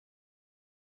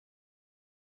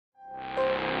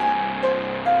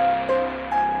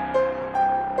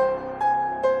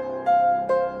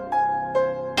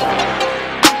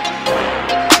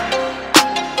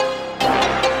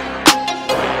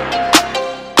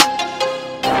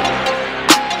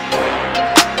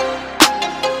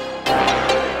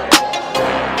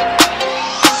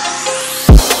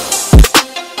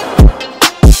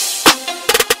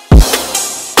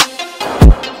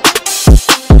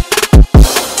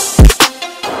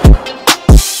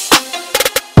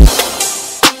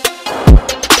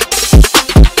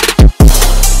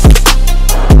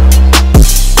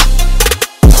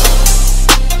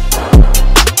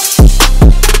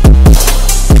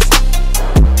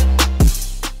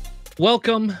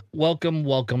Welcome, welcome,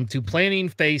 welcome to Planning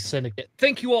Phase Syndicate.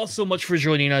 Thank you all so much for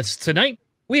joining us tonight.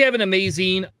 We have an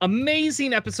amazing,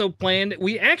 amazing episode planned.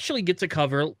 We actually get to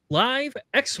cover live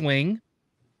X-Wing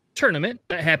tournament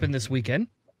that happened this weekend.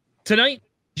 Tonight,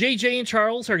 JJ and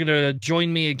Charles are going to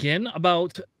join me again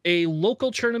about a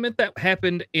local tournament that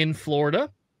happened in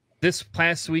Florida this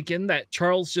past weekend that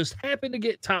Charles just happened to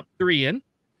get top 3 in.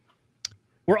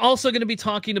 We're also going to be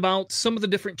talking about some of the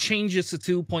different changes to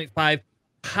 2.5,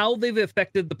 how they've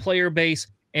affected the player base,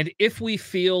 and if we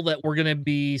feel that we're going to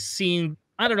be seeing,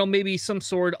 I don't know, maybe some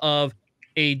sort of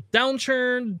a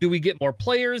downturn. Do we get more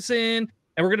players in?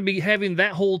 And we're going to be having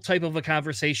that whole type of a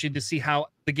conversation to see how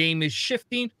the game is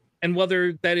shifting and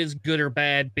whether that is good or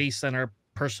bad based on our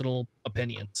personal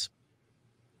opinions.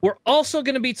 We're also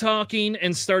going to be talking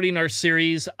and starting our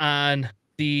series on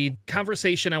the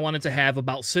conversation I wanted to have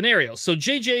about scenarios. So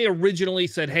JJ originally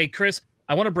said, hey, Chris,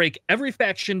 I want to break every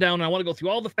faction down. I want to go through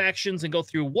all the factions and go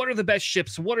through what are the best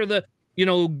ships, what are the,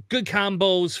 good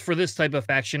combos for this type of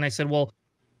faction. I said, well,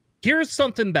 here's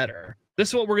something better. This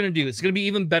is what we're going to do. It's going to be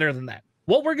even better than that.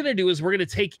 What we're going to do is we're going to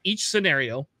take each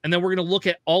scenario and then we're going to look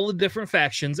at all the different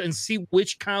factions and see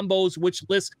which combos, which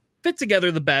lists fit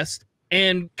together the best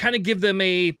and kind of give them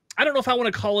I don't know if I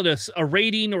want to call it a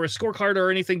rating or a scorecard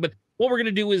or anything, but what we're going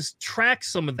to do is track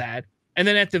some of that. And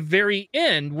then at the very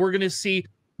end, we're going to see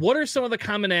what are some of the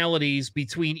commonalities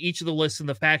between each of the lists and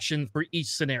the faction for each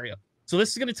scenario. So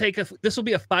this is going to take this will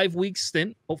be a 5-week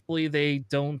stint. Hopefully they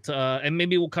don't, and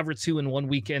maybe we'll cover 2 in 1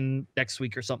 weekend next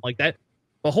week or something like that.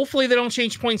 But hopefully they don't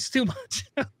change points too much.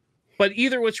 But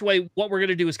either which way, what we're going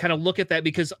to do is kind of look at that,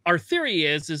 because our theory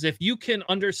is if you can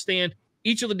understand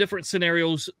each of the different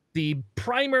scenarios, the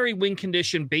primary win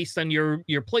condition based on your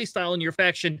play style and your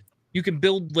faction, you can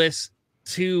build lists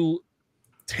to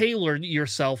tailor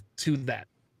yourself to that.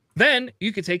 Then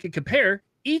you can take and compare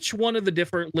each one of the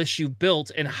different lists you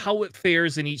built and how it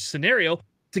fares in each scenario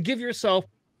to give yourself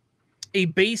a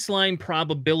baseline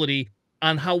probability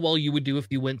on how well you would do if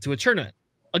you went to a tournament.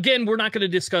 Again, we're not going to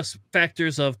discuss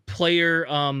factors of player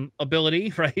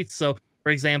ability, right? So,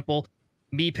 for example,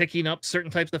 me picking up certain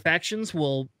types of factions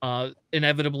will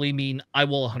inevitably mean I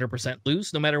will 100%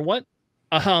 lose no matter what.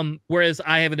 Whereas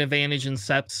I have an advantage in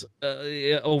seps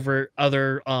over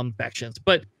other factions.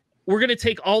 But we're going to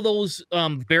take all those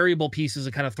variable pieces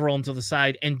and kind of throw them to the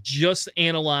side and just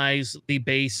analyze the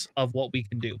base of what we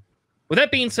can do. With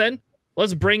that being said,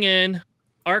 let's bring in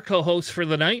our co-host for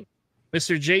the night,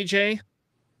 Mr. JJ,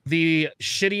 the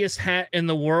shittiest hat in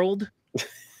the world,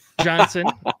 Johnson,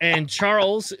 and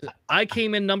Charles. I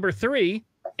came in number 3,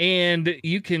 and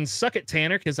you can suck it,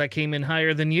 Tanner, because I came in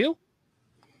higher than you.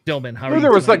 Dillman, how are you?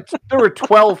 There were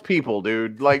 12 people,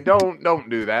 dude. Like, don't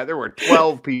do that. There were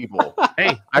 12 people.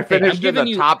 Hey, I finished in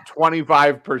the top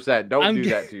 25%. Don't do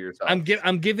that to yourself.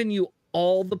 I'm giving you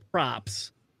all the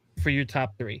props for your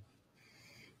top 3.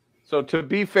 So to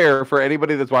be fair, for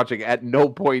anybody that's watching, at no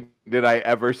point did I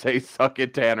ever say "suck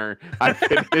it, Tanner." I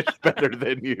finished better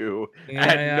than you.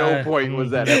 At no point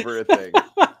was that ever a thing.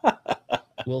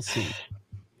 We'll see.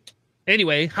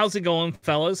 Anyway, how's it going,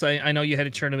 fellas? I know you had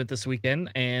a tournament this weekend,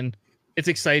 and it's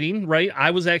exciting, right? I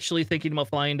was actually thinking about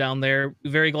flying down there.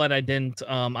 Very glad I didn't.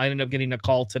 I ended up getting a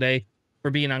call today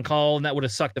for being on call, and that would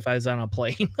have sucked if I was on a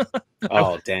plane.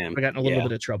 Oh, damn. I got in a little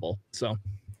bit of trouble, so...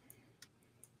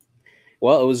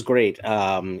 Well, it was great.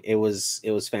 It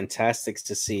was fantastic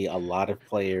to see a lot of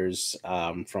players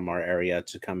from our area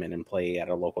to come in and play at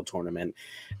a local tournament.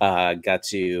 Got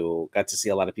to see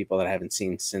a lot of people that I haven't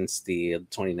seen since the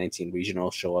 2019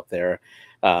 regional show up there,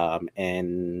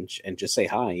 and just say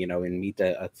hi, and meet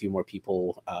a few more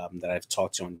people that I've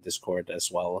talked to on Discord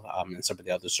as well, and some of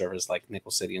the other servers like Nickel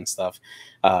City and stuff.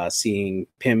 Seeing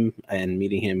Pim and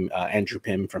meeting him, Andrew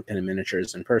Pim from Pin and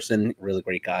Miniatures in person, really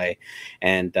great guy,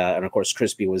 and of course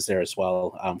Crispy was there as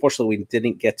well. Unfortunately, we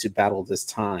didn't get to battle this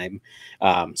time,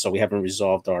 so we haven't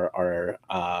resolved our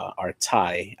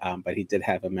tie. But he did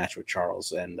have a match with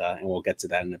Charles, and we'll get to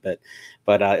that in a bit.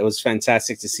 But it was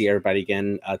fantastic to see everybody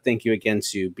again. Thank you again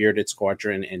to Bearded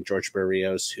Squadron and George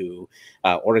Barrios, who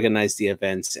organized the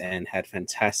events and had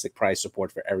fantastic prize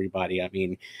support for everybody. I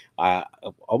mean,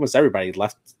 almost everybody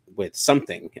left with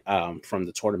something from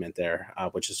the tournament there,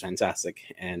 which is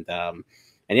fantastic. And yeah,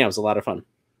 it was a lot of fun.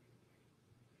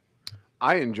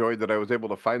 I enjoyed that I was able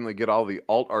to finally get all the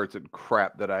alt arts and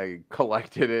crap that I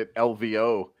collected at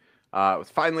LVO. I was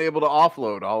finally able to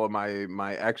offload all of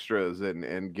my extras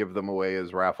and give them away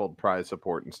as raffled prize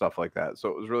support and stuff like that. So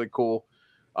it was really cool.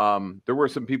 There were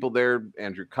some people there: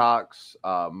 Andrew Cox,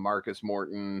 Marcus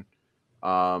Morton,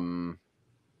 and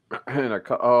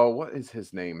what is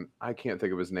his name? I can't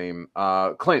think of his name.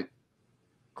 Clint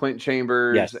Clint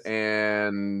Chambers, Yes.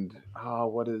 and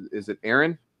what is it?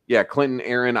 Aaron? Yeah, Clinton,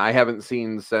 Aaron. I haven't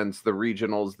seen since the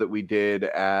regionals that we did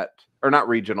or not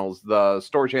regionals, the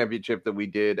store championship that we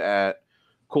did at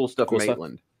Cool Stuff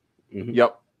Maitland. Mm-hmm.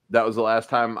 Yep, that was the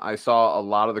last time I saw a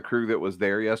lot of the crew that was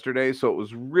there yesterday. So it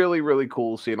was really, really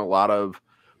cool seeing a lot of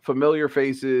familiar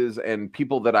faces and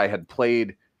people that I had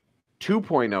played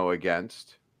 2.0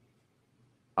 against.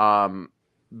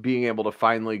 Being able to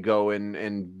finally go in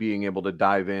and being able to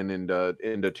dive into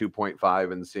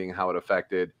 2.5 and seeing how it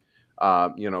affected,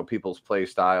 people's play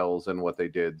styles and what they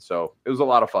did. So it was a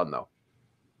lot of fun, though.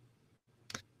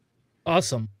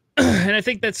 Awesome. And I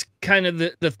think that's kind of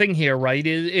the thing here, right?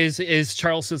 Is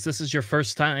Charles says this is your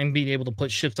first time being able to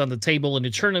put ships on the table in a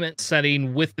tournament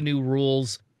setting with the new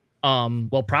rules.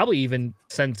 Well, probably even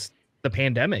since the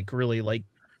pandemic, really. Like,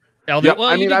 LVO. Yep.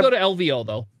 Well, you did go to LVO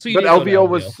though, so but LVO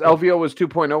was LVO was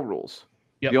 2.0 rules.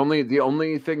 Yep. The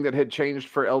only thing that had changed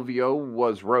for LVO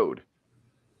was road.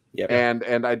 Yeah. And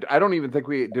I don't even think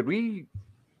we did.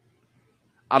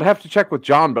 I'd have to check with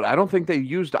John, but I don't think they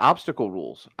used obstacle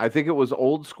rules. I think it was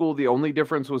old school. The only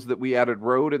difference was that we added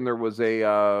road and there was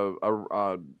the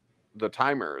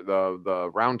timer,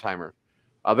 the round timer.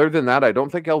 Other than that, I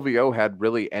don't think LVO had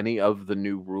really any of the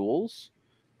new rules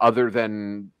other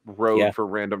than road for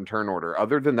random turn order.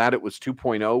 Other than that, it was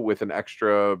 2.0 with an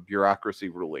extra bureaucracy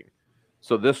ruling.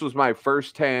 So this was my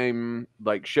first time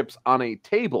like ships on a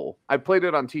table. I played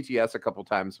it on TTS a couple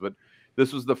times, but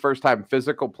this was the first time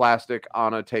physical plastic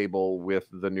on a table with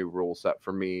the new rule set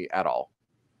for me at all.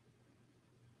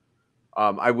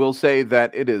 I will say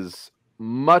that it is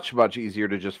much, much easier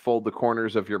to just fold the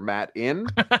corners of your mat in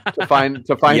to find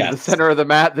the center of the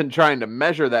mat than trying to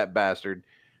measure that bastard.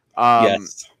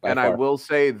 Yes, and I will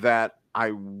say that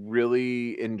I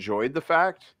really enjoyed the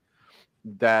fact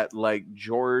that like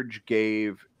George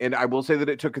gave, and I will say that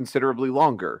it took considerably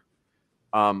longer.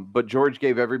 But George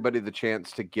gave everybody the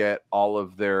chance to get all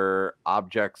of their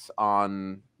objects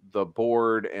on the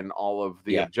board and all of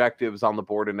the objectives on the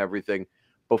board and everything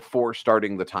before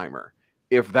starting the timer.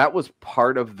 If that was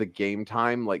part of the game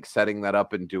time, like setting that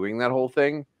up and doing that whole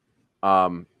thing,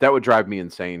 that would drive me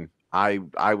insane. I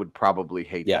would probably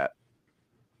hate that.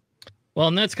 Well,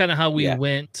 and that's kind of how we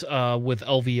went with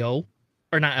LVO,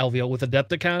 or not LVO, with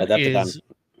Adepticon.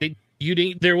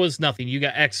 There was nothing. You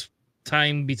got X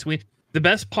time between. The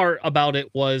best part about it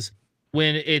was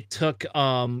when it took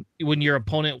when your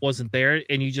opponent wasn't there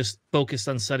and you just focused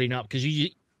on setting up, because you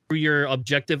threw your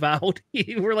objective out.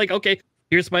 You were like, okay,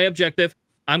 here's my objective.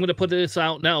 I'm going to put this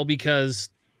out now because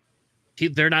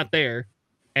they're not there,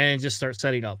 and just start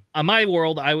setting up. On my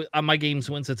world, on my games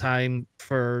went to time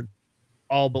for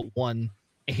all but one,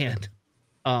 and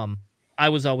I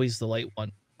was always the late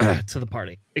one to the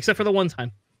party, except for the one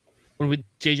time when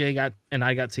JJ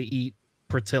I got to eat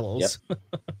Portillo's. Yep.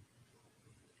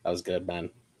 That was good, man.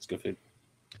 It's good food.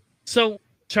 So,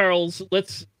 Charles,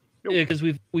 let's, because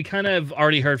we kind of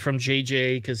already heard from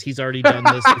JJ because he's already done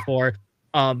this before.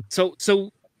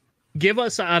 So give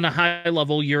us on a high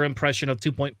level your impression of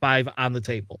 2.5 on the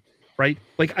table, right?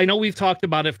 Like, I know we've talked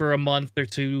about it for a month or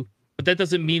two, but that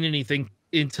doesn't mean anything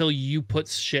until you put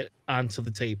shit onto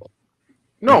the table.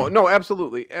 No,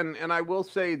 absolutely. And I will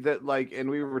say that, like, and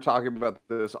we were talking about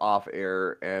this off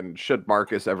air, and should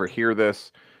Marcus ever hear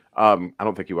this, I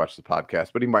don't think he watched the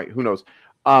podcast, but he might, who knows.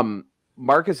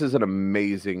 Marcus is an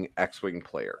amazing X-Wing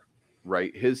player,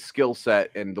 right? His skill set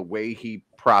and the way he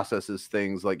processes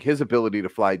things, like his ability to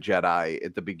fly Jedi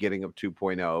at the beginning of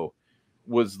 2.0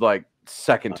 was like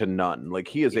second to none. Like,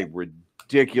 he is a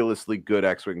ridiculously good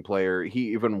X-Wing player.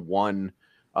 He even won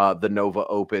the Nova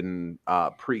Open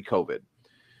pre-COVID.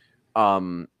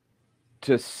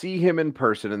 To see him in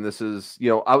person, and this is,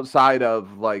 outside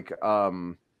of like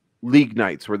league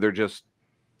nights where they're just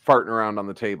farting around on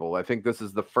the table. I think this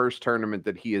is the first tournament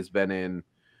that he has been in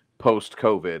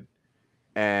post-COVID,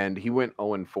 and he went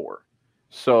 0-4.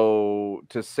 So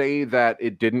to say that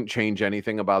it didn't change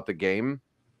anything about the game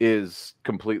is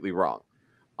completely wrong.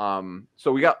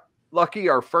 So we got lucky.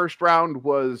 Our first round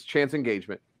was chance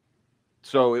engagement.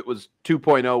 So it was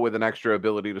 2.0 with an extra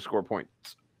ability to score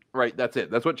points. Right, that's it.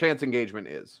 That's what chance engagement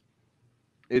is.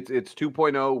 It's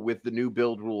 2.0 with the new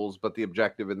build rules, but the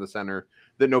objective in the center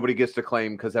that nobody gets to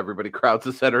claim because everybody crowds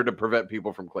the center to prevent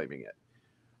people from claiming it.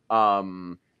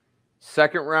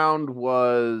 Second round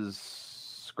was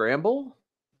scramble.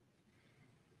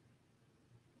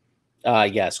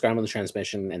 Scramble the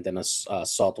transmission, and then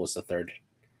assault was the third.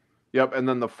 Yep, and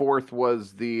then the fourth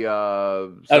was the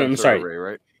I'm sorry, array,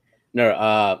 right?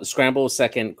 No, Scramble was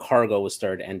second, Cargo was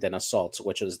third, and then Assault,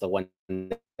 which was the one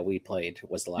that we played,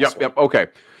 was the last one. Yep. Okay.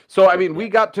 So, I mean, we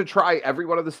got to try every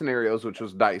one of the scenarios, which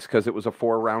was nice because it was a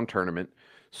 4-round tournament.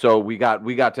 So we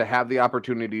got to have the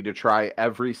opportunity to try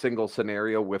every single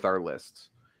scenario with our lists.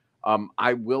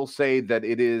 I will say that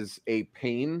it is a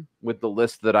pain with the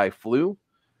list that I flew.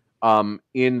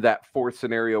 In that fourth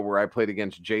scenario where I played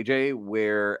against JJ,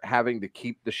 where having to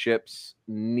keep the ships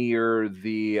near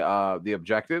the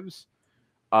objectives,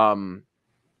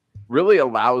 really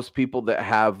allows people that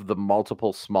have the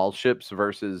multiple small ships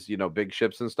versus, big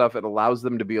ships and stuff. It allows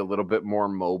them to be a little bit more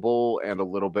mobile and a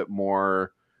little bit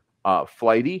more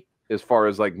flighty as far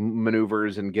as like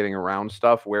maneuvers and getting around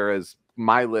stuff. Whereas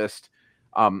my list,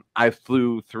 I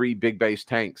flew 3 big base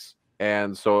tanks.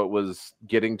 And so it was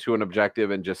getting to an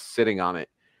objective and just sitting on it.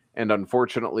 And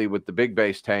unfortunately, with the big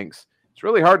base tanks, it's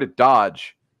really hard to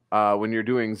dodge when you're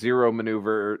doing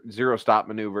zero stop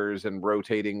maneuvers and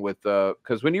rotating with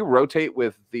because when you rotate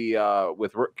with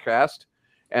Rook Cast,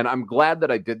 and I'm glad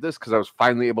that I did this because I was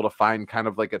finally able to find kind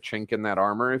of like a chink in that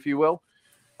armor, if you will.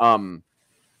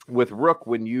 With Rook,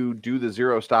 when you do the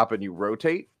zero stop and you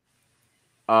rotate,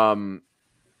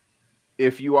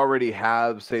 if you already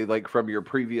have, say, like from your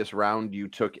previous round, you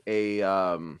took a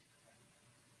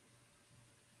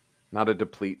not a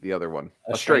deplete, the other one,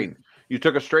 a strain. You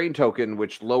took a strain token,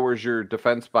 which lowers your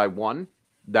defense by 1,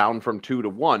 down from 2 to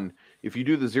 1. If you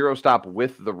do the zero stop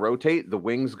with the rotate, the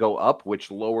wings go up,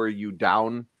 which lower you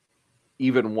down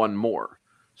even 1 more.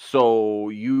 So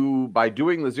you, by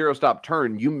doing the zero stop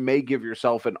turn, you may give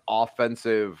yourself an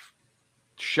offensive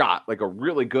shot, like a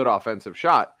really good offensive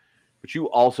shot, but you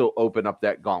also open up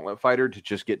that gauntlet fighter to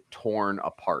just get torn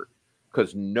apart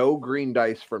because no green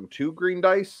dice from 2 green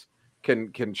dice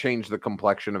can change the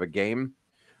complexion of a game.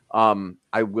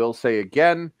 I will say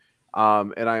again,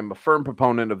 and I am a firm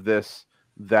proponent of this,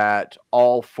 that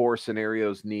all 4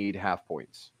 scenarios need half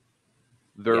points.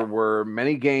 There were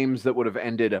many games that would have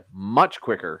ended much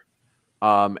quicker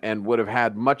and would have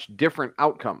had much different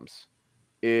outcomes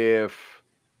if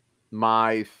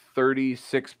my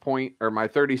 36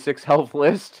 health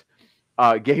list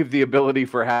gave the ability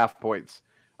for half points.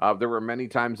 There were many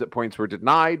times that points were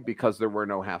denied because there were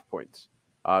no half points.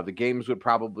 The games would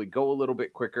probably go a little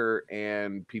bit quicker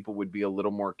and people would be a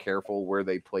little more careful where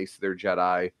they place their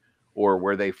Jedi or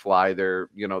where they fly their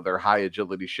high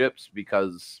agility ships,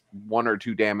 because 1 or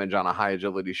 2 damage on a high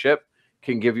agility ship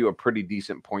can give you a pretty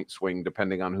decent point swing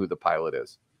depending on who the pilot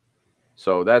is.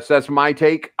 So that's my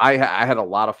take. I had a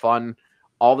lot of fun.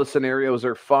 All the scenarios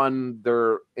are fun.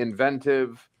 They're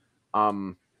inventive.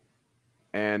 And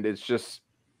I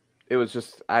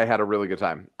had a really good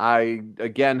time. I,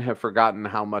 again, have forgotten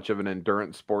how much of an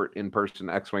endurance sport in-person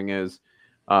X-Wing is.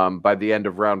 By the end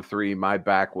of round 3, my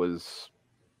back was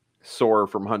sore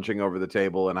from hunching over the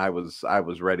table, and I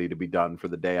was ready to be done for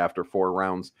the day after 4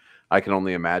 rounds. I can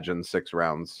only imagine 6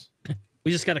 rounds.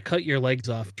 We just got to cut your legs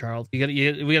off, Charles. We got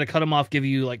to cut them off, give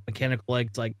you like mechanical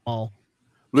legs like Paul.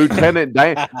 Lieutenant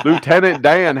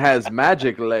Dan has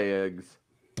magic legs.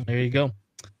 There you go.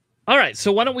 All right,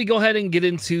 so why don't we go ahead and get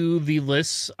into the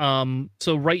lists?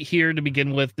 So right here to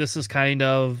begin with, this is kind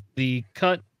of the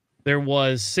cut. There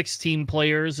was 16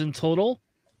 players in total.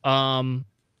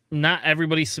 Not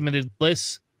everybody submitted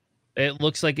lists. It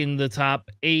looks like in the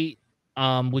top 8,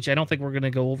 which I don't think we're going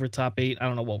to go over top 8. I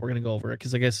don't know what we're going to go over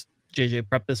because I guess JJ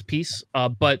prepped this piece.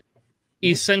 But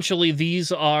essentially,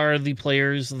 these are the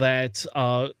players that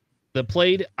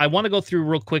played. I want to go through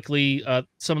real quickly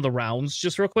some of the rounds,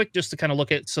 just real quick, just to kind of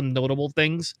look at some notable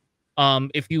things.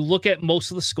 If you look at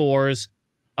most of the scores,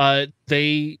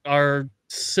 they are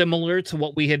similar to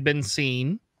what we had been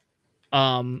seeing.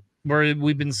 Where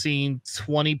we've been seeing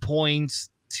 20 points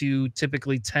to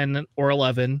typically 10 or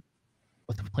 11.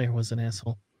 But the player was an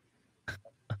asshole.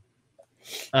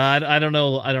 I don't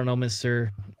know, Mr.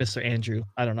 Andrew.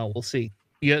 I don't know. We'll see.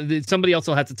 Yeah, somebody else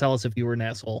will have to tell us if you were an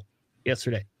asshole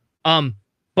yesterday. But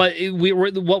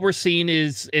what we're seeing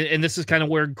is, and this is kind of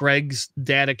where Greg's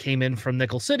data came in from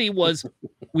Nickel City, was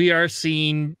we are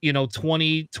seeing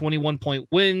 20, 21 point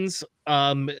wins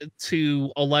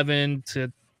to 11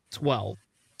 to 12.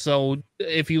 So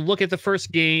if you look at the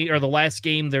first game or the last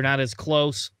game, they're not as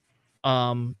close.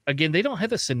 Again, they don't have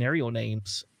the scenario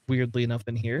names, weirdly enough,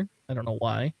 in here. I don't know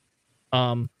why.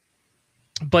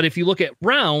 But if you look at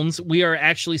rounds, we are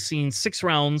actually seeing 6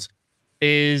 rounds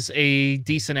is a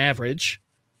decent average.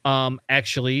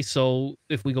 Actually, so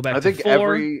if we go back to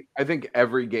 4, I think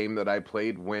every game that I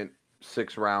played went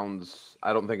 6 rounds.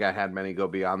 I don't think I had many go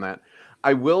beyond that.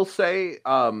 I will say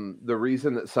the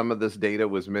reason that some of this data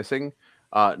was missing,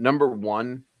 number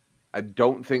one, I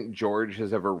don't think George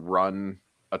has ever run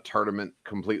a tournament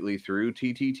completely through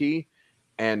TTT.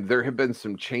 And there have been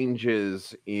some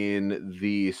changes in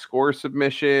the score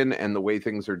submission and the way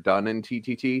things are done in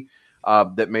TTT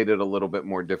that made it a little bit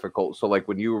more difficult. So like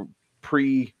when you were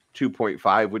pre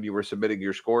 2.5, when you were submitting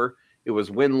your score, it was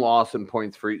win, loss, and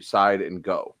points for each side and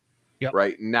go. Yep.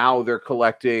 Right now they're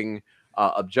collecting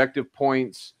objective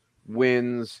points,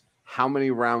 wins, how many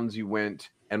rounds you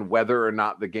went, and whether or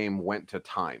not the game went to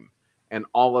time. And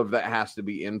all of that has to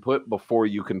be input before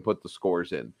you can put the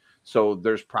scores in. So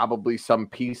there's probably some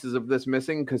pieces of this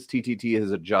missing because TTT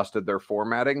has adjusted their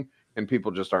formatting and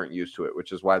people just aren't used to it,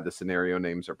 which is why the scenario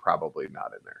names are probably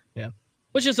not in there. Yeah.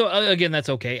 Which is, again, that's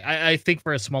okay. I think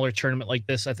for a smaller tournament like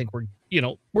this, I think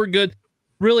we're good.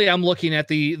 Really, I'm looking at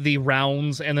the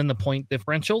rounds and then the point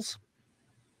differentials.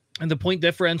 And the point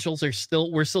differentials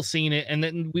we're still seeing it. And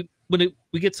then when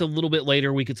we get to a little bit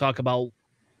later, we could talk about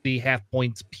the half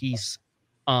points piece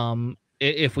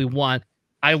if we want.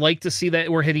 I like to see that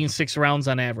we're hitting 6 rounds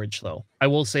on average, though. I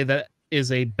will say that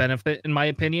is a benefit, in my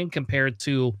opinion, compared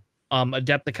to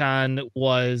Adepticon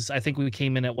was, I think we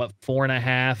came in at,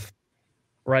 4.5,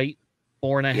 right?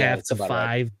 4.5 to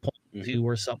 5.2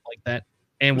 or something like that.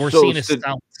 And we're seeing a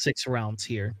solid 6 rounds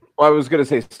here. Well, I was going to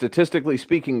say, statistically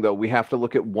speaking, though, we have to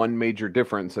look at one major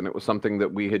difference, and it was something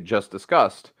that we had just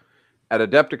discussed. At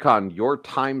Adepticon, your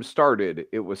time started,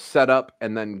 it was set up,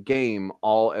 and then game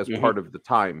all as part of the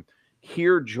time.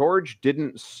 Here, George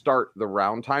didn't start the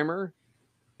round timer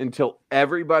until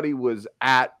everybody was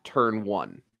at turn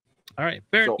 1. All right.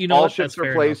 Fair. So all ships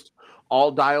are placed,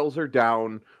 all dials are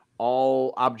down,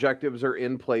 all objectives are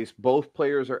in place, both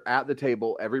players are at the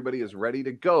table, everybody is ready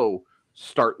to go,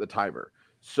 start the timer.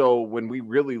 So when we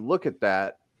really look at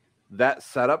that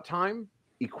setup time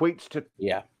equates to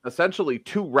essentially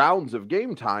 2 rounds of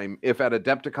game time if at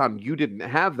Adepticon you didn't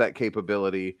have that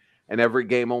capability and every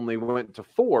game only went to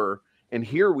 4. And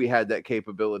here we had that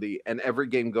capability and every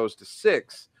game goes to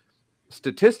 6.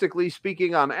 Statistically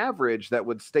speaking, on average, that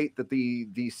would state that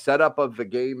the setup of the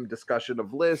game, discussion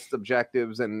of lists,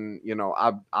 objectives, and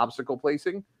obstacle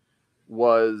placing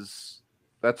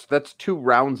that's 2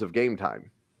 rounds of game time.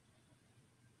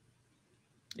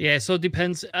 Yeah, so it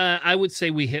depends. I would say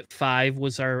we hit 5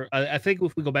 was our. I think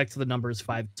if we go back to the numbers,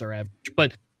 5 is our average.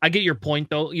 But I get your point,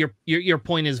 though. Your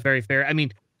point is very fair. I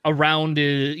mean, a round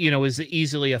is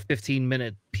easily a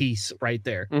 15-minute piece right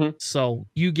there. So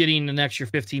you getting an extra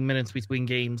 15 minutes between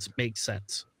games makes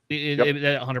sense. It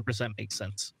 100% makes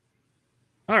sense.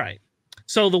 All right.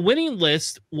 So the winning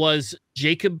list was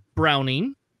Jacob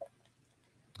Browning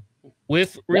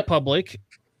with Republic.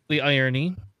 The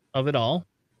irony of it all.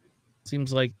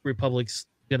 Seems like Republic's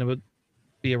gonna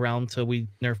be around till we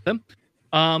nerf them.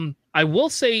 I will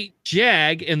say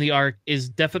Jag in the arc is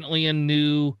definitely a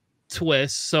new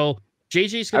twist. So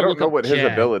JJ's gonna look up. I don't know what his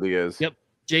ability is. Yep,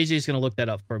 JJ's gonna look that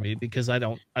up for me because I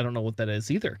don't know what that is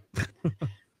either.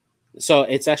 So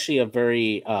it's actually a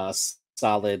very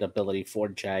solid ability for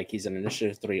Jag. He's an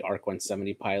Initiative 3 Arc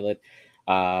 170 pilot.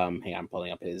 Hang on, I'm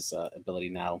pulling up his ability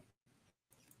now.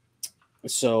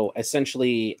 So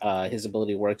essentially, his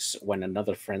ability works when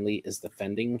another friendly is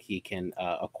defending. He can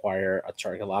acquire a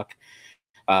target lock.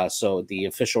 So the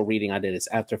official reading I did is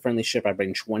after friendly ship at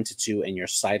range 1 to 2 in your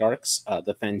side arcs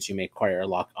defends, you may acquire a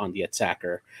lock on the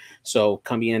attacker. So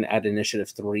coming in at Initiative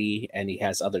 3, and he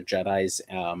has other Jedis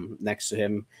next to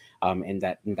him in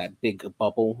that big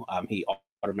bubble. He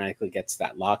automatically gets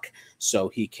that lock, so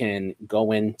he can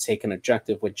go in, take an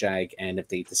objective with Jag, and if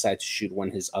they decide to shoot one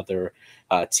of his other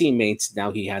teammates,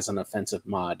 now he has an offensive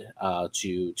mod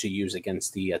to use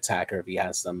against the attacker if he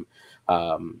has them,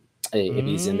 if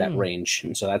he's in that range.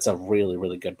 And so that's a really,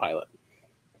 really good pilot.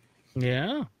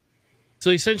 Yeah. So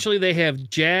essentially they have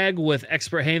Jag with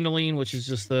expert handling, which is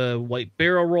just the white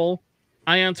barrel roll,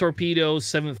 ion torpedo,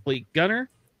 7th Fleet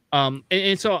gunner.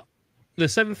 And so the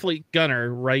 7th Fleet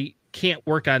gunner, right, can't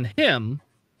work on him.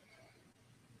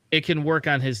 It can work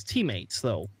on his teammates,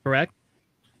 though, correct?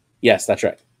 Yes, that's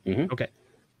right. Okay.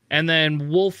 And then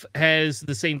Wolf has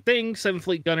the same thing, 7th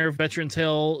Fleet gunner, veteran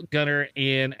tail gunner,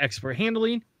 and expert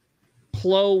handling.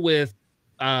 Plo with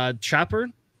chopper,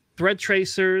 thread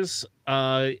tracers,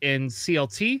 and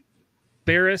CLT.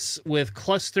 Barris with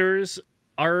clusters,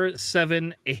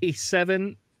 R7,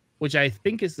 A7, which I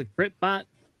think is the crit bot,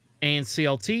 and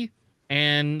CLT.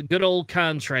 And good old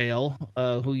Contrail,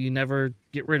 who you never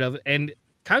get rid of. And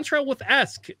Contrail with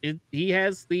Esk, he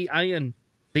has the ion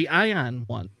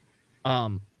one.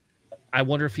 I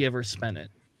wonder if he ever spent it.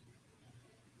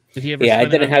 Did he ever?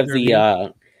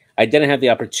 I didn't have the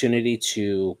opportunity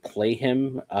to play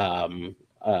him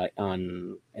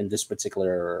on in this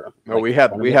particular. No, we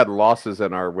had losses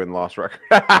in our win-loss record.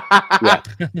 Yeah,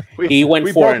 he went 4-0.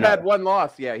 We both had one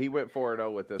loss. Yeah, he went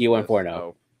 4-0 with this. He went 4-0.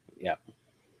 So. Yeah.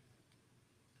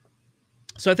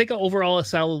 So I think overall a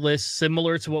solid list,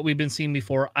 similar to what we've been seeing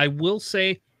before. I will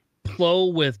say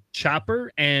Plo with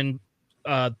Chopper and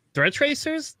Thread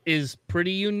Tracers is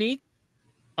pretty unique.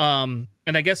 And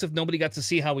I guess if nobody got to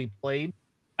see how he played,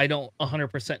 I don't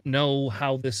 100% know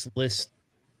how this list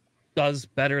does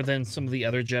better than some of the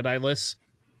other Jedi lists.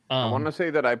 I want to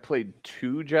say that I played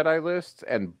 2 Jedi lists,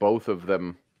 and both of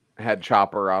them had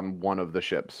Chopper on one of the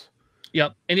ships.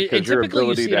 Yep, and because your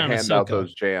ability to hand out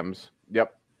those jams.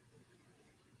 Yep.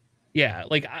 Yeah,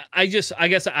 like I guess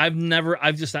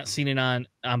I've just not seen it on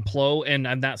Plo, and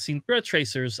I've not seen Thread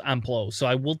Tracers on Plo. So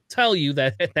I will tell you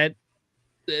that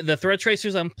the Thread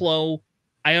Tracers on Plo,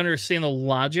 I understand the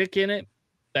logic in it.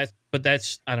 But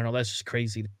that's I don't know, that's just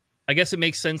crazy. I guess it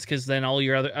makes sense because then all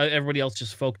your other everybody else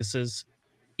just focuses.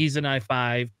 He's an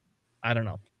I5. I don't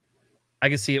know. I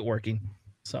can see it working.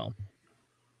 So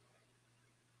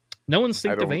no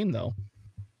instinctive aim though.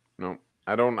 No,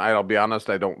 I don't. I'll be honest.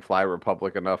 I don't fly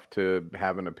Republic enough to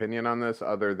have an opinion on this.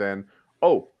 Other than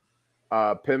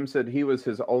Pim said he was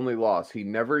his only loss. He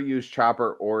never used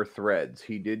Chopper or Threads.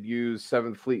 He did use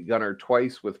 7th Fleet Gunner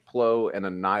twice with Plo and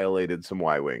annihilated some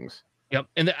Y-Wings. Yep,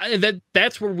 and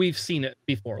that's where we've seen it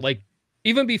before. Like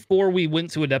even before we went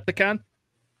to Adepticon,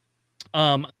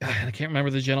 I can't remember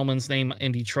the gentleman's name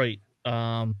in Detroit.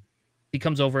 He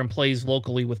comes over and plays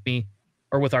locally with me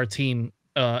or with our team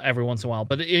every once in a while.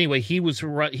 But anyway, he was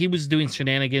doing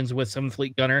shenanigans with 7th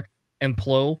Fleet Gunner and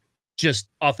Plo just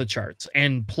off the charts.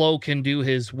 And Plo can do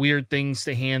his weird things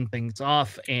to hand things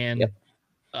off, and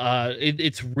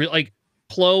it's real. Like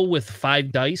Plo with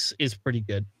 5 dice is pretty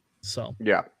good. So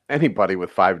yeah. Anybody with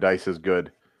 5 dice is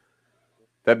good.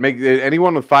 That makes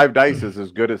anyone with 5 dice is as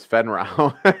good as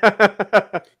Fenrau.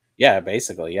 Yeah,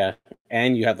 basically, yeah.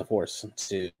 And you have the Force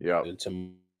to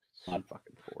mod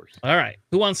fucking Force. All right,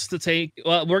 who wants to take?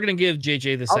 Well, we're gonna give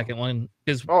JJ the second one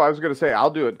because. Oh, I was gonna say I'll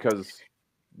do it because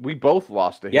we both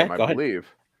lost to him, I believe.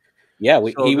 Yeah,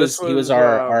 he was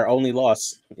our only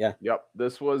loss. Yeah. Yep.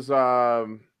 This was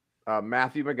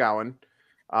Matthew McGowan.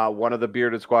 One of the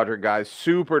bearded squadron guys,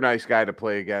 super nice guy to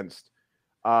play against.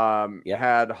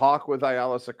 Had Hawk with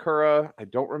Ayala Sakura. I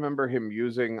don't remember him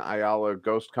using Ayala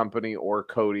Ghost Company or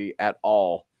Cody at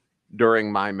all during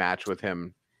my match with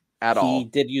him at all. He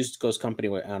did use Ghost Company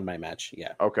on my match.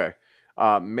 Yeah. Okay.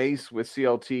 Mace with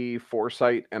CLT,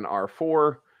 Foresight, and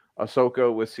R4.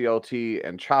 Ahsoka with CLT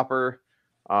and Chopper.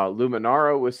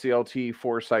 Luminara with CLT,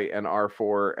 Foresight, and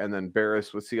R4. And then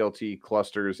Barris with CLT,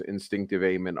 Clusters, Instinctive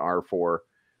Aim, and R4.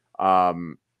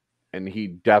 And he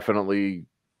definitely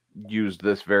used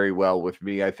this very well with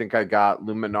me. I think I got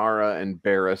Luminara and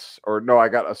Barris, I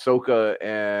got Ahsoka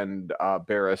and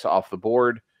Barris off the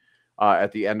board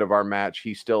at the end of our match.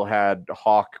 He still had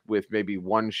Hawk with maybe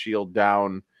 1 shield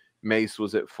down. Mace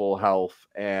was at full health,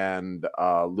 and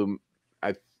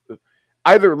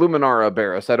either Luminara or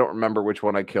Barris. I don't remember which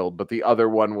one I killed, but the other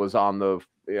one was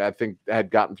I think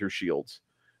had gotten through shields.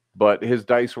 But his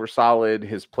dice were solid.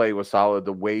 His play was solid.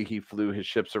 The way he flew his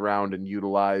ships around and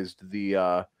utilized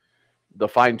the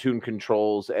fine-tuned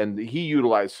controls, and he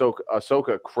utilized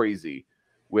Ahsoka crazy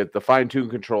with the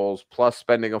fine-tuned controls, plus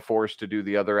spending a Force to do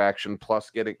the other action, plus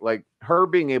getting her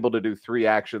being able to do 3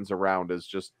 actions around is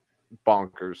just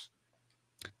bonkers.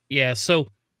 Yeah. So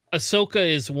Ahsoka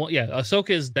is one. Yeah,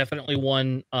 Ahsoka is definitely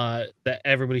one that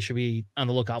everybody should be on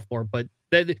the lookout for. But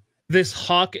this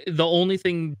Hawk, the only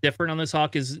thing different on this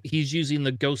Hawk is he's using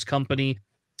the Ghost Company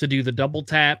to do the double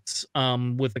taps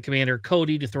with the Commander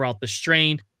Cody to throw out the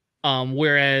strain.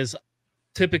 Whereas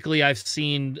typically I've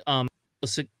seen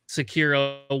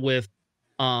Sakura with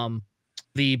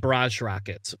the barrage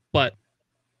rockets. But,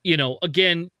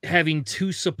 again, having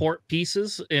 2 support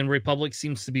pieces in Republic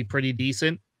seems to be pretty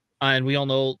decent. And we all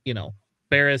know,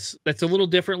 Barris, that's a little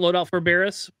different loadout for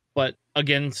Barris, but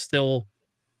again, still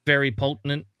very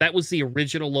potent. That was the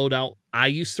original loadout I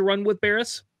used to run with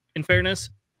Barris, in fairness,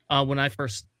 when I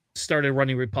first started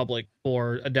running Republic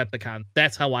for Adepticon.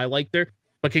 That's how I liked her.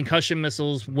 But concussion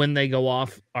missiles, when they go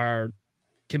off, can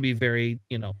be very,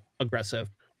 aggressive.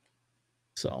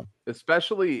 So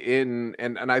especially and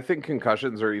I think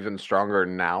concussions are even stronger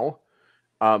now,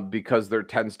 because there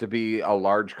tends to be a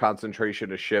large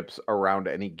concentration of ships around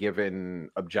any given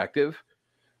objective.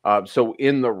 So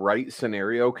in the right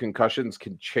scenario, concussions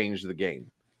can change the game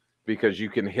because you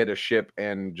can hit a ship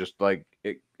and just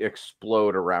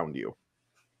explode around you.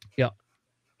 Yeah.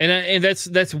 And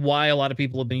that's why a lot of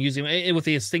people have been using it. With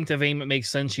the instinctive aim, it makes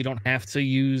sense. You don't have to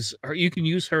use her. You can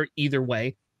use her either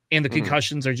way. and the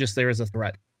concussions are just there as a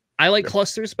threat. I like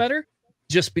clusters better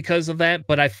just because of that,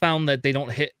 but I found that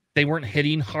they weren't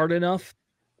hitting hard enough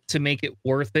to make it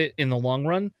worth it in the long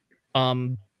run,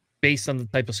 based on the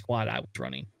type of squad I was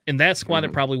running. In that squad,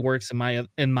 it probably works. In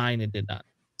mine, it did not.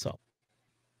 So,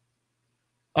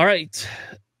 all right,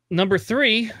 number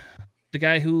 3, the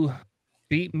guy who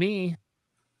beat me.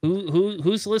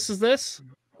 Whose list is this?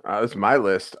 This is my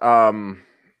list. It's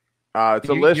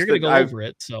a list you're gonna that go over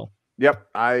it. So, yep,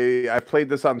 I played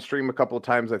this on stream a couple of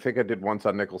times. I think I did once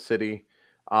on Nickel City.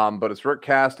 But it's Rook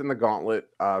cast in the Gauntlet.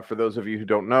 For those of you who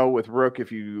don't know, with Rook,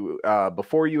 if you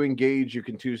before you engage, you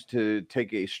can choose to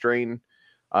take a strain.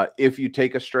 If you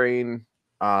take a strain,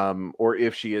 or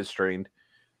if she is strained,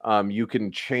 you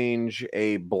can change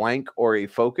a blank or a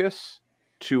focus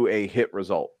to a hit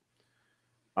result.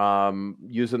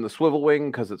 Using the Swivel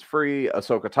Wing because it's free,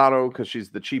 Ahsoka Tano because she's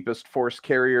the cheapest force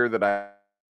carrier that I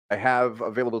have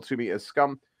available to me as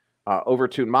scum.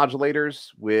 Overtune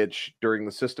modulators, which during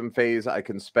the system phase I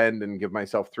can spend and give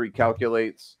myself 3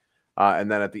 calculates.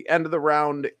 And then at the end of the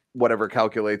round, whatever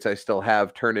calculates I still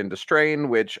have turn into strain,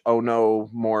 which, oh no,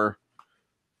 more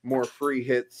free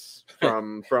hits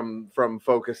from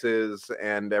focuses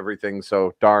and everything.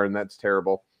 So darn, that's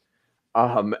terrible.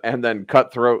 And then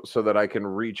Cutthroat so that I can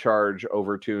recharge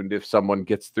Overtuned if someone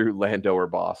gets through Lando or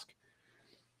Bosk.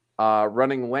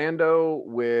 Running Lando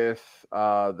with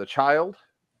the Child,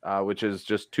 which is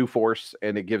just 2 force,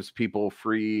 and it gives people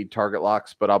free target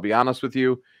locks. But I'll be honest with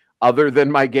you, other than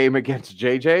my game against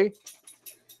JJ,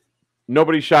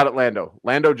 nobody shot at Lando.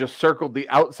 Lando just circled the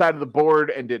outside of the board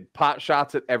and did pot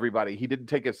shots at everybody. He didn't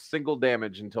take a single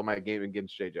damage until my game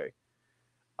against JJ.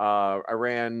 I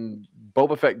ran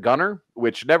Boba Fett Gunner,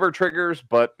 which never triggers,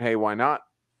 but hey, why not?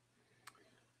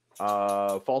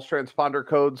 False transponder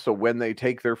code, so when they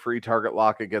take their free target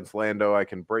lock against Lando, I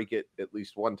can break it at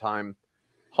least one time.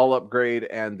 Hull upgrade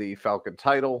and the Falcon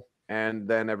title, and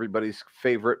then everybody's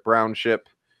favorite brown ship,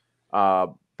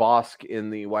 Bosk in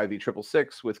the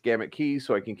YV666 with Gamut Key,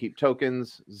 so I can keep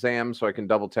tokens, Zam, so I can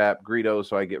double tap, Greedo,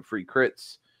 so I get free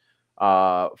crits,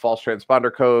 false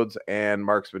transponder codes, and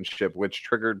marksmanship, which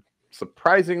triggered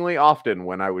surprisingly often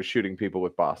when I was shooting people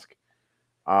with Bosk.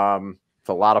 It's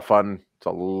a lot of fun. It's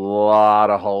a lot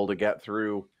of hull to get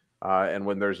through, and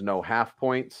when there's no half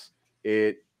points,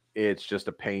 it's just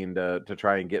a pain to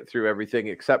try and get through everything,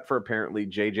 except for apparently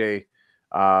JJ,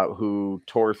 who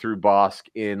tore through Bosk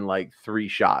in like 3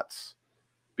 shots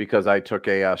because I took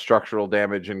a structural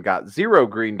damage and got 0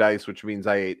 green dice, which means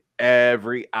I ate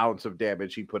every ounce of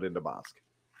damage he put into Bosk.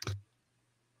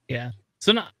 Yeah.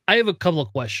 So now I have a couple of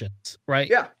questions, right?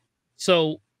 Yeah.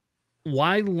 So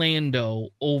why Lando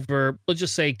over, let's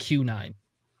just say Q9?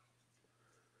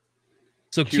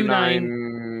 So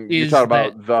Q9 you're is talking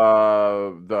about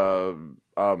the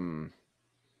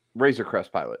Razor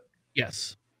Crest pilot.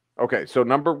 Yes. Okay, so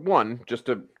number 1, just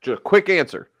a quick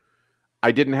answer.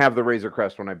 I didn't have the Razor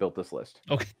Crest when I built this list.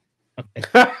 Okay. All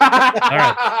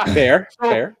right. Fair.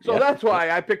 So that's why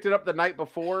I picked it up the night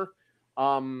before.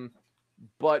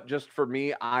 But just for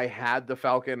me, I had the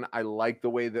Falcon. I like the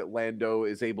way that Lando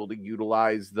is able to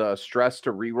utilize the stress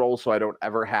to reroll, so I don't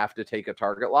ever have to take a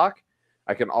target lock.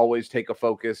 I can always take a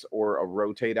focus or a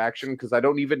rotate action because I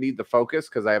don't even need the focus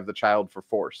because I have the Child for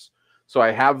force. So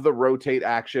I have the rotate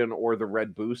action or the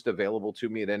red boost available to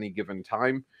me at any given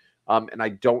time. And I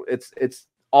don't, it's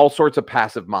all sorts of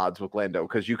passive mods with Lando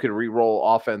because you can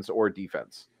reroll offense or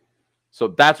defense. So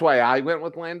that's why I went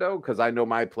with Lando, because I know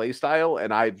my play style,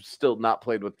 and I've still not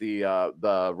played with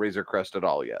the Razor Crest at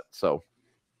all yet. So,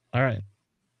 all right.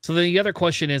 So the other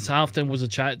question is, how often was a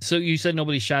shot? So you said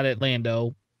nobody shot at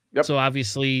Lando. Yep. So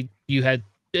obviously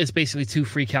it's basically 2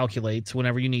 free calculates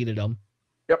whenever you needed them.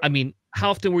 Yep. I mean,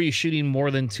 how often were you shooting more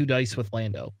than 2 dice with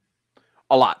Lando?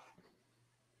 A lot.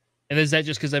 And is that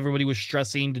just because everybody was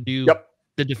stressing to do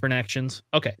the different actions?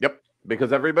 Okay. Yep.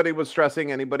 Because everybody was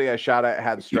stressing. Anybody I shot at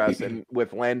had stress. And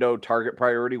with Lando, target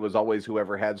priority was always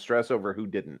whoever had stress over who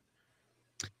didn't.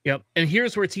 Yep. And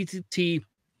here's where TTT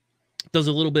does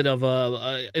a little bit of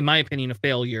in my opinion, a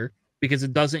failure, because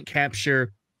it doesn't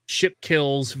capture ship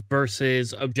kills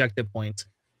versus objective points.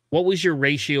 What was your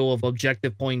ratio of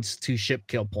objective points to ship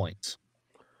kill points?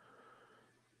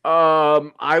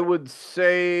 I would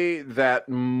say that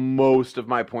most of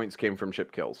my points came from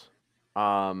ship kills.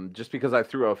 Just because I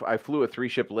flew a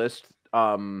 3-ship list.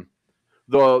 The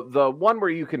one where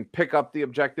you can pick up the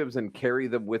objectives and carry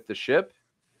them with the ship,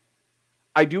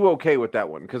 I do okay with that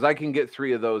one because I can get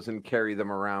 3 of those and carry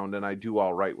them around, and I do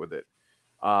all right with it.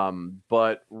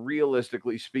 But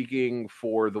realistically speaking,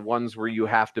 for the ones where you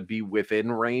have to be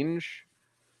within range,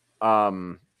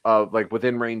 like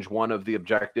within range 1 of the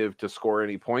objective to score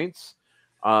any points.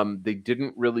 They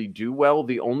didn't really do well.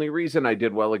 The only reason I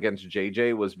did well against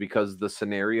JJ was because the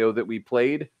scenario that we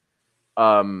played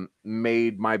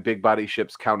made my big body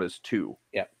ships count as 2.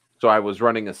 Yeah. So I was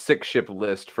running a 6-ship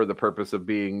list for the purpose of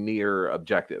being near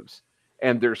objectives.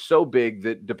 And they're so big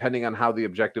that depending on how the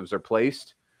objectives are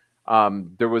placed,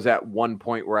 there was at one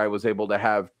point where I was able to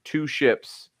have 2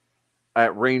 ships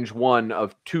at range 1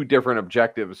 of 2 different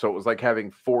objectives. So it was like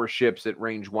having 4 ships at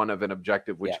range 1 of an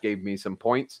objective, which gave me some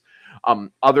points.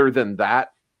 Other than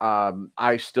that,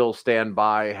 I still stand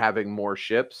by having more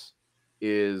ships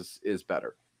is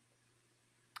better.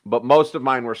 But most of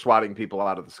mine were swatting people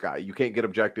out of the sky. You can't get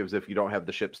objectives if you don't have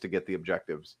the ships to get the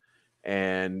objectives.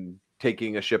 And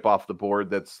taking a ship off the board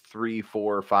that's 3,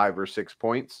 4, 5, or 6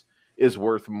 points is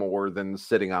worth more than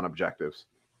sitting on objectives.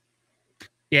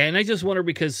 Yeah, and I just wonder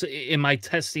because in my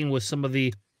testing with some of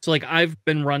the, so like I've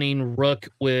been running Rook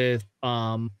with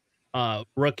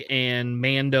Rook and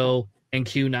Mando and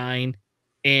Q9,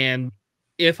 and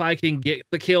if I can get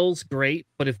the kills, great.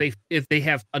 But if they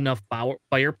have enough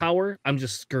firepower, I'm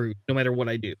just screwed no matter what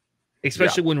I do.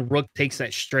 Especially when Rook takes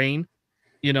that strain,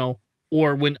 you know,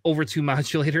 or when over 2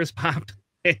 modulators popped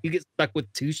and you get stuck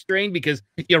with 2 strain because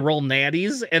you roll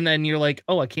natties and then you're like,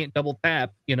 oh, I can't double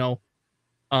tap, you know.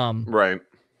 Right.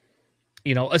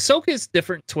 You know, Ahsoka's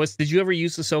different twist. Did you ever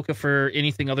use Ahsoka for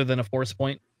anything other than a force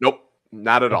point? Nope,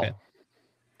 not at all.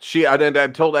 I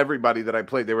told everybody that I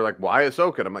played, they were like, why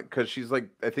Ahsoka? And I'm like, because she's like,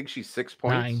 I think she's 6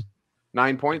 points.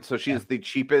 9 points. So she's the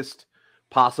cheapest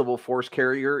possible force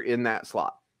carrier in that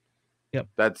slot. Yep.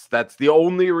 That's the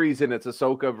only reason it's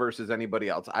Ahsoka versus anybody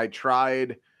else. I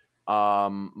tried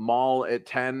Maul at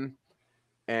 10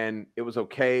 and it was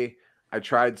okay. I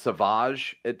tried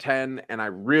Savage at 10 and I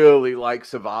really like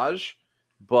Savage,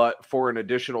 but for an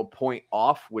additional point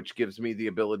off, which gives me the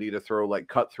ability to throw like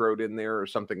Cutthroat in there or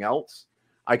something else,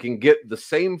 I can get the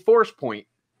same force point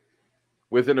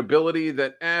with an ability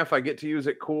that if I get to use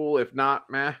it, cool. If not,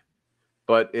 meh.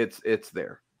 But it's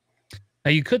there.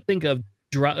 Now you could think of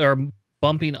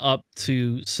bumping up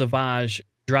to Savage,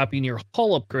 dropping your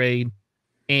hull upgrade,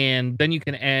 and then you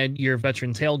can add your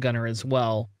veteran tail gunner as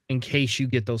well in case you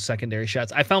get those secondary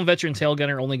shots. I found veteran tail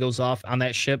gunner only goes off on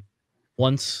that ship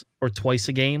once or twice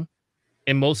a game,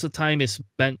 and most of the time it's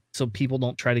meant so people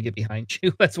don't try to get behind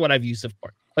you. That's what I've used it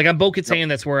for. Like on Bo-Katan,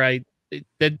 that's where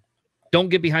don't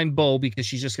get behind Bo because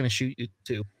she's just going to shoot you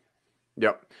too.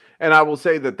 Yep. And I will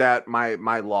say that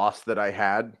my loss that I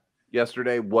had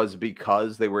yesterday was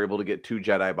because they were able to get 2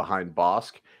 Jedi behind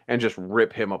Bosk and just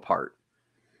rip him apart.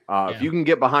 If you can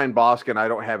get behind Bosk and I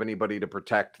don't have anybody to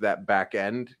protect that back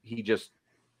end,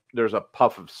 there's a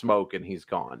puff of smoke and he's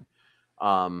gone.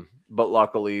 But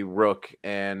luckily Rook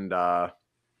and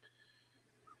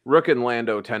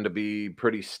Lando tend to be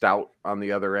pretty stout on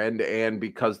the other end, and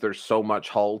because there's so much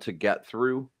hull to get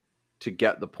through to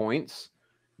get the points,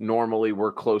 normally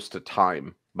we're close to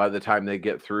time by the time they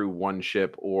get through 1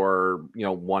 ship or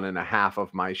 1.5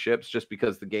 of my ships, just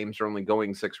because the games are only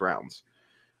going 6 rounds.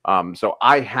 So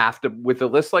I have to, with a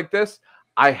list like this,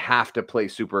 I have to play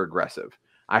super aggressive.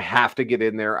 I have to get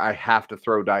in there. I have to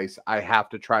throw dice. I have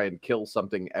to try and kill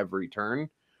something every turn,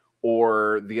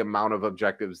 or the amount of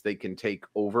objectives they can take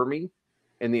over me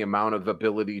and the amount of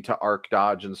ability to arc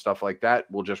dodge and stuff like that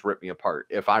will just rip me apart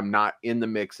if I'm not in the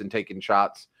mix and taking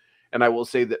shots. And I will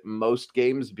say that most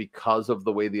games, because of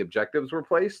the way the objectives were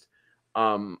placed,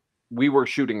 we were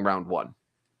shooting round 1.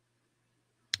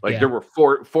 Like there were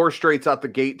four straights out the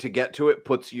gate to get to it,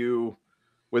 puts you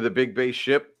with a big base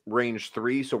ship, range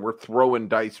 3. So we're throwing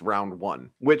dice round 1,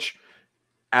 which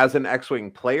as an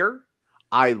X-Wing player,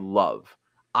 I love.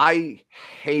 I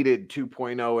hated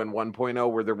 2.0 and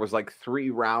 1.0 where there was like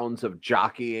 3 rounds of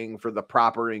jockeying for the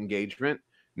proper engagement.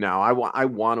 No, I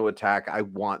want to attack. I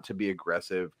want to be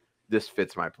aggressive. This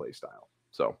fits my play style.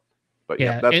 So, but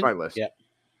that's my list. Yeah.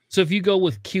 So if you go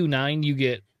with Q9, you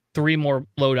get 3 more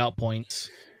loadout points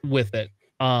with it.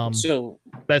 So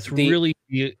that's really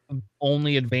the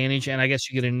only advantage, and I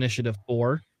guess you get an initiative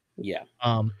 4. Yeah.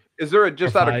 Is there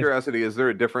just out of curiosity, is there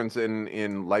a difference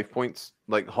in life points,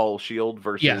 like hull shield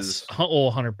versus? Yes.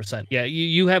 Oh, 100%. Yeah.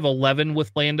 You have 11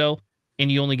 with Lando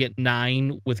and you only get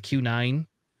 9 with Q9.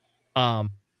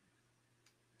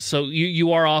 So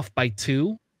you are off by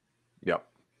 2. Yep.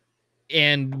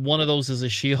 And one of those is a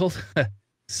shield.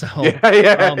 So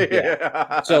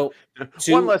So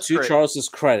to Charles's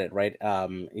credit, right?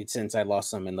 Since I lost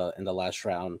them in the last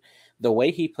round, the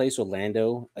way he plays with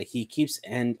Lando, he keeps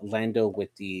Lando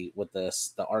with the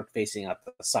arc facing out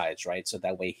the sides, right? So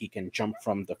that way he can jump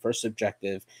from the first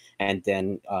objective and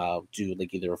then do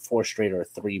like either a 4 straight or a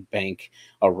 3 bank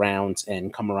around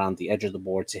and come around the edge of the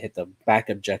board to hit the back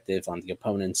objective on the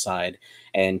opponent's side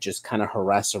and just kind of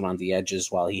harass around the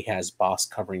edges while he has Boss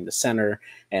covering the center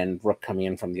and Rook coming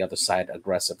in from the other side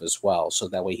aggressive as well. So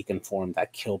that way he can form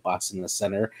that kill box in the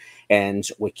center. And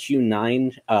with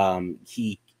Q9,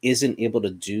 he isn't able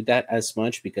to do that as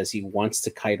much because he wants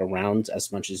to kite around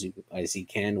as much as he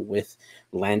can with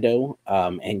Lando,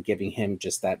 and giving him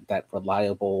just that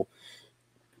reliable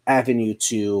avenue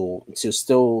to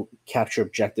still capture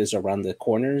objectives around the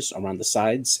corners, around the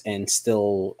sides, and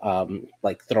still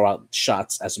like throw out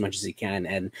shots as much as he can.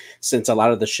 And since a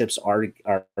lot of the ships are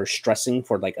stressing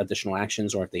for like additional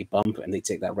actions, or if they bump and they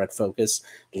take that red focus,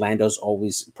 Lando's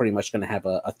always pretty much going to have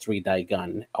a 3-die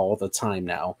gun all the time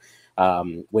now.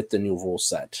 With the new rule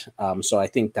set. So I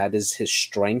think that is his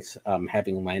strength,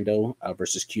 having Lando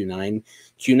versus Q9.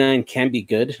 Q9 can be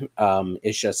good.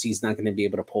 It's just he's not going to be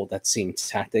able to pull that same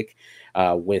tactic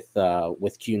with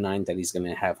Q9 that he's going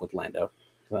to have with Lando.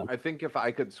 So. I think if I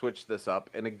could switch this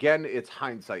up, and again, it's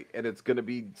hindsight, and it's going to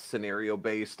be scenario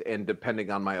based and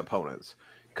depending on my opponents,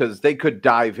 because they could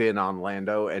dive in on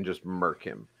Lando and just murk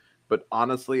him. But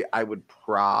honestly, I would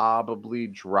probably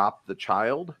drop the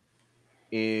child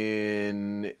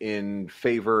in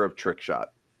favor of trick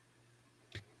shot.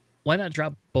 Why not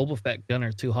drop Boba Fett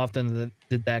Gunner too? How often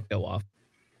did that go off?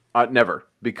 Never,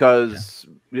 because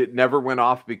it never went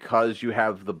off because you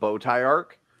have the bow tie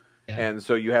arc. Yeah. And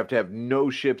so you have to have no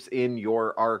ships in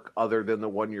your arc other than the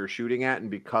one you're shooting at.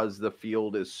 And because the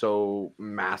field is so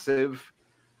massive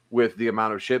with the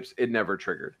amount of ships, it never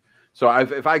triggered. So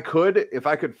if I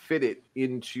could fit it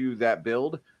into that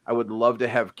build, I would love to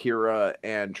have Kira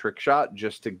and trick shot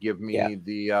just to give me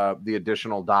the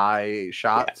additional die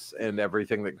shots and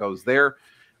everything that goes there,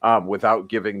 without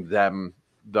giving them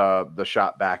the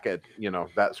shot back at,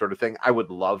 that sort of thing. I would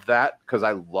love that because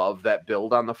I love that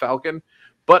build on the Falcon,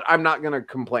 but I'm not going to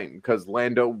complain because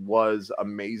Lando was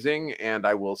amazing. And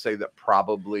I will say that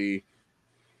probably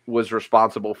was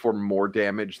responsible for more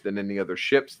damage than any other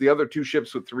ships. The other 2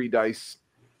 ships with 3 dice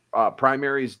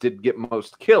primaries did get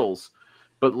most kills,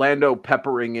 but Lando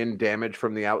peppering in damage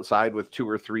from the outside with 2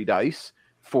 or 3 dice,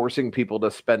 forcing people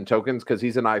to spend tokens because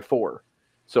he's an I4.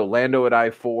 So Lando at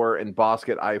I4 and Bosk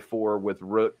at I4 with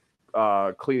Rook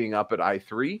cleaning up at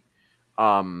I3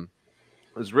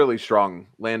 was really strong.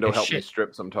 Lando helped me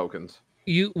strip some tokens.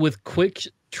 You with quick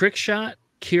trick shot,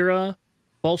 Kira,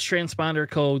 false transponder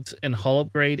codes, and hull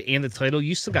upgrade and the title,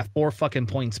 you still got 4 fucking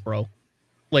points, bro.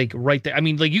 Like right there. I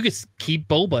mean, like you could keep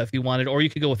Boba if you wanted, or you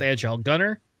could go with Agile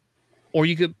Gunner, or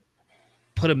you could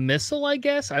put a missile, I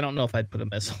guess. I don't know if I'd put a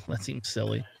missile. That seems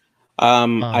silly.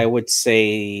 I would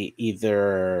say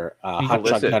either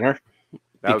Hotshot Gunner.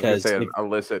 I was going to say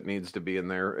illicit needs to be in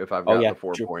there if I've got the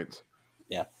 4 points.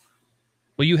 Yeah.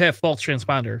 Well, you have false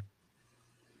transponder.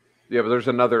 Yeah, but there's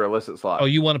another illicit slot. Oh,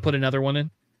 you want to put another one in?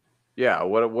 Yeah,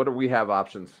 what do we have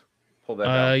options? Pull that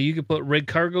down. You could put rig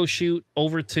cargo chute,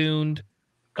 overtuned.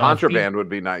 Contraband would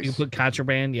be nice. You put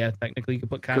contraband, yeah. Technically, you could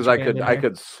put contraband. Because I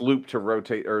could sloop to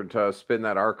rotate or to spin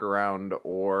that arc around,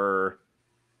 or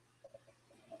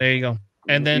there you go.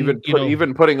 And then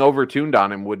even putting overtuned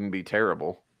on him wouldn't be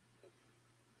terrible.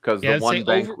 Because the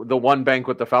one bank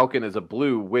with the Falcon is a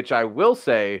blue, which I will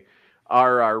say,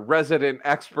 our resident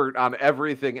expert on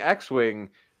everything X-Wing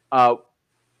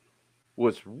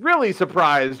was really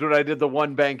surprised when I did the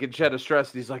one bank in Shed of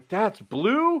Stress. He's like, "That's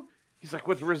blue." He's like,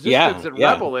 "With Resistance and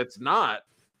Rebel, it's not."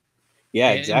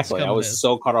 Yeah, exactly. I was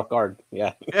so caught off guard.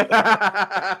 Yeah.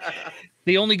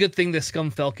 The only good thing the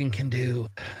Scum Falcon can do.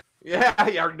 Yeah,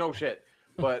 no shit.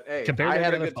 But hey, I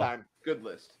had a good time. Good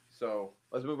list. So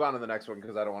let's move on to the next one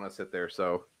because I don't want to sit there.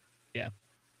 So yeah.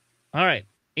 All right,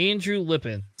 Andrew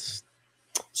Lippens.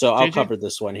 So I'll cover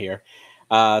this one here.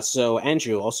 So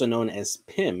Andrew, also known as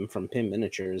Pim from Pim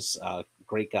Miniatures,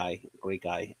 great guy.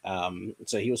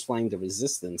 So he was flying the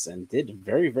Resistance and did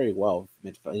very, very well,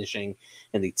 finishing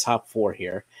in the top 4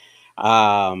 here.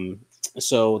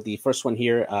 So the first one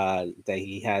here that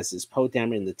he has is Poe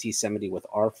Dameron in the T-70 with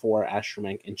R4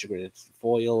 Astromech integrated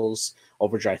foils,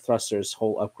 overdrive thrusters,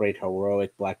 hull upgrade,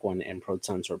 heroic Black One, and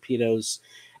proton torpedoes.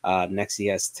 Next, he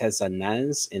has Teza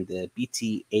Naz in the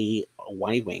BTA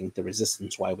Y-Wing, the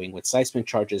Resistance Y-Wing, with seismic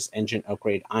charges, engine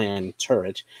upgrade, ion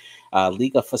turret.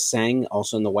 Liga Fasang,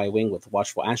 also in the Y-Wing, with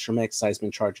Watchful Astromech,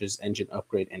 seismic charges, engine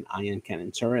upgrade, and ion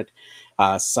cannon turret.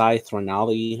 Sai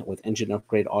Thronali with engine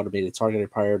upgrade, automated targeted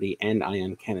priority, and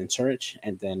ion cannon turret.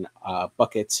 And then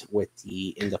Bucket with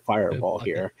the fireball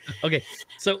here. Okay,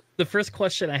 so the first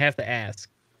question I have to ask,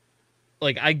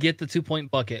 like, I get the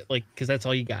 2-point bucket, like, because that's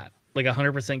all you got. Like,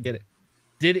 100% get it.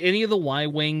 Did any of the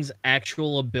Y-Wings'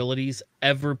 actual abilities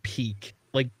ever peak?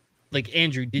 Like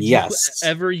Andrew, did you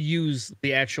ever use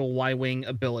the actual Y-Wing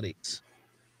abilities?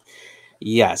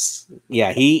 Yes,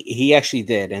 yeah, he actually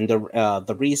did, and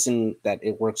the reason that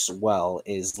it works well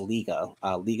is Liga.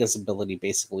 Liga's ability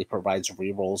basically provides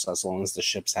rerolls as long as the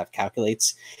ships have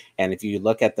calculates. And if you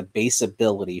look at the base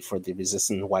ability for the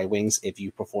Resistance Y-Wings, if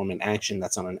you perform an action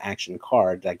that's on an action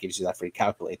card, that gives you that free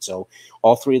calculate. So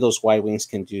all three of those Y-Wings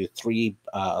can do three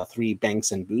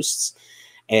banks and boosts,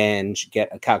 and get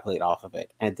a calculate off of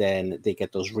it, and then they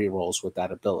get those rerolls with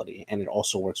that ability. And it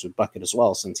also works with Bucket as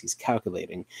well, since he's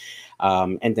calculating.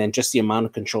 And then just the amount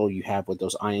of control you have with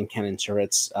those ion cannon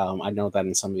turrets. I know that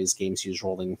in some of his games he was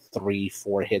rolling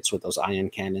 3-4 hits with those ion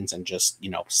cannons and just, you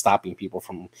know, stopping people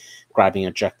from grabbing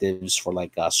objectives for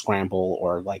like scramble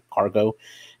or like cargo.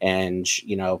 And,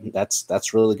 you know,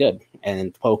 that's really good.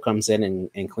 And Poe comes in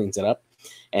and cleans it up.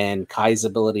 And Kai's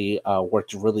ability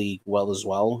worked really well as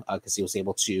well, because he was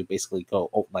able to basically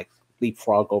go like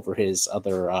leapfrog over his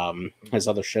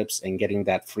other ships and getting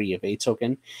that free evade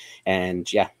token.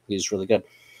 And yeah, he was really good.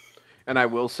 And I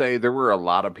will say there were a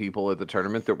lot of people at the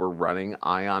tournament that were running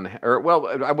ion, or well,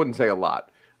 I wouldn't say a lot.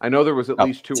 I know there was at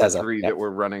least 2 or 3 that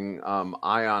were running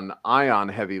ion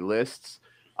heavy lists.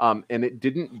 And it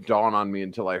didn't dawn on me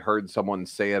until I heard someone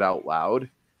say it out loud.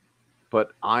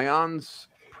 But ions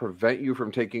prevent you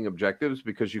from taking objectives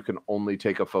because you can only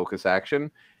take a focus action.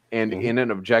 And in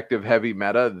an objective heavy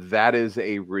meta, that is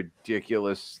a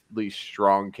ridiculously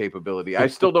strong capability. I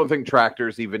still don't think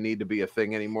tractors even need to be a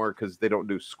thing anymore because they don't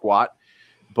do squat.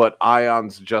 But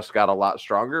ions just got a lot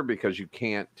stronger because you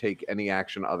can't take any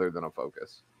action other than a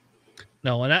focus.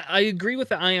 No, and I agree with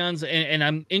the ions, and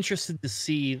I'm interested to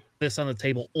see this on the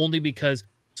table only because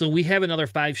so we have another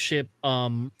 5-ship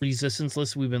resistance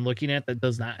list we've been looking at that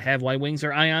does not have Y-Wings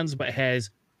or ions, but has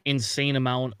insane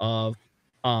amount of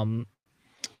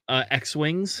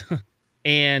X-Wings.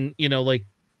 And you know, like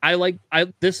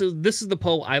this is the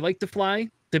Poe I like to fly.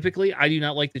 Typically, I do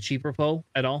not like the cheaper Poe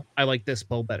at all. I like this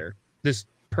Poe better. This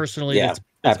personally,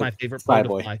 that's my favorite Poe to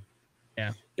fly.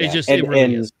 Yeah. It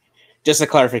really is. Just a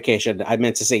clarification, I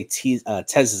meant to say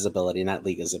Tez's ability, not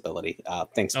Liga's ability.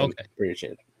 Thanks, Tim. Okay.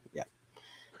 Appreciate it. Yeah.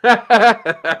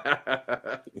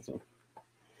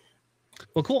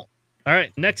 Well, cool. All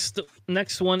right. Next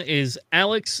one is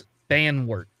Alex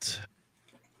Banwart.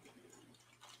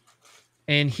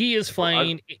 And he is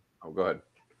flying. Go ahead.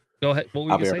 Go ahead. What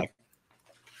were you going to say?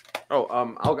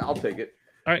 I'll take it.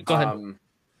 All right, go ahead.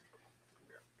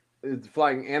 It's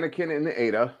flying Anakin in the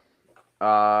Ada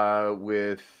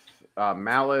with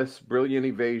Malice, Brilliant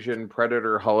Evasion,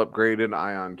 Predator, Hull Upgraded,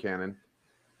 Ion Cannon.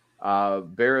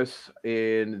 Barris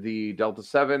in the Delta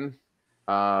 7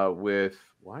 with...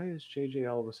 Why is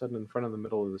JJ all of a sudden in front of the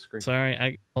middle of the screen?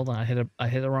 Sorry, hold on. I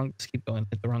hit the wrong... Just keep going.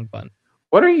 Hit the wrong button.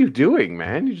 What are you doing,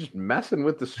 man? You're just messing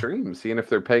with the stream, seeing if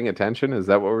they're paying attention. Is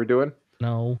that what we're doing?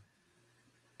 No.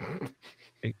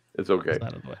 It's okay. It's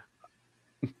out of the way.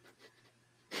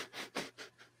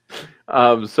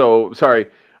 So sorry.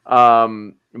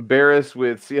 Barris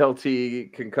with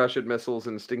CLT, concussion missiles,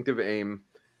 instinctive aim.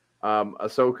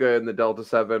 Ahsoka in the Delta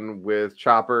 7 with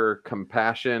chopper,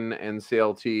 compassion, and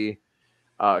CLT.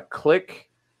 Click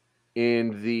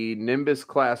in the Nimbus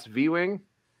class V-Wing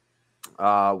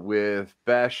with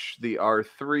Besh, the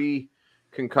R3,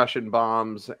 concussion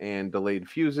bombs, and delayed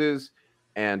fuses.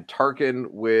 And Tarkin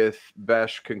with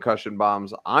Besh, concussion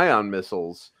bombs, ion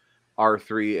missiles,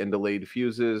 R3, and delayed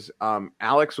fuses.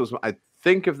 Alex was, I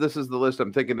think if this is the list,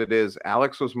 I'm thinking it is.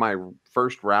 Alex was my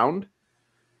first round.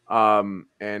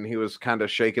 And he was kind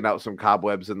of shaking out some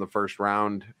cobwebs in the first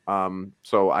round.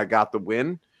 So I got the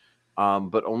win,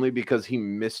 but only because he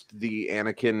missed the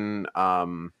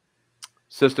Anakin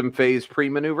system phase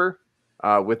pre-maneuver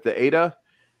with the Ada.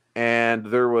 And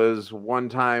there was one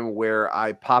time where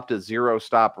I popped a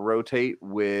 0-stop rotate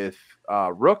with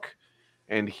Rook,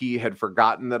 and he had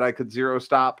forgotten that I could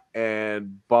 0-stop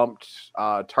and bumped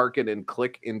Tarkin and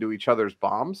Click into each other's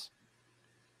bombs,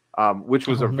 which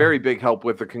was a very big help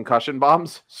with the concussion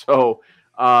bombs. So,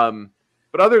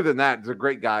 but other than that, it's a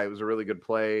great guy. It was a really good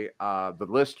play. The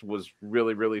list was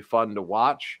really, really fun to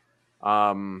watch.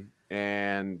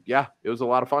 And yeah, it was a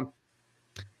lot of fun.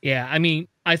 Yeah, I mean,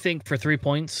 I think for 3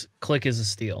 points, Click is a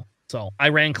steal. So I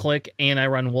ran Click and I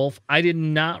run Wolf. I did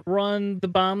not run the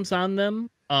bombs on them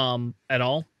at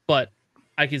all, but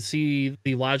I could see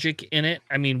the logic in it.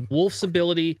 I mean, Wolf's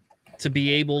ability to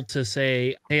be able to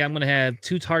say, hey, I'm going to have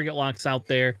 2 target locks out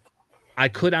there. I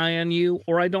could ion you,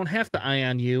 or I don't have to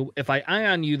ion you. If I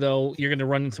ion you, though, you're going to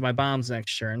run into my bombs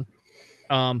next turn.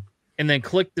 And then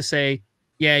Click to say,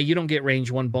 yeah, you don't get range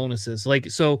 1 bonuses.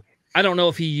 Like, so I don't know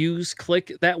if he used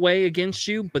Click that way against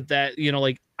you, but that, you know,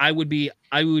 like I would be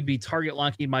target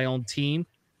locking my own team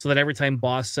so that every time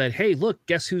boss said, hey, look,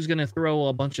 guess who's going to throw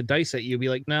a bunch of dice at you? Be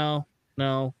like, no,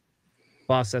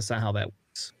 boss, that's not how that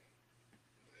works.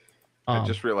 I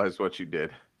just realized what you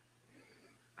did.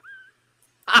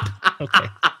 Okay.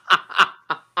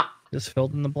 Just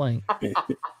filled in the blank.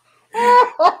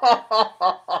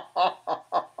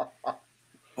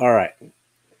 All right.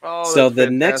 Oh, so the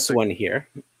fantastic. next one here,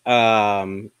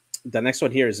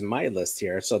 is my list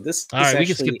here. So this all right, we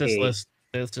can skip this list.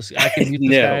 It's just I can mute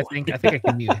this guy. I think I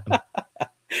can mute him.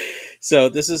 So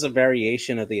this is a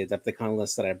variation of the Adepticon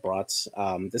list that I brought.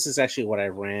 This is actually what I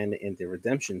ran in the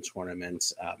Redemption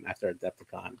tournament after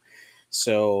Adepticon.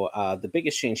 So the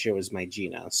biggest change here was my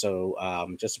Gina. So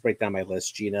just to break down my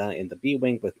list, Gina in the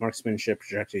B-Wing with Marksmanship,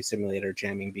 Trajectory Simulator,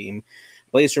 Jamming Beam,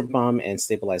 Blazer Bomb, and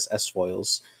Stabilized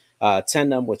S-Foils.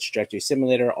 Tandem with Trajectory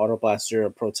Simulator, Auto Blaster,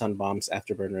 Proton Bombs,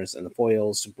 Afterburners, and the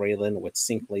Foils. Braylon with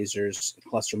Sync Lasers,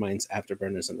 Cluster Mines,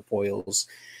 Afterburners, and the Foils.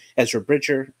 Ezra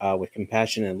Bridger with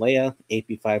Compassion and Leia.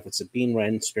 AP5 with Sabine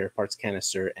Wren, Spare Parts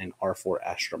Canister, and R4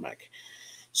 Astromech.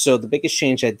 So the biggest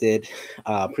change I did,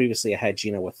 previously I had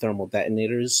Gina with thermal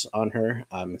detonators on her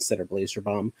instead of Blazer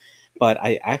Bomb, but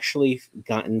I actually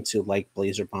gotten to like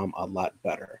Blazer Bomb a lot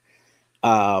better.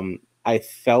 I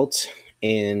felt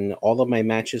in all of my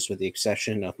matches, with the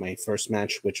exception of my first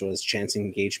match, which was Chance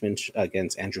Engagement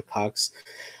against Andrew Cox,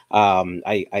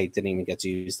 I didn't even get to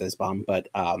use this bomb, but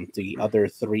the other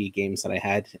 3 games that I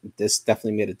had, this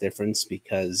definitely made a difference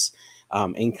because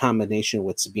in combination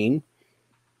with Sabine,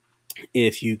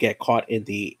 if you get caught in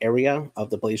the area of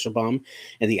the Blazer Bomb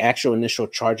and the actual initial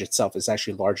charge itself is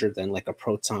actually larger than like a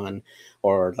proton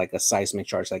or like a seismic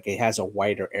charge, like it has a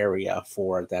wider area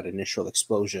for that initial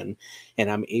explosion,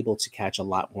 and I'm able to catch a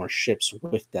lot more ships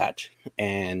with that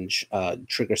and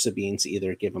trigger Sabine to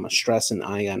either give them a stress, an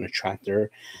ion, a tractor,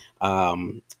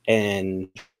 and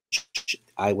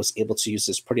I was able to use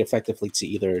this pretty effectively to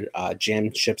either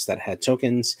jam ships that had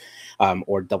tokens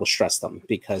or double stress them,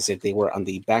 because if they were on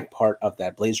the back part of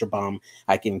that Blazer Bomb,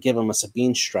 I can give them a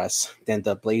Sabine stress, then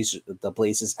the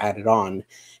blaze is added on,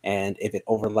 and if it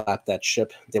overlapped that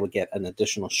ship, they would get an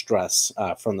additional stress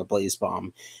from the Blaze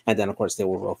Bomb, and then of course they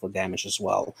will roll for damage as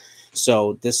well.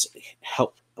 So this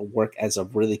helped work as a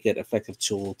really good effective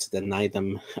tool to deny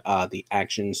them the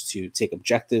actions to take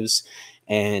objectives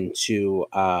and to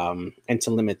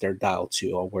limit their dial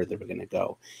to where they were going to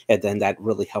go. And then that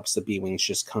really helps the B-Wings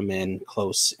just come in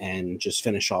close and just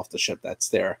finish off the ship that's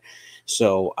there.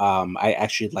 So I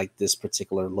actually like this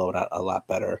particular loadout a lot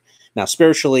better. Now,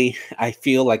 spiritually, I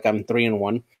feel like I'm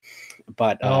 3-1,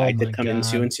 but I did come in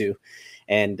 2-2.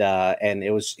 And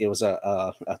it was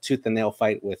a tooth and nail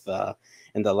fight with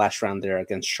in the last round there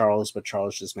against Charles, but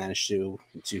Charles just managed to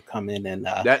come in and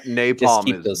that napalm just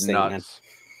keep is those nuts.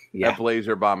 Yeah. That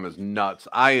Blazer Bomb is nuts.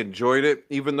 I enjoyed it,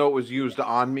 even though it was used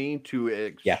on me to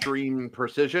extreme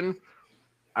precision.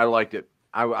 I liked it.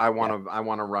 I want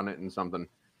to run it in something.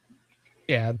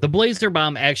 Yeah, the Blazer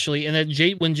Bomb actually, and then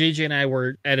when JJ and I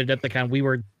were at Adepticon, we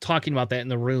were talking about that in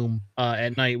the room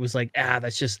at night. It was like,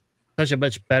 that's just such a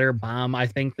much better bomb, I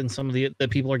think, than some of the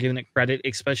people are giving it credit,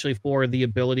 especially for the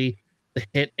ability to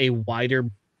hit a wider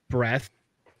breadth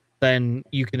than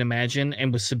you can imagine.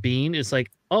 And with Sabine, it's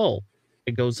like, oh,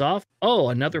 it goes off. Oh,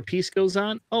 another piece goes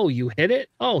on. Oh, you hit it.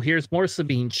 Oh, here's more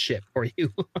Sabine shit for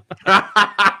you.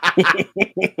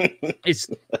 It's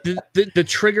the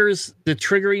triggers, the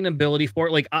triggering ability for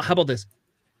it. Like, how about this?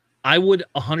 I would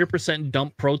 100%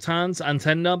 dump protons on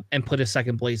Tendub and put a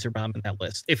second Blazer Bomb in that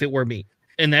list if it were me.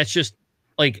 And that's just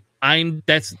like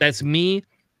that's me.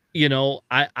 You know,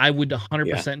 I would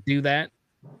 100% do that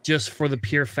just for the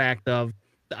pure fact of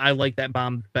I like that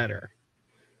bomb better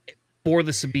for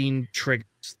the Sabine triggers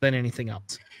than anything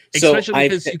else. Especially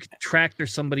because you could tractor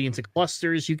somebody into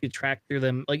clusters, you could tractor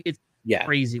them. Like, it's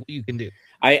crazy what you can do.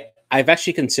 I've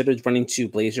actually considered running 2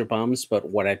 Blazer Bombs, but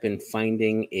what I've been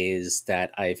finding is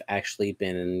that I've actually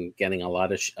been getting a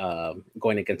lot of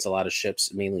going against a lot of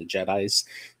ships, mainly Jedis,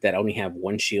 that only have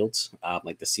 1 shield,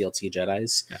 like the CLT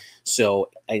Jedis. Yeah.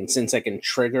 So, and since I can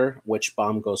trigger which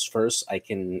bomb goes first, I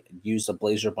can use the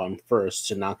Blazer Bomb first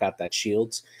to knock out that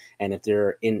shield. And if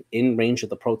they're in range of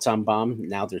the proton bomb,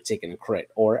 now they're taking a crit.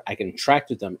 Or I can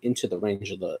tractor them into the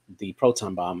range of the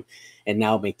proton bomb and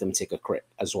now make them take a crit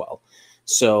as well.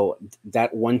 So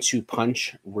that 1-2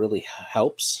 punch really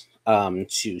helps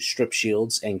to strip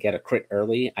shields and get a crit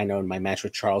early. I know in my match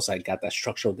with Charles, I got that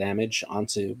structural damage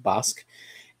onto Bosk,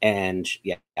 and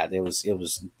yeah,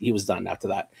 he was done after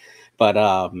that. But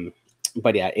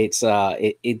yeah,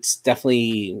 it's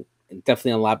definitely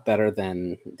a lot better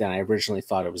than I originally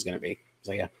thought it was going to be.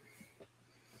 So yeah.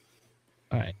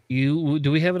 All right,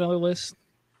 do we have another list?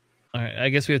 All right, I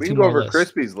guess we have We 2 can go more over lists.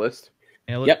 Crispy's list.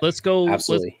 Yeah, let's go.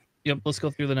 Absolutely. Let's go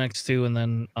through the next 2, and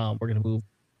then we're gonna move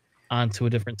on to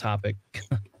a different topic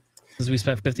because we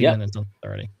spent 15 minutes on it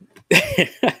already.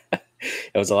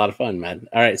 It was a lot of fun, man.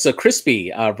 All right, so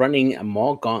Crispy running a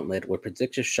Maul Gauntlet with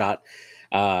Predictive Shot,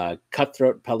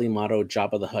 Cutthroat, Pelimato,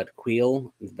 Jabba the Hutt,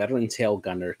 Queel, Veteran Tail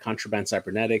Gunner, Contraband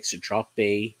Cybernetics, Drop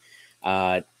Bay,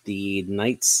 the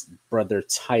Knight's Brother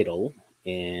title,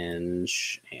 and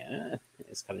yeah,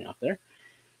 it's cutting off there.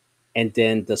 And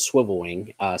then the Swivel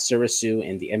Wing, Surisu,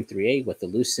 and the M3A with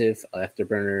Elusive,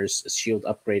 Afterburners, Shield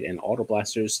Upgrade, and Auto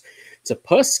Blasters. To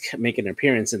Pusk make an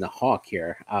appearance in the Hawk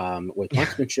here with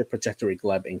Marksmanship, Protectory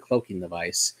Gleb, and Cloaking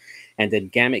Device. And then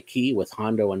Gamut Key with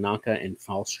Hondo, Anaka, and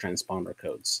False Transponder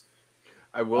Codes.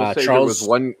 I will say Charles, there was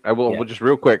one. Well, just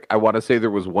real quick. I want to say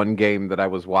there was one game that I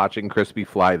was watching Crispy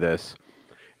fly this,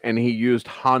 and he used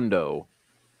Hondo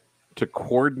to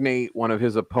coordinate one of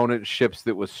his opponent's ships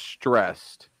that was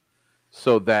stressed,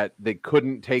 so that they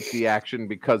couldn't take the action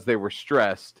because they were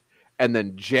stressed, and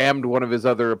then jammed one of his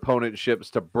other opponent's ships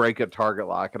to break a target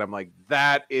lock. And I'm like,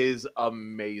 that is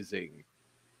amazing.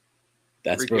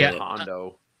 That's brilliant.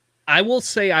 Hondo. I will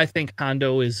say I think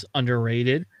Hondo is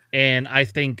underrated, and I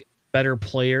think better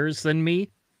players than me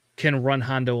can run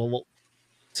Hondo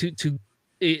to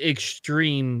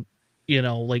extreme,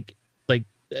 like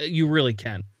you really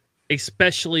can,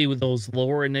 especially with those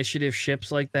lower initiative ships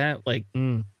like that.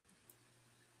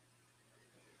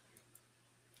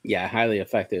 Yeah, highly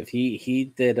effective.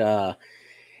 He did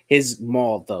his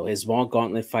Maul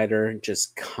Gauntlet fighter,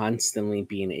 just constantly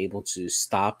being able to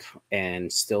stop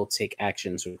and still take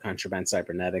actions with Contraband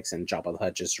Cybernetics, and Jabba the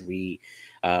Hutt just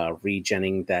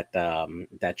regenning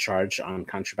that charge on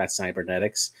Contraband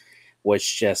Cybernetics was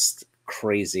just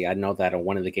crazy. I know that in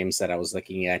one of the games that I was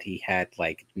looking at, he had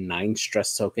like 9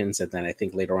 stress tokens, and then I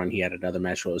think later on he had another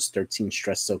match where it was 13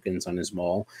 stress tokens on his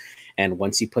Maul. And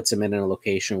once he puts him in a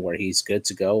location where he's good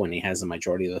to go and he has the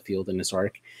majority of the field in his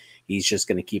arc, he's just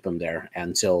going to keep him there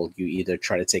until you either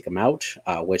try to take him out,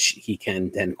 which he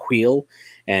can then queel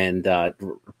and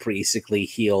basically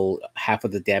heal half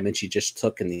of the damage he just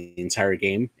took in the entire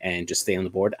game and just stay on the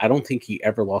board. I don't think he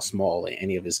ever lost Maul in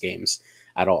any of his games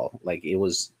at all. Like, it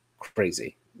was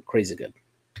crazy good.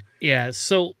 Yeah,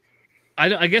 so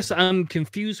I guess I'm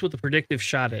confused what the predictive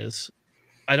shot is.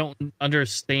 I don't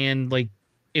understand, like,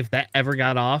 if that ever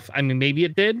got off. I mean, maybe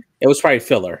it did. It was probably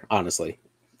filler, honestly.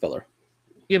 Filler.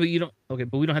 Yeah, but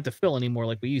but we don't have to fill anymore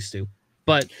like we used to.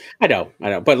 But I know.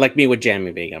 But like me with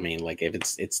Jammy Big, I mean, like if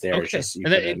it's there, okay. It's just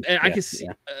And I can see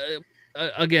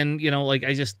again, like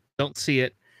I just don't see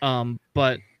it.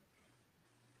 But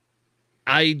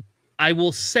I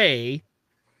will say,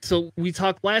 so we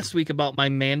talked last week about my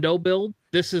Mando build.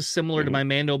 This is similar to my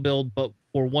Mando build, but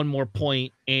for 1 more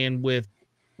point and with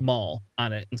Maul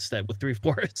on it instead with 3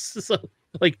 forests. So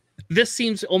like this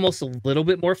seems almost a little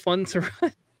bit more fun to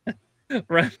run.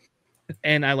 Right.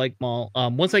 And I like Maul.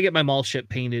 Once I get my Maul ship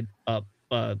painted up,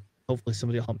 hopefully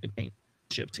somebody will help me paint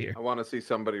ships here. I want to see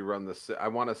somebody run the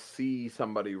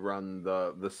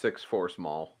 6-force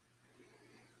Maul.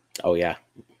 Oh yeah,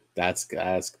 that's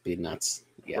be nuts.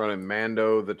 Yeah. Running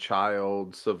Mando, the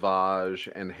Child, Savage,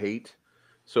 and Hate.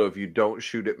 So if you don't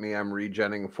shoot at me, I'm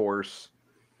regenning force.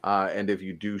 And if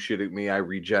you do shoot at me, I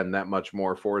regen that much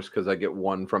more force because I get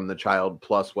 1 from the Child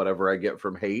plus whatever I get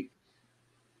from Hate.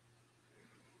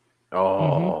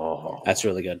 Oh, that's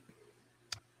really good.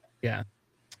 Yeah.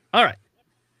 All right.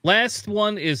 Last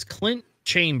one is Clint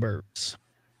Chambers.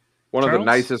 One of the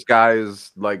nicest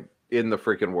guys like in the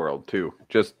freaking world too.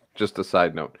 Just a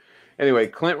side note. Anyway,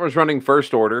 Clint was running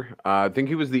First Order. I think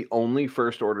he was the only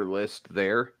First Order list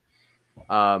there.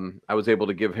 I was able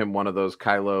to give him one of those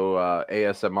Kylo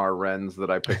ASMR Rens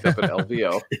that I picked up at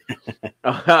LVO.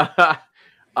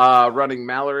 Running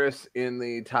Malaris in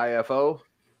the TIE FO.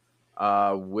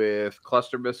 with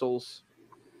cluster missiles,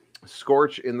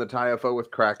 Scorch in the TIFO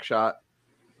with crack shot,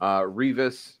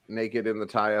 Revis naked in the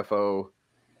TIFO,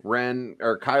 Ren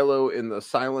or Kylo in the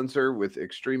silencer with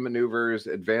extreme maneuvers,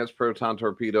 advanced proton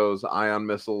torpedoes, ion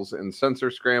missiles, and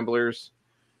sensor scramblers.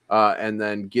 And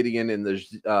then Gideon in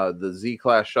the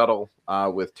Z-class shuttle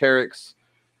with Terex,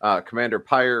 Commander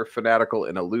Pyre, Fanatical,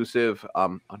 and Elusive.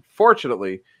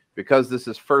 Unfortunately, because this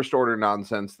is first order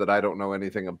nonsense that I don't know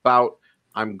anything about,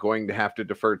 I'm going to have to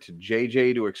defer to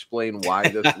JJ to explain why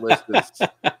this list is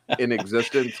in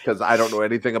existence, because I don't know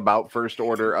anything about first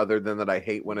order other than that I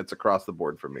hate when it's across the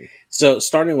board for me. So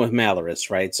starting with Malorus,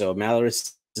 right? So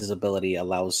Malorus' ability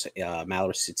allows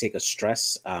Malorus to take a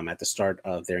stress at the start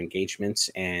of their engagements,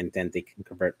 and then they can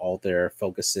convert all their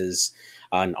focuses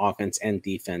on offense and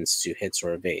defense to hits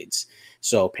or evades.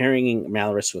 So pairing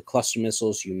Malorus with cluster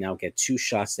missiles, you now get 2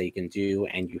 shots that you can do,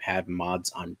 and you have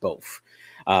mods on both.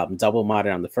 Double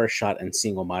modded on the first shot and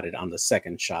single modded on the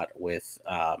second shot with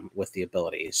the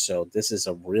ability. So this is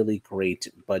a really great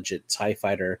budget TIE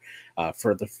fighter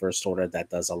for the first order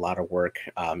that does a lot of work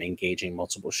engaging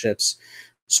multiple ships.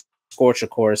 Scorch, of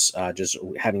course, just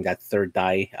having that third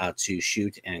die to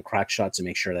shoot, and crack shot to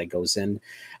make sure that goes in.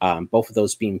 Both of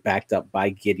those being backed up by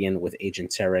Gideon with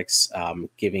Agent Terex,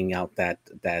 giving out that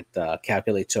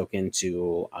calculate token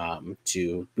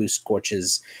to boost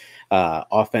Scorch's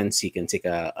offense. He can take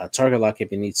a target lock if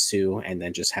he needs to, and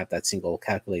then just have that single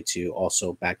calculate to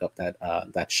also back up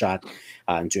that shot,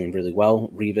 doing really well.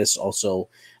 Revis also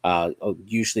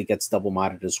usually gets double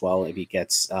modded as well if he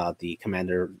gets the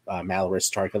Commander Malorus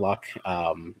target lock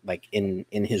like in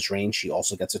his range. He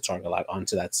also gets a target lock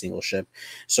onto that single ship,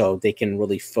 so they can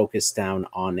really focus down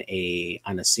on a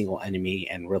single enemy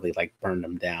and really like burn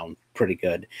them down pretty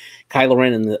good. Kylo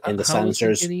Ren in the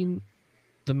silencers.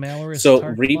 The Malorus. So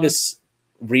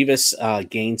Revis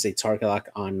gains a target lock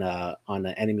on an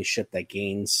enemy ship that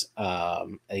gains a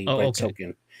red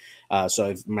token. So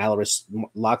if Malorus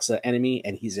locks an enemy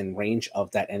and he's in range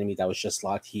of that enemy that was just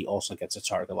locked, he also gets a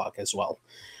target lock as well.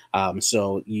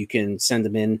 So you can send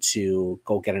him in to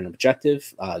go get an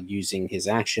objective using his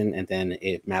action, and then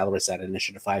if Malorus at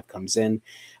Initiative 5 comes in,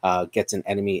 gets an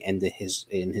enemy in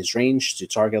his range to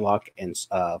target lock, and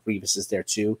Revis is there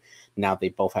too. Now they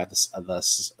both have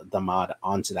the mod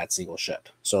onto that single ship,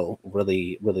 so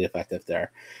really effective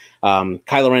there.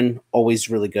 Kylo Ren always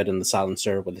really good in the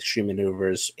silencer with extreme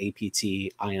maneuvers,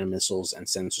 APT, ion missiles, and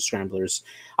sensor scramblers.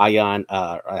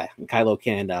 Kylo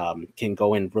can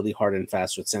go in really hard and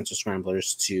fast with sensor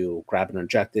scramblers to grab an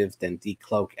objective, then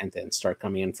decloak, and then start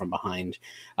coming in from behind.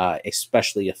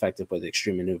 Especially effective with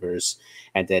extreme maneuvers.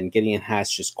 And then Gideon has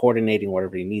just coordinating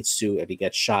whatever he needs to. If he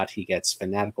gets shot, he gets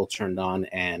Fanatical turned on,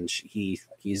 and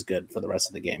he's good for the rest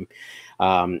of the game.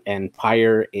 And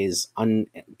Pyre is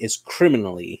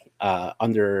criminally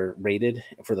underrated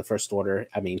for the first order.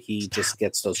 I mean, he just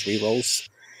gets those rerolls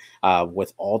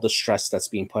with all the stress that's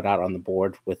being put out on the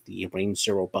board with the range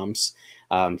 0 bumps.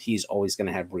 He's always going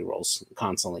to have rerolls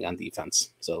constantly on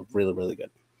defense. So really good.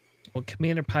 Well,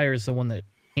 Commander Pyre is the one that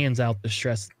hands out the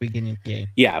stress at the beginning of the game.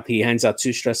 Yeah, he hands out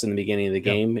 2 stress in the beginning of the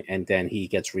game, and then he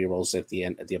gets rerolls if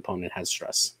the opponent has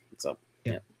stress. So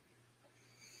yeah.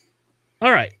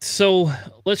 All right, so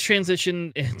let's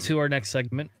transition into our next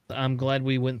segment. I'm glad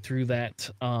we went through that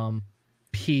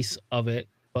piece of it,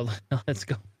 but let's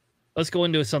go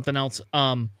into something else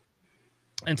and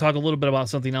talk a little bit about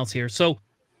something else here. So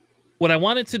what I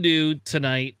wanted to do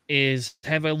tonight is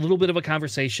have a little bit of a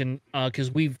conversation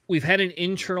because we've had an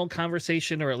internal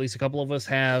conversation, or at least a couple of us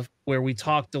have, where we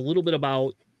talked a little bit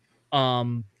about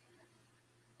the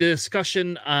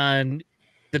discussion on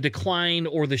the decline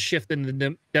or the shift in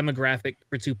the demographic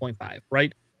for 2.5,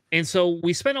 right? And so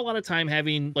we spent a lot of time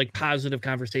having like positive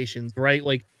conversations, right?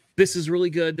 Like, this is really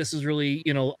good, this is really,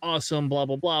 awesome, blah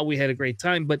blah blah. We had a great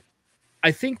time, but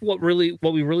I think what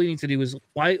we really need to do is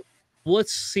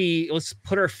let's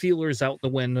put our feelers out the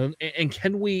window, and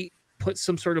can we put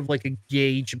some sort of like a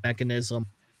gauge mechanism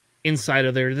inside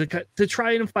of there to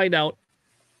try and find out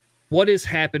what has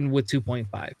happened with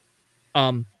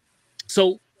 2.5.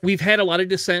 So we've had a lot of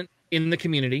dissent in the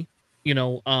community,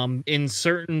 in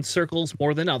certain circles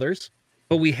more than others,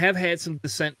 but we have had some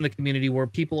dissent in the community where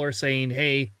people are saying,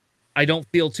 hey, I don't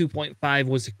feel 2.5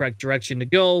 was the correct direction to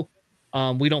go.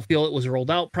 We don't feel it was rolled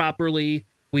out properly.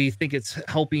 We think it's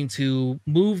helping to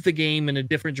move the game in a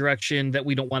different direction that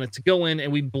we don't want it to go in,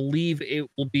 and we believe it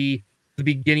will be the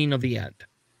beginning of the end.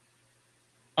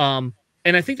 And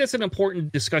I think that's an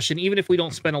important discussion, even if we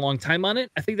don't spend a long time on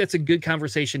it. I think that's a good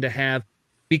conversation to have,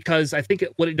 because I think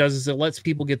what it does is it lets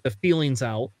people get the feelings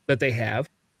out that they have,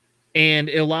 and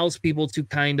it allows people to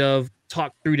kind of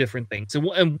talk through different things.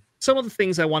 And some of the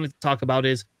things I wanted to talk about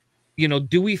is,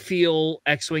 do we feel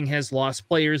X-Wing has lost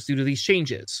players due to these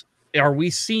changes? Are we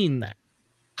seeing that?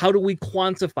 How do we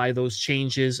quantify those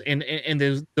changes and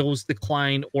those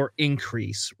decline or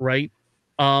increase, right?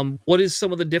 What is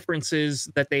some of the differences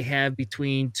that they have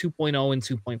between 2.0 and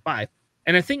 2.5?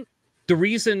 And I think the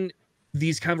reason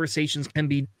these conversations can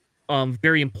be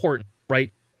very important,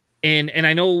 right? And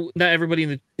I know not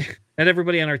everybody not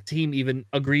everybody on our team even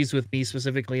agrees with me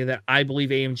specifically that I believe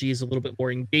AMG is a little bit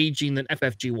more engaging than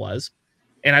FFG was.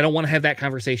 And I don't want to have that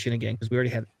conversation again because we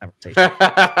already had that conversation.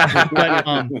 But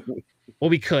well,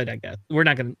 we could, I guess. We're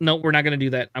not gonna do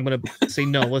that. I'm gonna say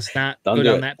no. Let's not go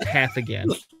down that path again.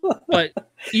 But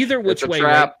either which way,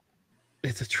 right?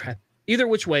 It's a trap. Either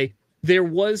which way, there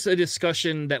was a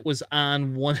discussion that was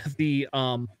on one of the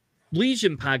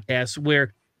Legion podcasts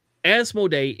where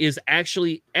Asmodee is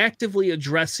actually actively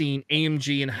addressing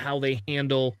AMG and how they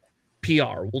handle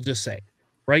PR. We'll just say,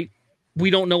 right?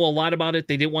 We don't know a lot about it.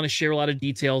 They didn't want to share a lot of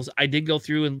details. I did go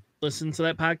through and listen to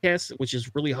that podcast, which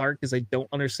is really hard because I don't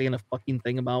understand a fucking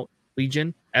thing about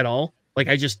Legion at all. Like,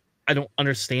 I don't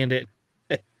understand it.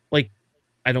 Like,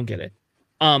 I don't get it.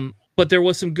 But there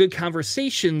was some good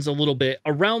conversations a little bit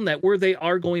around that where they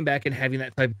are going back and having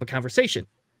that type of a conversation.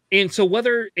 And so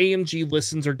whether AMG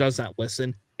listens or does not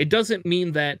listen, it doesn't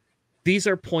mean that these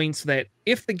are points that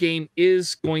if the game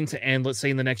is going to end, let's say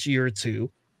in the next year or two,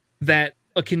 that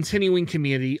a continuing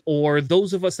community or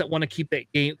those of us that want to keep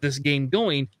this game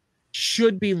going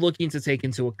should be looking to take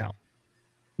into account.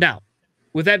 Now,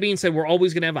 with that being said, we're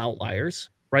always going to have outliers,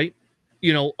 right?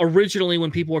 Originally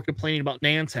when people were complaining about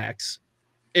Nantex,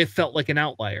 it felt like an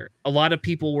outlier. A lot of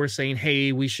people were saying,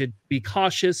 hey, we should be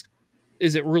cautious.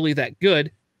 Is it really that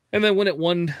good? And then when it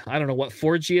won, I don't know what,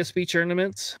 4 GSP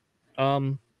tournaments,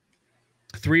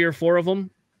 3 or 4 of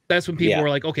them, that's when people were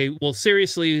like, okay, well,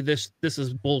 seriously, this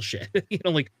is bullshit.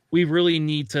 Like we really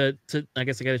need to I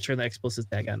guess I got to turn the explicit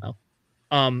tag on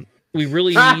now. We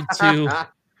really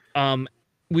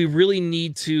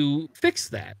need to fix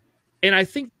that. And I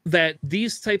think that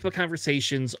these type of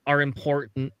conversations are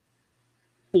important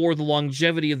for the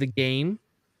longevity of the game.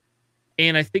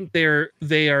 And I think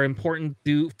they are important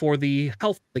for the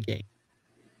health of the game.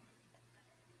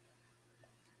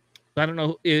 I don't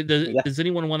know. Does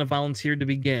anyone want to volunteer to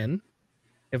begin?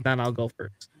 If not, I'll go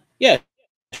first. Yeah,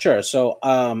 sure. So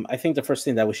I think the first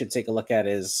thing that we should take a look at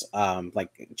is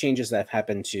like changes that have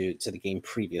happened to the game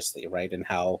previously, right? And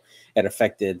how it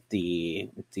affected the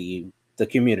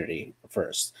community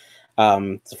first.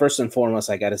 So first and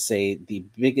foremost, I got to say the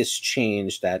biggest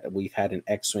change that we've had in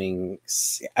X-Wing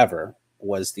ever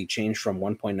was the change from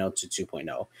 1.0 to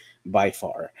 2.0 by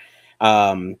far.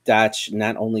 That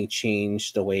not only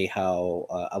changed the way how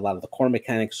a lot of the core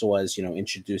mechanics was,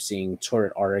 introducing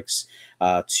turret arcs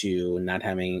to now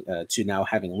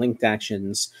having linked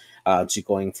actions, to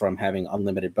going from having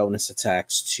unlimited bonus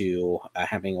attacks to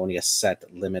having only a set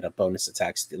limit of bonus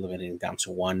attacks, limiting down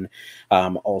to 1.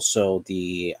 Also,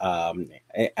 the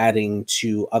adding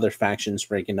 2 other factions,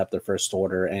 breaking up their First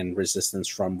Order and Resistance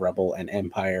from Rebel and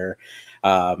Empire,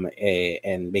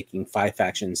 and making 5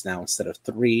 factions now instead of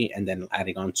 3, and then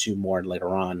adding on 2 more later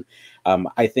on.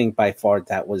 I think by far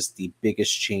that was the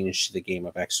biggest change to the game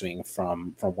of X-Wing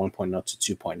from 1.0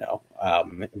 to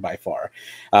 2.0 by far.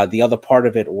 The other part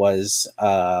of it was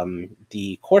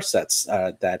the core sets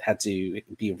that had to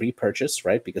be repurchased,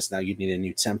 right? Because now you needed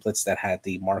new templates that had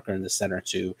the marker in the center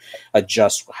to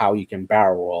adjust how you can barrel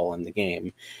roll in the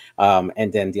game.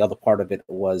 And then the other part of it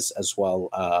was as well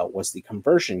was the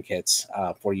conversion kits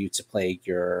for you to play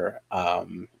your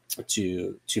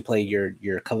to play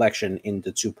your collection in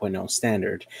the 2.0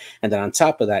 standard. And then on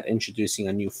top of that, introducing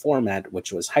a new format,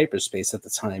 which was hyperspace at the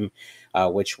time,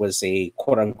 which was a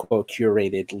quote unquote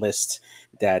curated list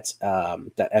that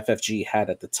that FFG had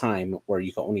at the time, where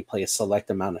you could only play a select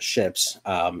amount of ships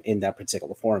in that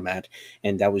particular format,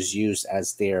 and that was used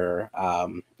as their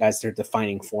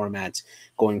defining format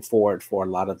going forward for a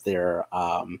lot of their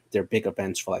big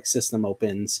events for like system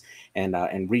opens and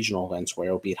regional events, where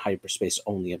it will be hyperspace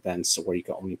only events where you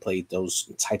can only play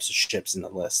those types of ships in the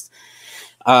list.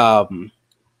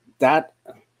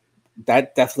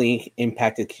 That definitely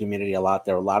impacted the community a lot.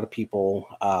 There were a lot of people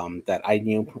that I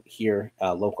knew here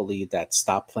locally that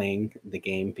stopped playing the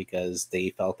game because they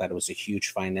felt that it was a huge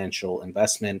financial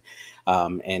investment.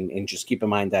 And just keep in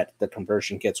mind that the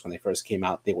conversion kits, when they first came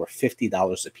out, they were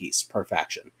 $50 a piece per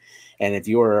faction. And if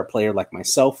you were a player like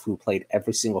myself who played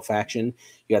every single faction,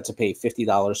 you had to pay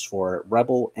 $50 for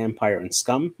Rebel, Empire, and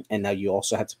Scum. And now you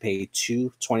also have to pay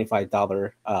two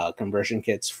 $25 conversion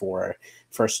kits for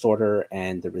First Order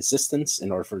and the Resistance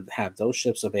in order to have those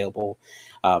ships available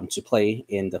to play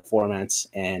in the formats.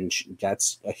 And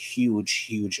that's a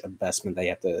huge investment that you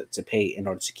have to pay in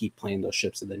order to keep playing those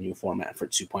ships in the new format for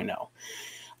 2.0.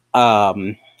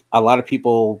 A lot of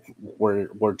people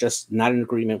were just not in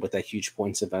agreement with that huge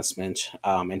points investment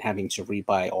and having to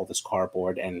rebuy all this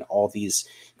cardboard and all these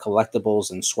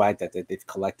collectibles and swag that they've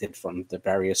collected from the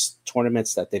various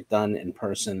tournaments that they've done in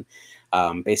person,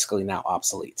 basically now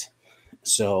obsolete.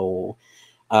 So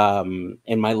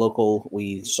in my local,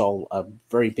 we saw a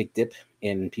very big dip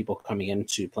in people coming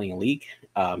into playing League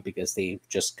because they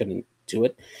just couldn't do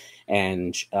it.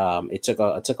 And it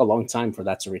took a long time for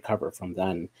that to recover from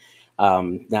then.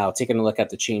 Now, taking a look at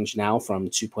the change now from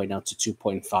 2.0 to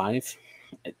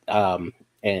 2.5,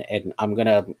 and I'm going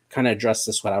to kind of address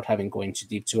this without having going too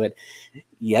deep to it.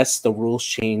 Yes, the rules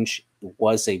change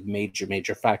was a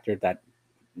major factor that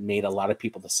made a lot of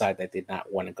people decide that they did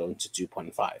not want to go into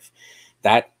 2.5.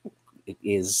 That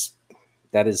is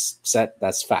set.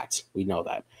 That's fact. We know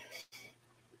that.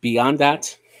 Beyond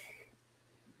that,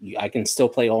 I can still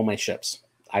play all my ships.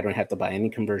 I don't have to buy any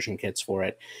conversion kits for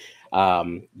it.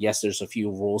 Yes, there's a few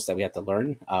rules that we have to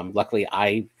learn. Luckily,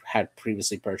 I had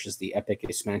previously purchased the Epic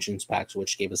Expansions packs,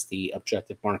 which gave us the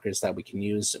objective markers that we can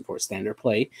use for standard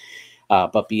play.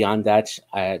 But beyond that,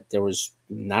 there was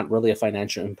not really a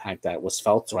financial impact that was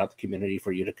felt throughout the community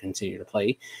for you to continue to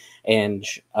play. And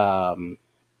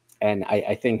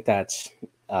I think that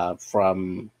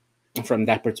from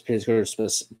that particular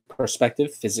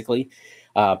perspective, physically,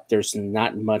 there's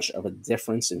not much of a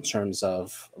difference in terms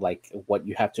of like what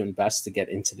you have to invest to get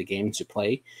into the game to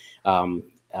play,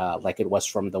 like it was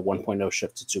from the 1.0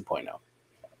 shift to 2.0.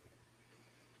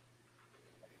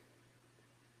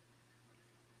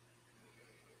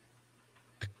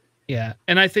 Yeah,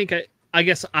 and I think I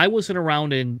guess I wasn't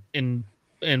around in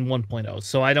 1.0,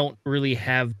 so I don't really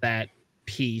have that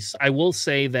piece. I will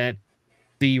say that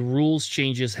the rules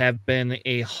changes have been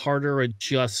a harder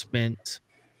adjustment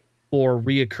for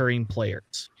reoccurring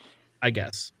players, I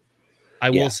guess. I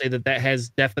will say that has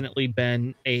definitely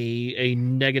been a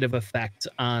negative effect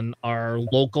on our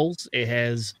locals. It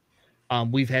has,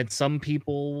 we've had some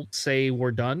people say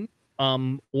we're done,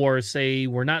 or say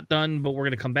we're not done, but we're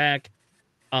going to come back.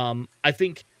 I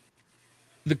think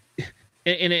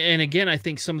and again, I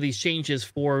think some of these changes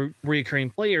for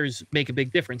reoccurring players make a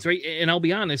big difference, right? And I'll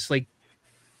be honest, like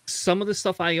some of the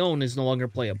stuff I own is no longer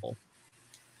playable.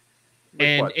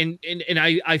 And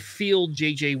I feel,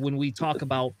 JJ, when we talk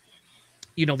about,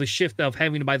 you know, the shift of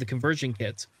having to buy the conversion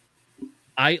kits,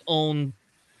 I own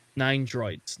 9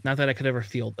 droids. Not that I could ever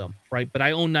field them, right? But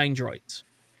I own 9 droids.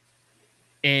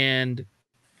 And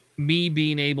me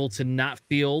being able to not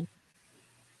field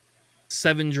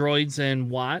 7 droids and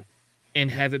Watt and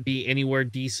have it be anywhere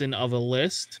decent of a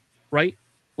list, right?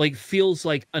 Like feels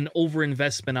like an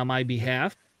overinvestment on my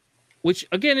behalf, which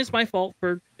again is my fault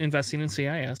for investing in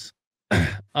CIS.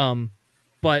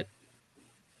 But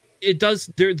it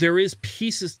does, there is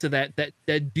pieces to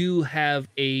that do have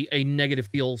a negative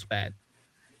feels bad.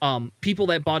 People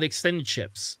that bought extended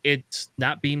ships, it's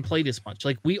not being played as much.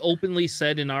 Like we openly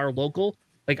said in our local,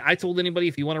 like I told anybody,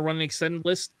 if you want to run an extended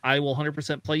list, I will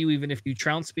 100% play you, even if you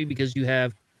trounce me because you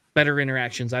have better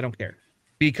interactions. I don't care,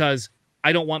 because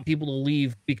I don't want people to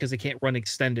leave because they can't run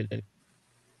extended.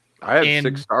 I have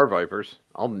 6 Star Vipers.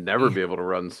 I'll never be able to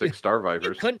run 6 Star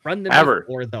Vipers. You couldn't run them ever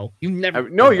before, though. You never.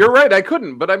 No, you're right. I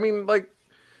couldn't. But I mean, like,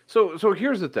 so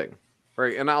here's the thing,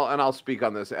 right? And I'll speak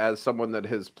on this as someone that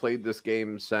has played this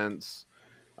game since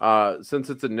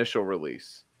its initial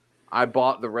release. I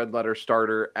bought the Red Letter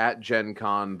starter at Gen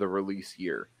Con the release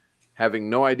year, having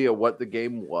no idea what the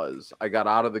game was. I got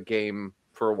out of the game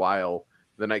for a while.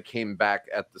 Then I came back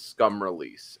at the Scum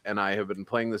release, and I have been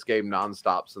playing this game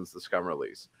nonstop since the Scum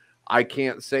release. I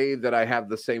can't say that I have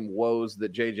the same woes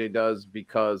that JJ does,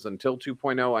 because until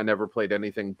 2.0, I never played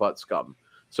anything but Scum.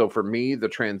 So for me, the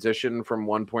transition from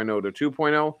 1.0 to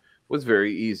 2.0 was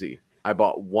very easy. I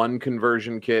bought 1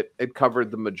 conversion kit. It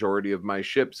covered the majority of my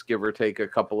ships, give or take a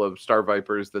couple of Star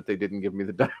Vipers that they didn't give me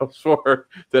the dials for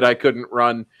that I couldn't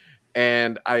run.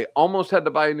 And I almost had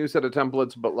to buy a new set of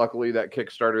templates, but luckily that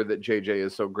Kickstarter that JJ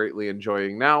is so greatly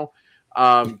enjoying now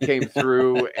came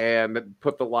through and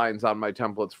put the lines on my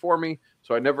templates for me.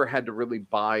 So I never had to really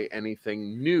buy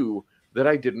anything new that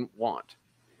I didn't want.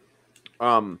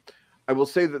 I will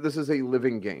say that this is a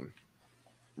living game,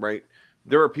 right?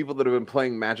 There are people that have been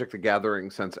playing Magic the Gathering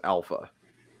since alpha.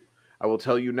 I will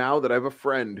tell you now that I have a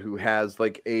friend who has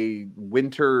like a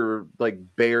winter like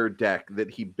bear deck that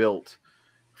he built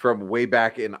from way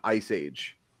back in Ice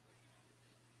Age.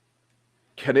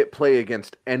 Can it play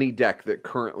against any deck that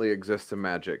currently exists in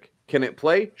Magic? Can it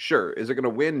play? Sure. Is it going to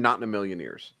win? Not in a million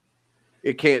years.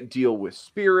 It can't deal with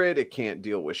Spirit. It can't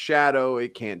deal with Shadow.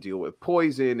 It can't deal with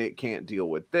Poison. It can't deal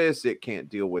with this. It can't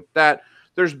deal with that.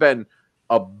 There's been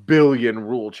a billion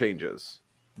rule changes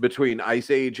between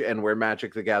Ice Age and where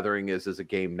Magic the Gathering is as a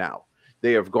game now.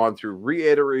 They have gone through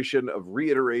reiteration of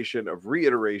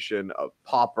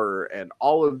Pauper and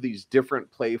all of these different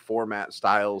play format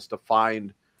styles to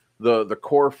find the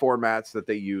core formats that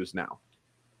they use now.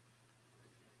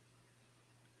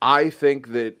 I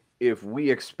think that if we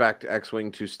expect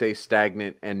X-Wing to stay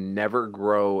stagnant and never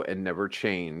grow and never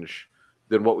change,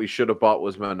 then what we should have bought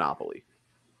was Monopoly.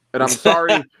 And I'm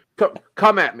sorry,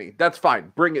 come at me. That's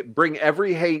fine. Bring it. Bring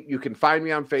every hate. You can find me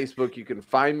on Facebook. You can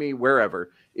find me wherever.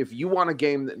 If you want a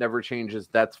game that never changes,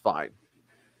 that's fine.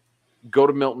 Go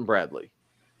to Milton Bradley.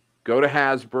 Go to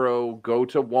Hasbro. Go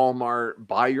to Walmart.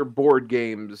 Buy your board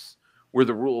games where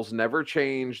the rules never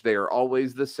change. They are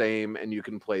always the same, and you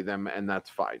can play them, and that's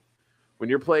fine. When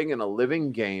you're playing in a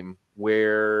living game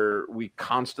where we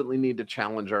constantly need to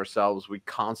challenge ourselves, we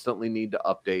constantly need to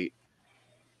update,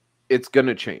 it's going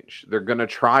to change. They're going to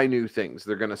try new things.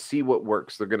 They're going to see what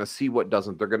works. They're going to see what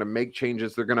doesn't. They're going to make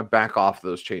changes. They're going to back off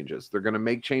those changes. They're going to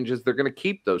make changes. They're going to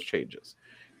keep those changes.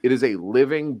 It is a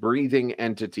living, breathing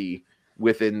entity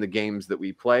within the games that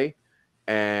we play.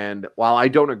 And while I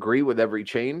don't agree with every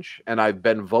change, and I've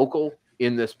been vocal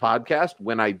in this podcast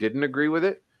when I didn't agree with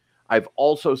it, I've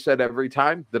also said every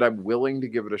time that I'm willing to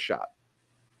give it a shot.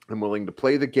 I'm willing to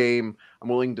play the game. I'm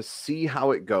willing to see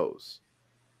how it goes.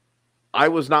 I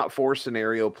was not for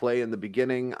scenario play in the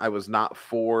beginning. I was not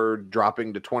for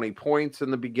dropping to 20 points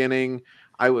in the beginning.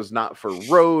 I was not for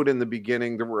road in the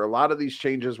beginning. There were a lot of these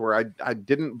changes where I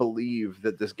didn't believe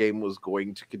that this game was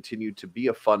going to continue to be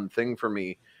a fun thing for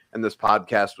me. And this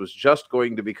podcast was just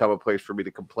going to become a place for me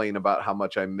to complain about how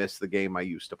much I miss the game I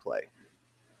used to play.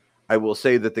 I will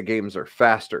say that the games are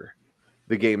faster.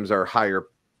 The games are higher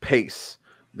pace.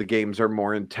 The games are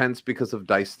more intense because of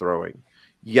dice throwing.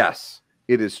 Yes,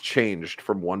 it has changed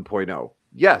from 1.0.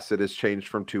 Yes, it has changed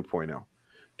from 2.0.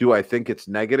 Do I think it's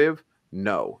negative?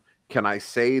 No. Can I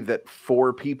say that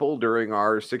 4 people during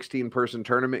our 16-person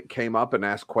tournament came up and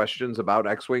asked questions about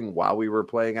X-Wing while we were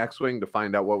playing X-Wing to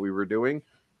find out what we were doing?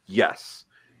 Yes.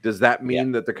 Does that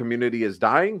mean that the community is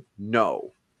dying?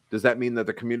 No. Does that mean that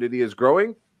the community is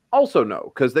growing? Also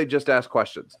no, because they just ask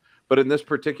questions. But in this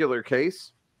particular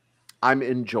case, I'm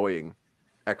enjoying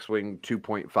X-Wing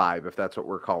 2.5, if that's what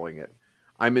we're calling it.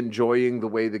 I'm enjoying the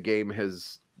way the game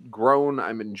has grown.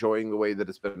 I'm enjoying the way that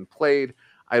it's been played.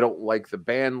 I don't like the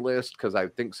ban list because I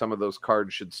think some of those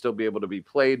cards should still be able to be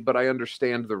played, but I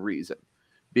understand the reason.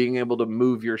 Being able to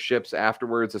move your ships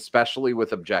afterwards, especially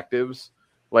with objectives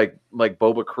like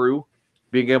Boba Crew,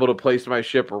 being able to place my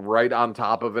ship right on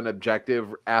top of an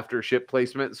objective after ship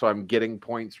placement, so I'm getting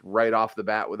points right off the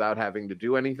bat without having to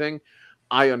do anything.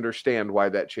 I understand why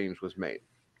that change was made.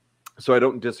 So I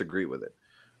don't disagree with it.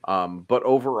 But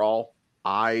overall,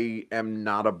 I am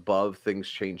not above things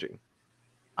changing.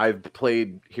 I've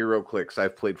played Hero Clicks.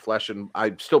 I've played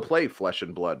I still play Flesh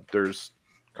and Blood. There's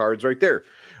cards right there.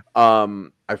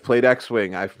 I've played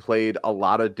X-Wing. I've played a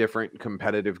lot of different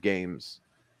competitive games.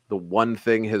 The one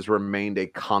thing has remained a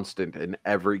constant in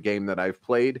every game that I've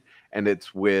played, and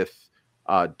it's with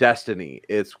Destiny.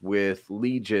 It's with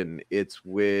Legion. It's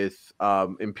with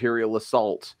Imperial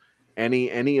Assault.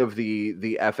 Any of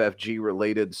the FFG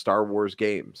related Star Wars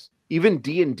games, even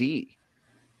D&D,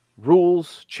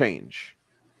 rules change.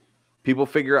 People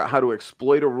figure out how to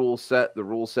exploit a rule set. The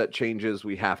rule set changes.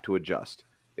 We have to adjust.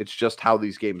 It's just how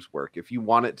these games work. If you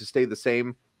want it to stay the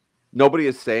same, nobody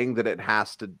is saying that it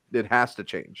has to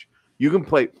change. You can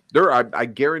play I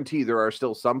guarantee there are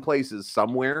still some places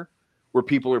somewhere where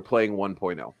people are playing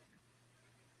 1.0.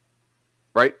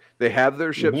 Right? They have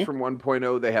their ships from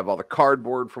 1.0. They have all the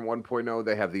cardboard from 1.0.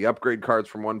 They have the upgrade cards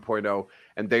from 1.0,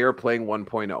 and they are playing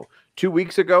 1.0. 2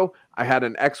 weeks ago, I had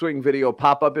an X-Wing video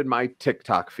pop up in my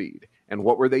TikTok feed. And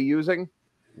what were they using?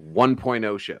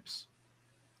 1.0 ships.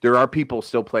 There are people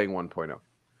still playing 1.0.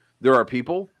 There are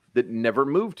people that never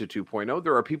moved to 2.0.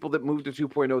 There are people that moved to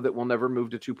 2.0 that will never move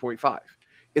to 2.5.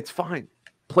 It's fine.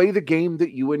 Play the game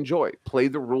that you enjoy. Play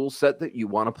the rule set that you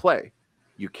want to play.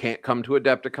 You can't come to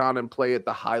Adepticon and play at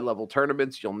the high-level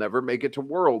tournaments. You'll never make it to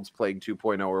Worlds playing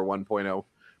 2.0 or 1.0,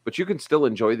 but you can still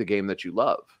enjoy the game that you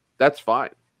love. That's fine.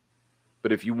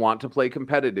 But if you want to play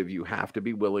competitive, you have to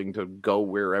be willing to go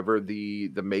wherever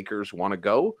the makers want to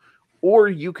go, Or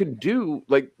you can do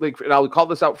and I'll call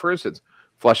this out, for instance,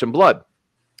 Flesh and Blood,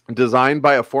 designed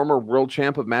by a former world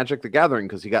champ of Magic the Gathering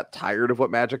because he got tired of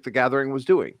what Magic the Gathering was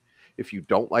doing. If you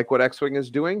don't like what X-Wing is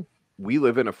doing, we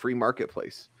live in a free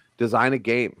marketplace. Design a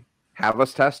game, have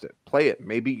us test it, play it.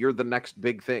 Maybe you're the next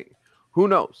big thing. Who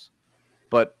knows?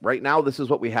 But right now, this is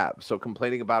what we have. So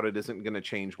complaining about it isn't going to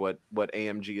change what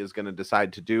AMG is going to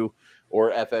decide to do,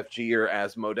 or FFG or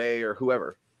Asmodee or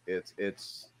whoever.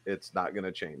 It's not going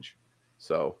to change.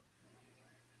 So.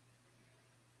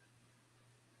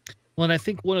 Well, and I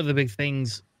think one of the big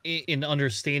things in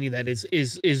understanding that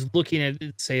is looking at it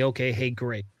and say, okay, hey,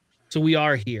 great. So we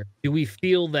are here. Do we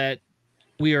feel that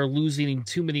we are losing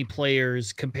too many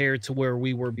players compared to where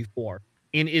we were before?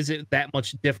 And is it that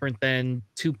much different than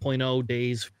 2.0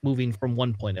 days moving from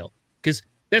 1.0? Because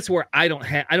that's where I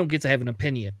don't get to have an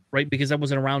opinion, right? Because I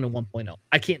wasn't around in 1.0.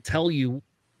 I can't tell you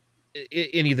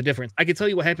any of the difference. I can tell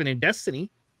you what happened in Destiny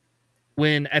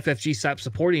when FFG stopped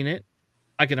supporting it.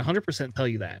 I can 100% tell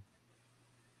you that.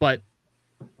 But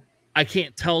I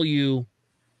can't tell you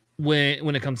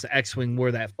when it comes to X-Wing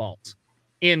where that falls.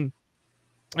 And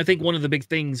I think one of the big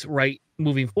things, right,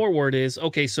 moving forward is,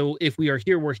 okay, so if we are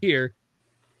here, we're here.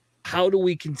 How do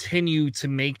we continue to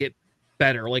make it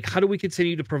better? Like, how do we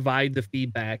continue to provide the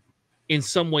feedback in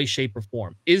some way, shape, or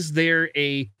form? Is there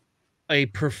a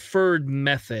preferred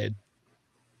method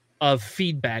of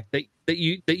feedback that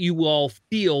you all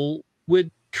feel would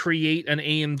create an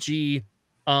AMG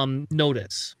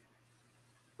notice,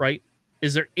 right?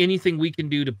 Is there anything we can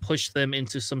do to push them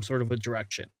into some sort of a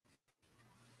direction?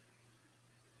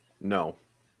 No.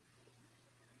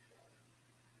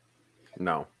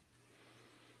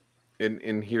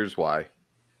 And here's why.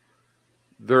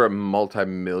 They're a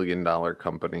multi-million-dollar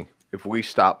company. If we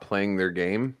stop playing their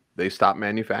game, they stop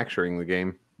manufacturing the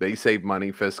game. They save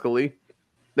money fiscally.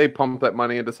 They pump that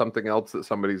money into something else that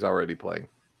somebody's already playing.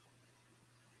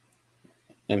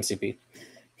 MCP.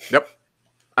 Yep.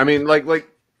 I mean,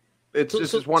 it's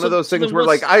just one of those things where,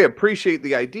 I appreciate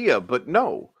the idea, but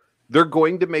no. They're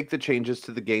going to make the changes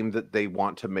to the game that they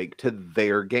want to make to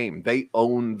their game. They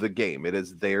own the game. It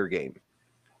is their game.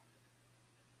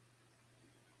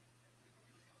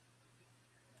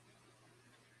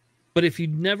 But if you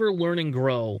never learn and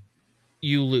grow,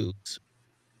 you lose.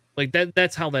 Like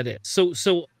that's how that is.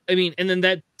 So I mean, and then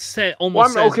that said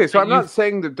almost I'm not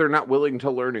saying that they're not willing to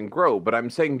learn and grow, but I'm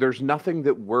saying there's nothing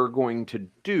that we're going to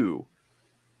do.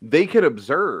 They could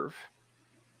observe.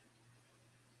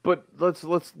 But let's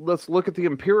look at the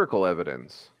empirical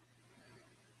evidence.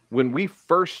 When we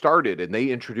first started and they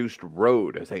introduced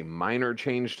Road as a minor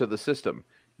change to the system,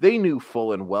 they knew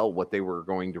full and well what they were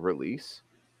going to release.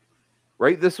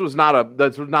 Right? This was not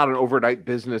an overnight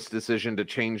business decision to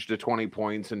change to 20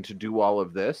 points and to do all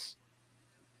of this.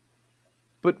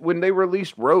 But when they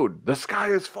released Road, the sky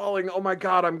is falling. Oh my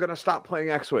God, I'm going to stop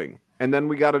playing X-Wing. And then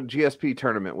we got a GSP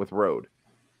tournament with Road.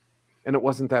 And it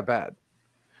wasn't that bad.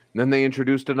 And then they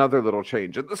introduced another little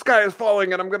change. The sky is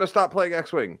falling and I'm going to stop playing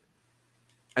X-Wing.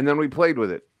 And then we played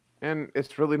with it. And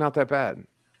it's really not that bad.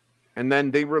 And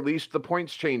then they released the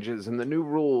points changes and the new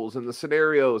rules and the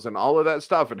scenarios and all of that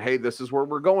stuff. And hey, this is where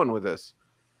we're going with this.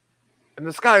 And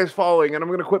the sky is falling and I'm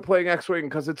going to quit playing X-Wing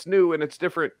because it's new and it's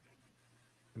different.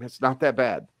 And it's not that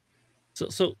bad.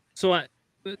 So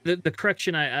the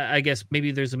correction, I guess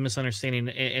maybe there's a misunderstanding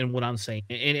in what I'm saying.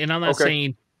 And I'm not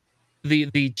saying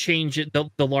the change, the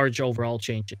large overall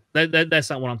change. That's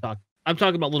not what I'm talking. I'm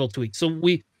talking about little tweaks. So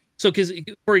because,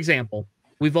 for example,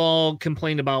 we've all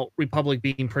complained about Republic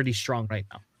being pretty strong right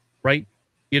now, right?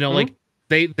 You know, like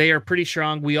they are pretty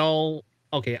strong. We all,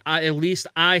 at least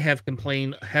I have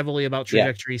complained heavily about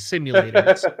trajectory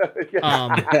simulators.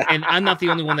 And I'm not the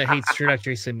only one that hates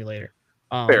trajectory simulator.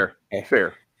 Fair.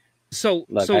 So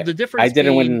Look, the difference. I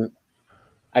didn't win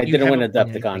Adepticon,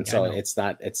 Adepticon, so it's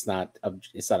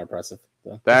not impressive.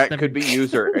 So. That could be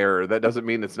user error. That doesn't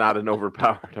mean it's not an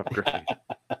overpowered upgrade.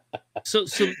 So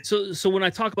when I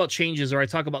talk about changes, or I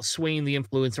talk about swaying the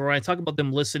influence, or I talk about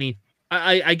them listening,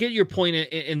 I get your point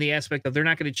in the aspect of they're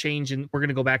not going to change and we're going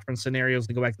to go back from scenarios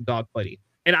and go back to dogfighting.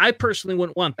 And I personally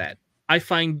wouldn't want that. I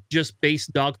find just base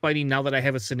dogfighting, now that I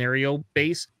have a scenario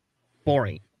base,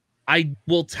 boring. I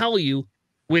will tell you,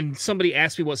 when somebody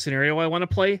asks me what scenario I want to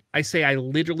play, I say I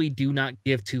literally do not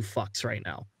give two fucks right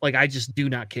now. Like, I just do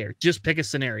not care. Just pick a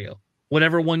scenario.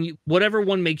 Whatever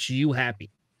one makes you happy.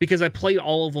 Because I played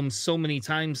all of them so many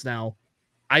times now,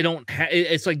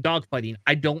 it's like dogfighting.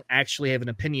 I don't actually have an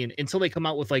opinion until they come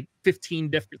out with like 15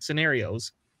 different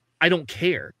scenarios. I don't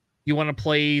care. You want to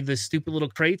play the stupid little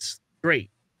crates?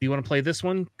 Great. Do you want to play this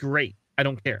one? Great. I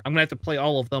don't care. I'm going to have to play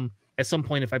all of them at some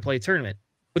point if I play a tournament.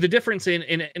 But the difference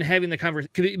in having the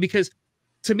conversation, because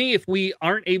to me, if we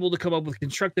aren't able to come up with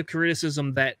constructive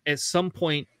criticism that at some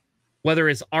point, whether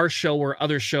it's our show or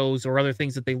other shows or other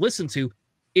things that they listen to,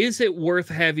 is it worth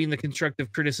having the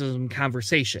constructive criticism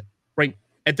conversation? Right.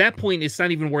 At that point, it's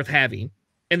not even worth having.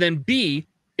 And then B,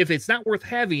 if it's not worth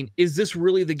having, is this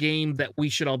really the game that we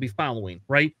should all be following?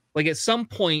 Right. Like at some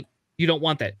point, you don't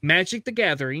want that. Magic the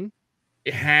Gathering,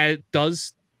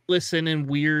 does listen in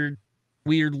weird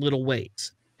little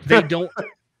ways. They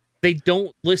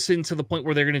don't listen to the point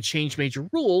where they're going to change major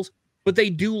rules, but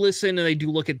they do listen and they do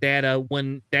look at data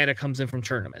when data comes in from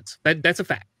tournaments. That's a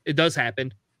fact. It does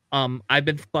happen. I've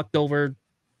been fucked over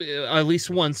at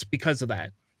least once because of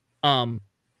that.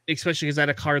 Especially because I had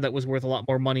a card that was worth a lot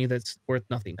more money that's worth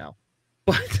nothing now.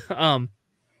 But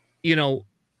you know,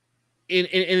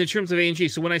 in terms of A&G,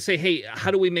 so when I say, hey,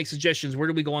 how do we make suggestions? Where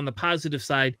do we go on the positive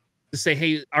side to say,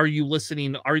 hey, are you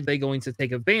listening? Are they going to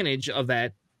take advantage of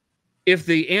that? If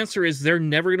the answer is they're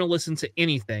never going to listen to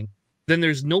anything, then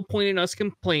there's no point in us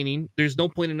complaining. There's no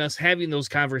point in us having those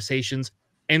conversations.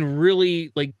 And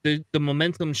really, like the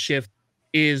momentum shift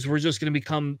is we're just going to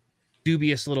become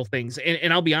dubious little things.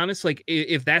 And I'll be honest, like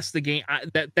if that's the game,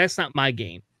 that's not my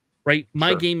game, right?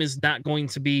 My game is not going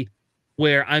to be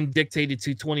where I'm dictated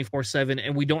to 24/7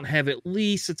 and we don't have at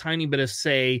least a tiny bit of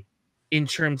say in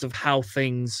terms of how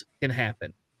things can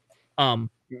happen.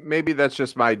 Maybe that's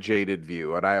just my jaded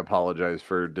view, and I apologize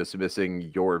for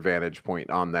dismissing your vantage point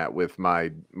on that with my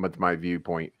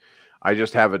viewpoint. I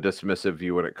just have a dismissive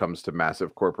view when it comes to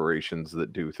massive corporations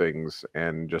that do things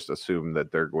and just assume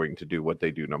that they're going to do what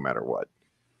they do no matter what.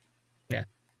 Yeah.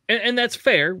 And that's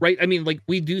fair, right? I mean, like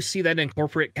we do see that in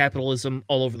corporate capitalism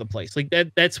all over the place. Like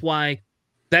that's why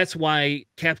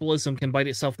capitalism can bite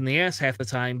itself in the ass half the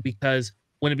time, because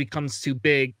when it becomes too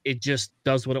big, it just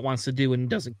does what it wants to do and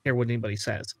doesn't care what anybody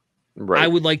says. Right. I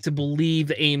would like to believe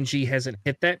the AMG hasn't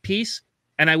hit that piece,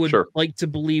 and I would like to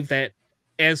believe that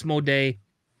Asmodee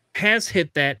has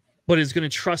hit that, but is going to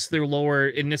trust their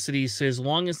lower ethnicities. So as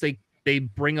long as they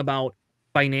bring about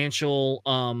financial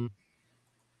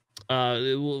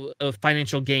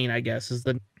financial gain, I guess is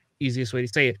the easiest way to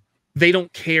say it. They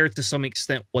don't care to some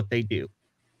extent what they do.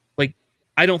 Like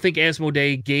I don't think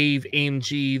Asmodee gave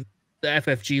AMG the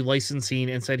FFG licensing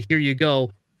and said, here you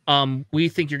go. We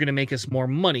think you're going to make us more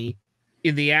money,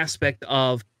 in the aspect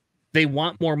of they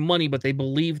want more money, but they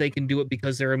believe they can do it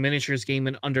because they're a miniatures game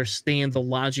and understand the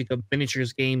logic of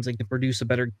miniatures games and can produce a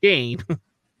better game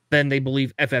than they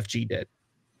believe FFG did.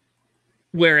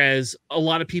 Whereas a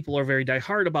lot of people are very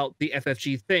diehard about the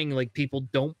FFG thing. Like people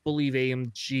don't believe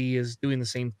AMG is doing the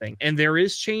same thing. And there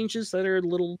is changes that are a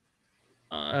little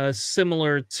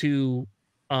similar to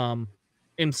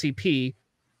MCP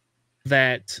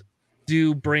that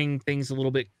do bring things a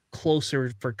little bit closer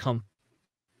for comfort.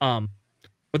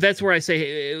 But that's where I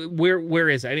say, where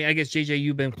is it? I mean, I guess JJ,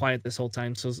 you've been quiet this whole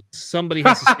time, so somebody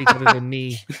has to speak other than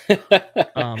me.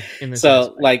 In this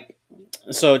aspect.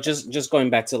 So just going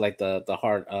back to like the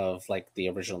heart of like the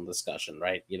original discussion,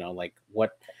 right? You know, like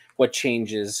what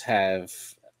changes have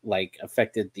like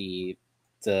affected the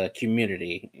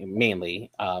community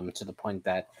mainly, to the point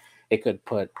that it could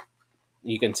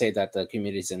you can say that the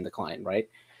community is in decline, right?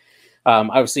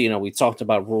 Obviously, you know, we talked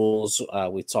about rules.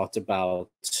 We talked about,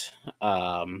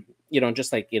 you know,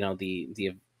 just like, you know, the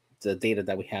data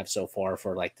that we have so far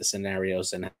for like the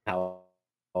scenarios and how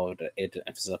it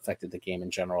has affected the game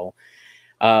in general.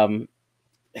 The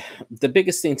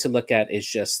biggest thing to look at is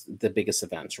just the biggest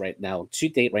events right now. To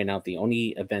date, right now, the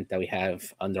only event that we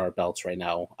have under our belts right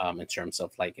now, in terms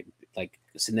of like a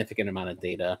significant amount of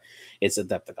data, is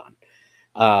Adepticon.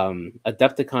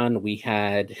 Adepticon, we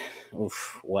had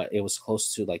it was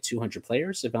close to like 200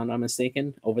 players, if I'm not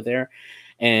mistaken, over there.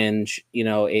 And you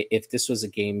know, if this was a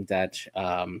game that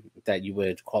that you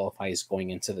would qualify as going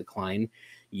into decline,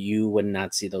 you would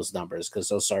not see those numbers, because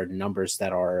those are numbers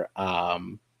that are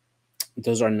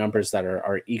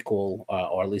equal,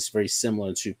 or at least very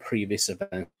similar to previous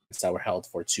events that were held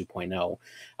for 2.0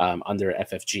 under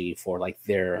FFG for like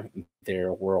their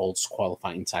world's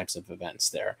qualifying types of events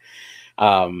there.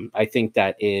 I think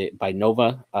that by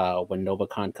Nova, when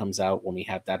NovaCon comes out, when we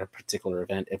have that particular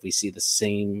event, if we see the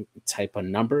same type of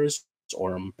numbers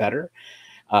or better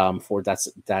for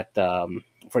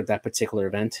that particular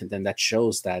event, then that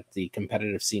shows that the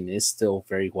competitive scene is still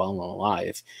very well and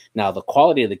alive. Now, the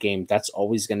quality of the game, that's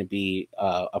always going to be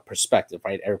a perspective,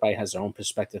 right? Everybody has their own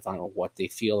perspective on what they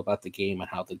feel about the game and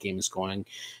how the game is going.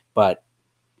 But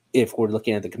if we're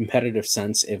looking at the competitive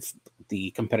sense, if the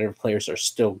competitive players are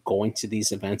still going to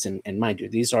these events, and mind you,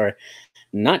 these are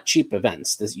not cheap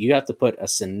events. You have to put a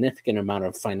significant amount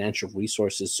of financial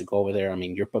resources to go over there. I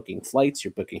mean, you're booking flights,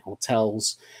 you're booking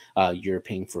hotels, you're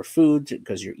paying for food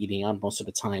because you're eating out most of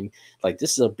the time. Like,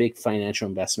 this is a big financial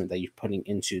investment that you're putting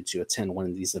into to attend one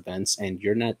of these events, and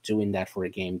you're not doing that for a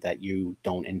game that you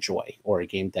don't enjoy or a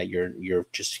game that you're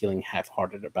just feeling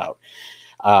half-hearted about.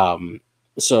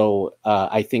 So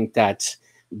I think that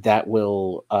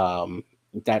will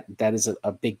that is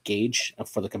a big gauge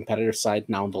for the competitive side.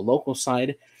 Now, on the local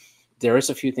side, there is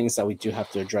a few things that we do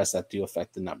have to address that do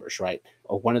affect the numbers, right?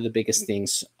 One of the biggest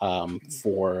things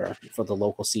for the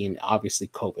local scene, obviously,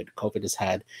 COVID has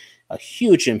had a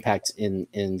huge impact in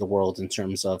the world in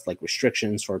terms of like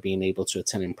restrictions for being able to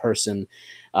attend in person,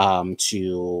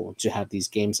 to have these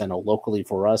games. I know locally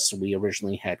for us, we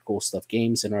originally had Cool Stuff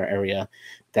Games in our area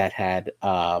that had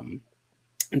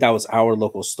that was our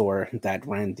local store that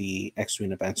ran the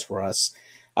X-Wing events for us.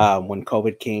 When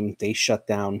COVID came, they shut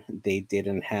down. They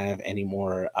didn't have any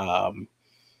more.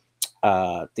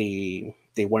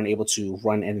 They weren't able to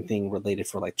run anything related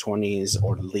for like tourneys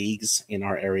or leagues in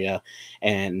our area,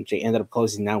 and they ended up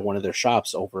closing down one of their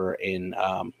shops over in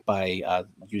by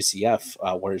UCF,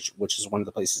 which is one of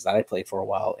the places that I played for a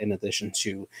while, in addition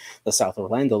to the South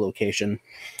Orlando location.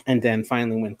 And then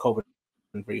finally, when COVID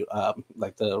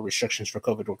like the restrictions for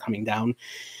COVID were coming down,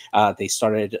 they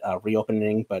started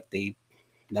reopening, but they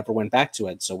never went back to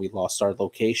it. So we lost our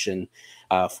location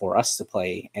for us to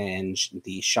play, and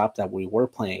the shop that we were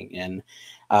playing in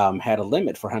had a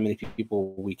limit for how many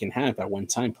people we can have at one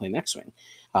time playing X-Wing.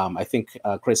 I think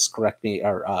Chris, correct me,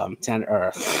 or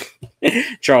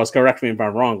Charles, correct me if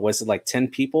I'm wrong. Was it like 10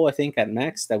 people, I think, at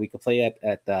max that we could play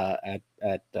at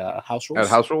house rules? At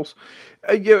house rules?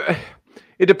 Yeah.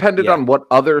 It depended on what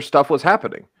other stuff was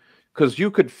happening, because you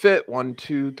could fit 1,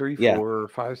 2, 3, 4,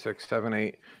 5, 6, 7,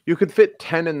 8. You could fit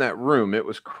 10 in that room. It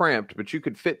was cramped, but you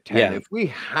could fit 10. Yeah. If we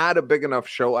had a big enough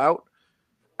show out,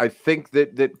 I think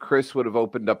that Chris would have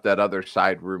opened up that other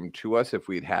side room to us if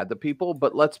we'd had the people.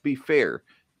 But let's be fair,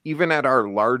 even at our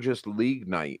largest league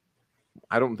night,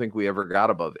 I don't think we ever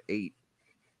got above 8.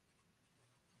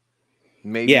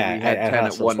 Maybe we had 10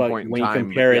 at one point in time.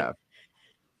 Compare it.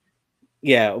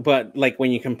 Yeah, but like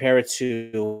when you compare it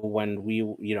to when we,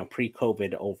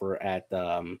 pre-COVID over at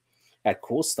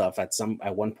Cool Stuff, at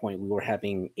one point we were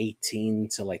having 18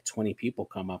 to like 20 people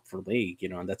come up for league,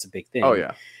 and that's a big thing. Oh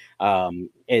yeah.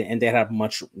 And they have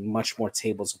much more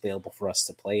tables available for us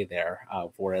to play there,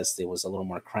 whereas there was a little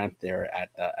more cramped there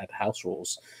at house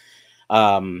rules.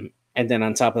 And then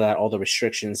on top of that, all the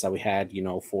restrictions that we had,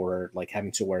 for like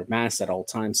having to wear masks at all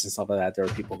times and stuff like that. There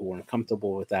were people who weren't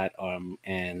comfortable with that,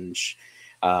 and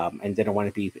didn't want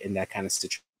to be in that kind of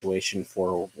situation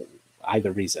for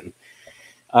either reason.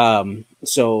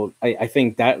 So I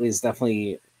think that is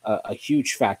definitely a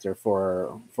huge factor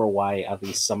for why at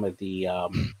least some of the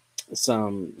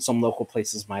some local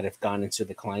places might have gone into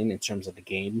decline in terms of the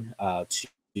game,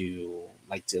 to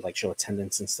show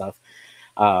attendance and stuff.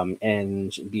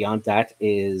 And beyond that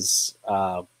is,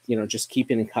 just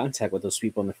keeping in contact with those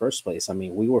people in the first place. I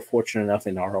mean, we were fortunate enough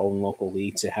in our own local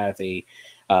league to have a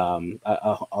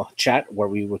chat where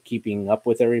we were keeping up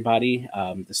with everybody,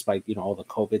 despite, all the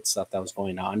COVID stuff that was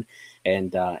going on,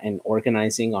 and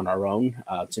organizing on our own,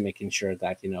 to making sure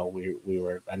that, we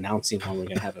were announcing when we were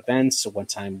going to have events. So one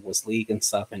time was league and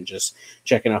stuff, and just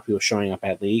checking out people showing up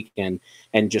at league, and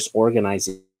just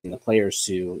organizing the players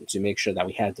to make sure that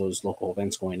we had those local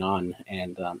events going on,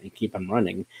 and keep them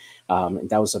running. And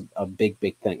that was a big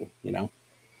thing,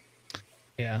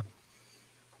 Yeah.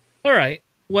 All right.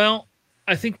 Well,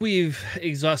 I think we've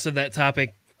exhausted that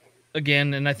topic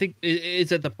again, and I think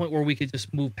it's at the point where we could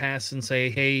just move past and say,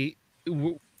 hey,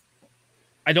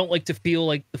 I don't like to feel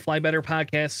like the Fly Better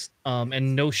podcast,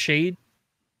 and no shade,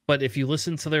 but if you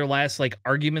listen to their last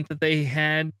argument that they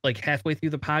had halfway through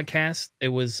the podcast, it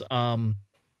was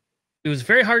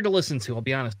very hard to listen to, I'll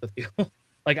be honest with you.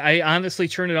 I honestly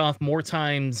turned it off more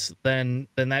times than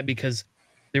that, because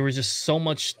there was just so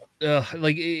much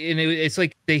it's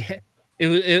like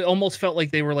it almost felt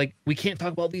like they were like, we can't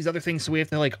talk about these other things, so we have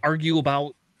to argue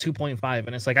about 2.5,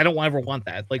 and it's I don't ever want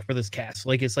that for this cast.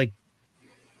 It's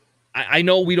I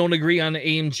know we don't agree on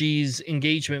AMG's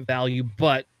engagement value,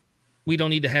 but we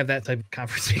don't need to have that type of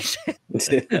conversation.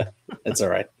 That's all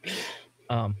right.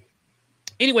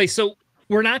 Anyway, so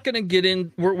we're not going to get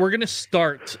in. We're going to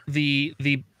start the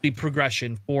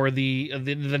progression for the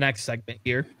next segment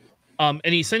here. And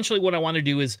essentially what I want to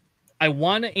do is I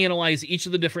want to analyze each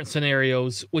of the different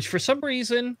scenarios, which for some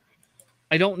reason,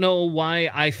 I don't know why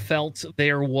I felt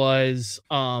there was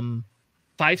 5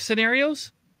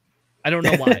 scenarios. I don't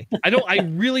know why. I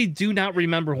really do not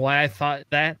remember why I thought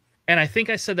that. And I think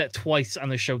I said that twice on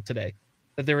the show today,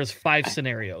 that there was 5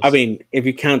 scenarios. I mean, if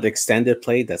you count the extended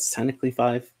play, that's technically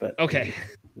 5, but okay.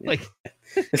 Like,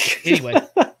 anyway.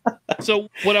 So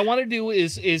what I want to do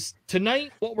is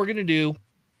tonight, what we're going to do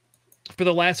for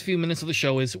the last few minutes of the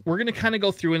show is we're going to kind of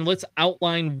go through and let's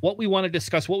outline what we want to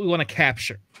discuss, what we want to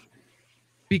capture.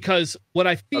 Because what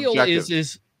I feel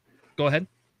is go ahead.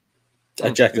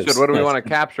 Objectives. You said, what do we want to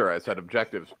capture? I said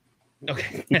objectives.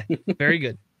 Okay. Very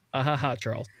good.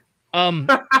 Charles.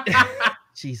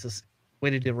 Jesus.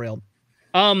 Way to derail.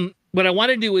 What I want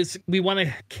to do is we want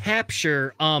to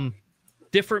capture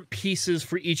different pieces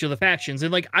for each of the factions.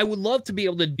 And like I would love to be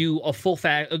able to do a full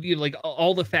like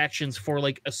all the factions for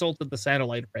like Assault of the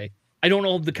Satellite Array. I don't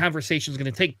know if the conversation is going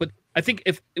to take, but I think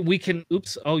if we can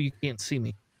oh, you can't see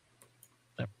me.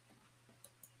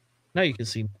 Now you can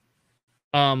see me.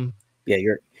 Yeah,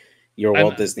 you're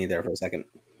Walt Disney there for a second.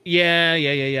 Yeah.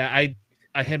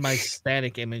 I had my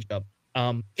static image up.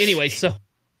 Anyway, so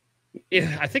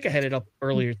yeah, I think I had it up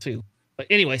earlier too. But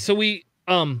anyway, so we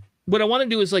what I want to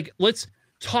do is like let's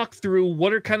talk through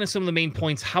what are kind of some of the main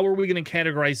points. How are we going to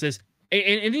categorize this?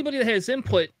 And anybody that has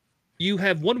input, you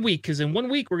have 1 week, because in 1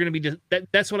 week we're going to be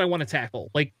that's what I want to tackle.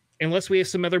 Like unless we have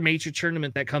some other major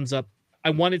tournament that comes up,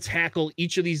 I want to tackle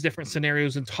each of these different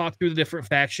scenarios and talk through the different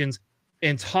factions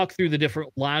and talk through the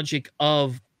different logic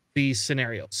of these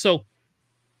scenarios. So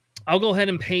I'll go ahead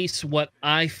and paste what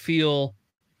I feel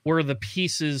were the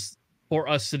pieces for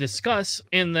us to discuss.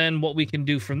 And then what we can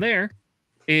do from there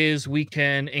is we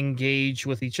can engage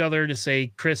with each other to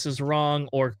say Chris is wrong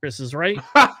or Chris is right.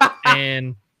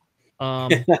 and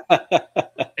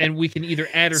we can either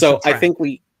add or subtract.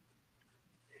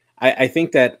 I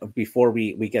think that before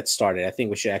we get started, I think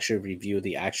we should actually review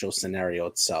the actual scenario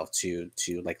itself to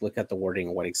like look at the wording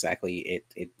and what exactly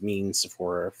it means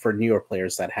for newer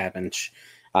players that haven't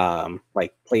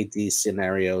like played these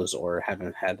scenarios or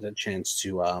haven't had a chance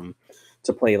to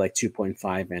play like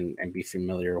 2.5 and be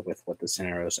familiar with what the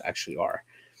scenarios actually are.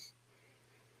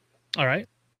 All right.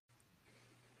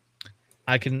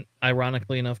 I can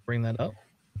ironically enough bring that up.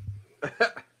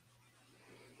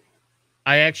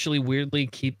 I actually weirdly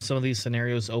keep some of these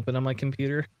scenarios open on my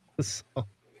computer. So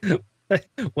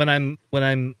when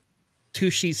I'm 2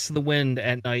 sheets to the wind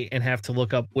at night and have to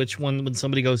look up which one, when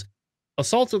somebody goes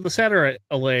Assault of the Satellite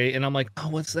Array, and I'm like, oh,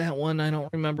 what's that one? I don't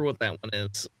remember what that one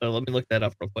is. So let me look that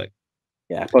up real quick.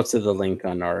 Yeah, I posted the link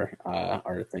on our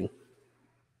thing.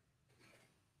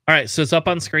 All right, so it's up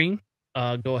on screen.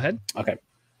 Go ahead. Okay.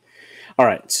 All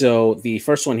right, so the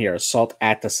first one here, Assault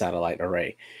at the Satellite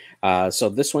Array. So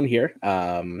this one here,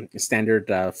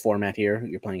 standard format here.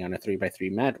 You're playing on a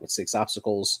 3x3 mat with 6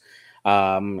 obstacles.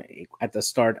 At the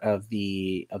start of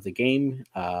the game,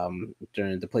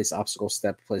 during the place obstacle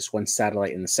step, place 1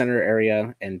 satellite in the center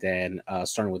area, and then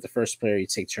starting with the first player, you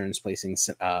take turns placing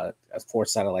 4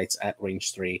 satellites at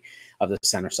range 3 of the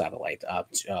center satellite.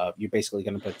 You're basically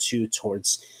going to put 2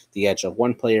 towards the edge of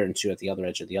one player and 2 at the other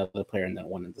edge of the other player, and then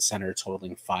 1 in the center,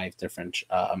 totaling 5 different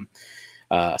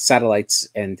satellites,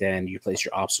 and then you place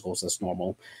your obstacles as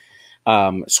normal.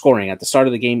 Scoring at the start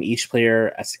of the game, each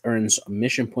player earns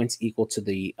mission points equal to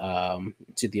the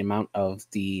amount of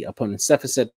the opponent's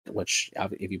deficit, which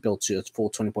if you build to a full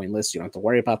 20-point list, you don't have to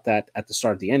worry about that. At the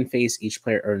start of the end phase, each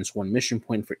player earns 1 mission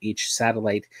point for each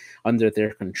satellite under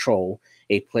their control.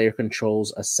 A player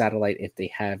controls a satellite if they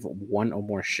have 1 or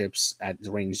more ships at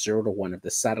range 0 to 1 of the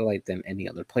satellite than any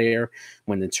other player.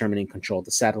 When determining control of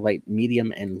the satellite,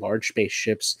 medium and large space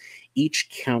ships each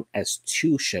count as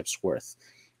 2 ships worth.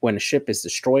 When a ship is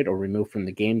destroyed or removed from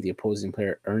the game, the opposing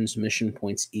player earns mission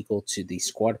points equal to the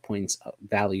squad points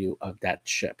value of that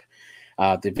ship.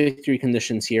 The victory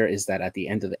conditions here is that at the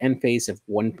end of the end phase, if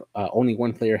only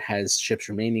 1 player has ships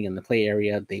remaining in the play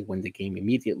area, they win the game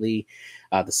immediately.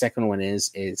 The second one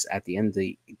is at the end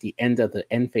of the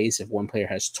end phase, if 1 player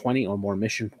has 20 or more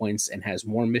mission points and has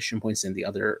more mission points than the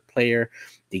other player,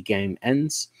 the game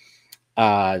ends.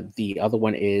 The other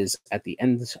one is at the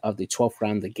end of the 12th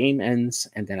round, the game ends,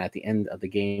 and then at the end of the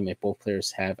game, if both players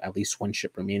have at least 1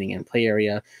 ship remaining in play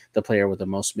area, the player with the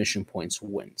most mission points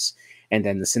wins. And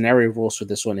then the scenario rules for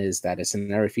this one is that a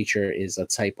scenario feature is a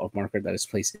type of marker that is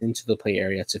placed into the play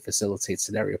area to facilitate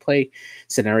scenario play.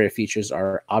 Scenario features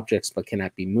are objects but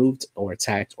cannot be moved or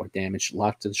attacked or damaged,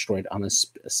 locked or destroyed unless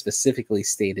specifically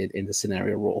stated in the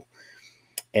scenario rule.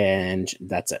 And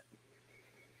that's it.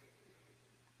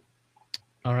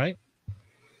 All right.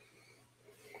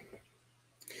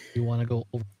 You want to go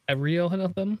over every one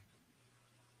of them?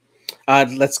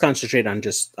 Let's concentrate on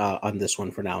just on this one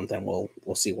for now, and then we'll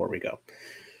see where we go.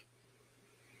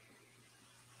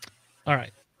 All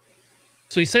right.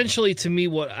 So essentially, to me,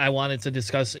 what I wanted to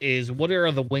discuss is what are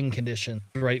the win conditions,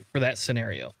 right, for that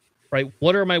scenario, right?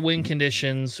 What are my win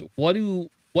conditions? What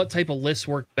type of lists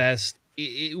work best?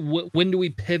 When do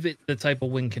we pivot the type of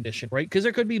win condition, right? Because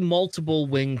there could be multiple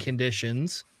win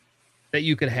conditions that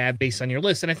you could have based on your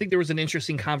list. And I think there was an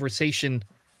interesting conversation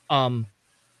um,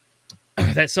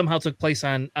 that somehow took place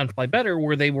on Fly Better,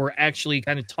 where they were actually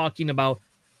kind of talking about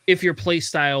if your play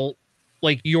style,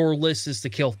 like your list is to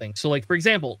kill things. So, like for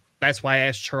example, that's why I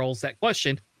asked Charles that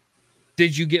question.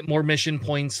 Did you get more mission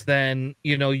points than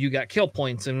you got kill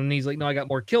points? And when he's like, no, I got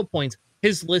more kill points.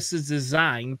 His list is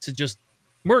designed to just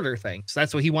murder things.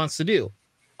 That's what he wants to do.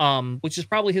 Which is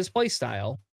probably his play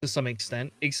style to some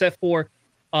extent, except for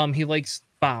he likes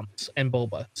bombs and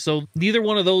boba. So neither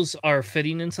one of those are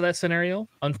fitting into that scenario,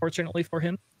 unfortunately for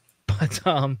him. But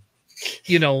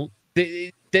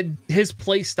his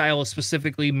play style is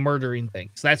specifically murdering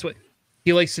things. That's what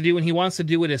he likes to do, and he wants to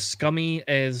do it as scummy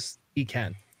as he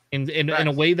can, in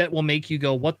a way that will make you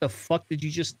go, "What the fuck did you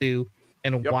just do?"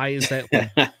 And why is that?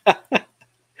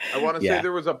 I want to say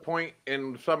there was a point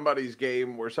in somebody's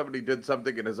game where somebody did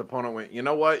something and his opponent went, you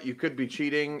know what? You could be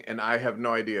cheating and I have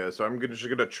no idea. So I'm just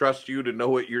going to trust you to know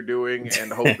what you're doing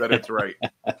and hope that it's right.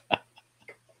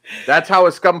 That's how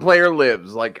a scum player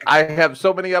lives. Like, I have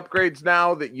so many upgrades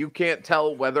now that you can't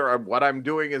tell whether what I'm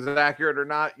doing is accurate or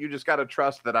not. You just got to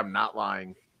trust that I'm not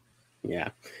lying. Yeah.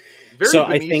 Very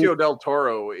Benicio del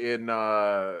Toro in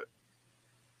was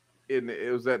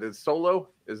that his Solo?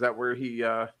 Is that where he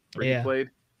played?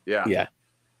 Yeah. Yeah.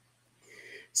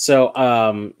 So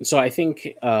I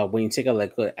think when you take a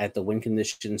look at the win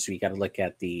conditions, we got to look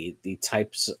at the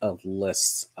types of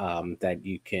lists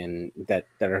that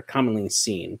are commonly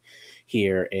seen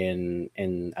here in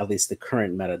at least the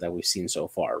current meta that we've seen so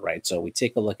far, right? So we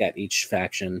take a look at each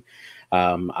faction.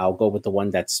 I'll go with the one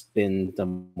that's been the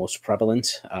most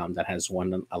prevalent, that has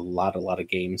won a lot of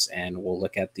games, and we'll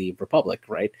look at the Republic,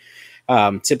 right?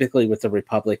 Typically with the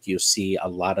Republic, you see a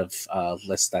lot of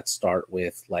lists that start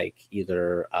with like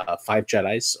either 5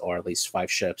 Jedis or at least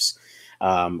 5 ships,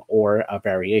 or a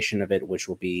variation of it, which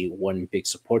will be one big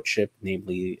support ship,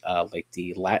 namely like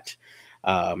the LAT,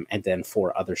 and then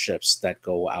 4 other ships that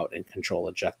go out and control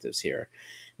objectives here.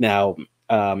 Now,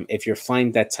 if you're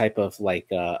flying that type of like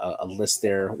a list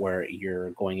there where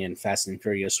you're going in fast and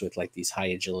furious with like these high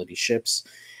agility ships,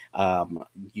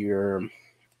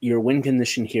 your win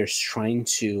condition here is trying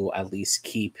to at least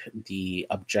keep the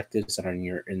objectives that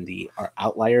are in the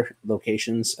outlier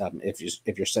locations.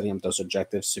 If you're setting up those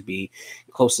objectives to be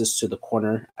closest to the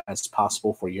corner as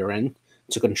possible for your end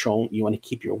to control, you want to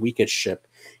keep your weakest ship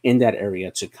in that area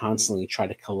to constantly try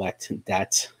to collect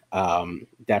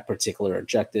that particular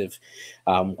objective,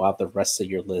 while the rest of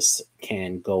your list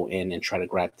can go in and try to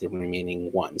grab the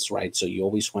remaining ones, right? So you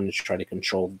always want to try to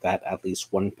control that at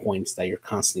least 1 point that you're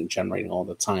constantly generating all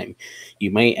the time.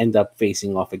 You may end up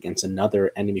facing off against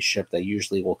another enemy ship that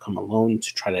usually will come alone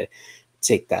to try to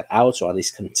take that out, or at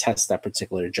least contest that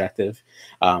particular objective.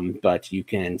 But you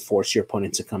can force your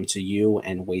opponent to come to you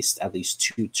and waste at least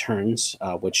 2 turns,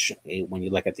 which when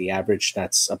you look at the average,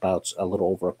 that's about a little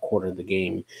over a quarter of the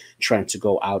game, trying to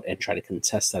go out and try to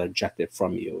contest that objective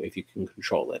from you if you can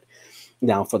control it.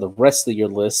 Now, for the rest of your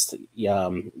list,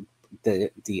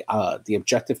 the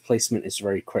objective placement is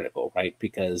very critical, right?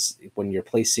 Because when you're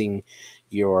placing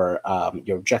your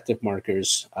objective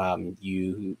markers,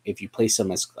 if you place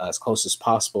them as close as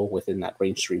possible within that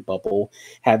range 3 bubble,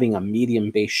 having a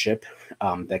medium base ship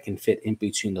that can fit in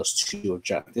between those 2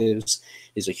 objectives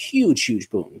is a huge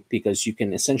boon, because you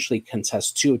can essentially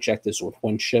contest 2 objectives with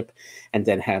 1 ship, and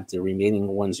then have the remaining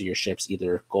ones of your ships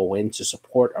either go in to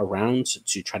support around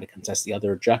to try to contest the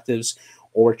other objectives,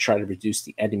 or try to reduce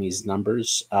the enemy's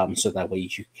numbers, so that way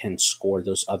you can score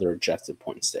those other objective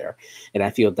points there. And I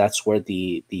feel that's where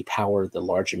the power of the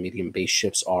large and medium base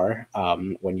ships are,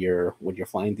 when you're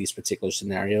flying these particular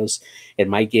scenarios. In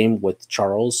my game with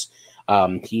Charles,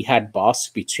 he had boss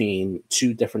between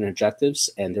 2 different objectives,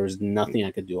 and there was nothing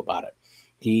I could do about it.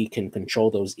 He can control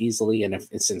those easily, and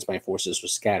since my forces were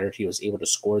scattered, he was able to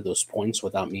score those points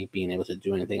without me being able to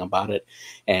do anything about it,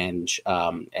 and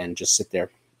just sit there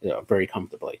very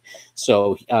comfortably.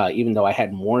 So even though I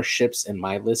had more ships in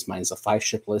my list, mine's a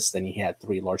 5-ship list, and he had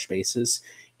 3 large bases,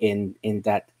 in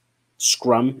that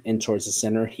scrum in towards the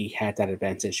center, he had that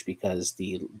advantage because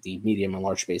the medium and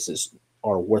large bases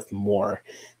are worth more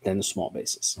than the small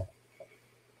bases.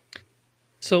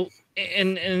 So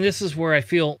and this is where I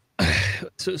feel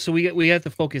so we have to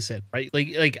focus in, right?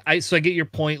 I get your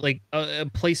point, like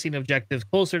placing objectives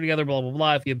closer together, blah blah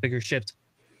blah, if you have bigger ships.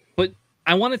 But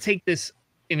I want to take this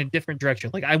in a different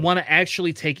direction. Like, I want to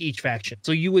actually take each faction.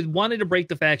 So you would wanted to break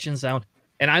the factions down.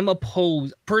 And I'm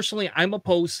opposed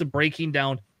to breaking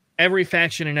down every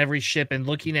faction and every ship and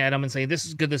looking at them and saying, this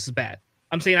is good, this is bad.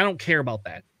 I'm saying I don't care about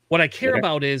that. What I care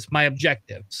about is my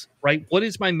objectives, right? What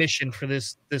is my mission for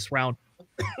this round?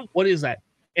 What is that?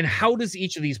 And how does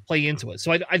each of these play into it?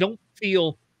 So I don't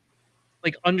feel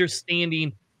like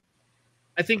understanding.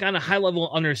 I think on a high level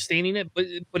understanding it,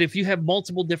 but if you have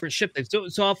multiple different ship types,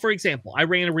 so for example, I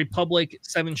ran a Republic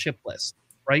 7 ship list,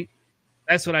 right?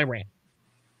 That's what I ran.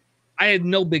 I had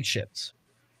no big ships,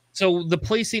 so the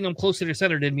placing them closer to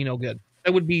center did me no good.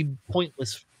 That would be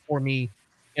pointless for me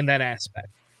in that aspect,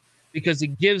 because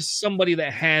it gives somebody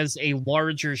that has a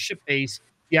larger ship base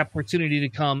the opportunity to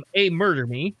come A, murder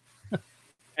me,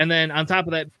 and then on top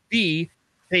of that, B,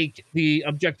 take the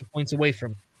objective points away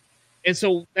from me. And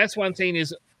so that's what I'm saying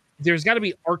is there's got to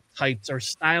be archetypes or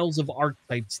styles of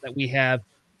archetypes that we have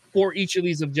for each of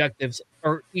these objectives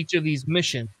or each of these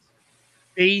missions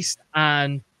based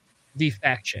on the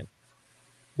faction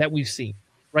that we've seen,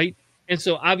 right? And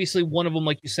so obviously one of them,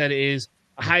 like you said, is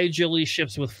high agility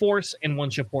ships with force and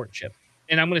one support ship.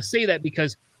 And I'm going to say that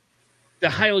because the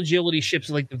high agility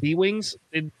ships like the V-Wings,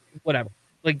 whatever.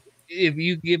 Like if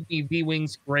you give me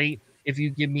V-Wings, great. If you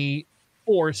give me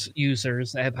force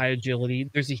users that have high agility,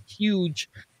 there's a huge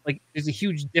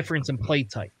difference in play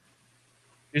type.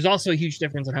 There's also a huge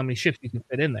difference in how many ships you can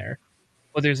fit in there,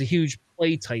 but there's a huge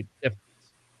play type difference.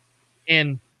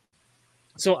 And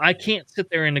so I can't sit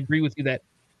there and agree with you that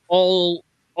all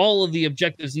of the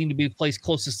objectives need to be placed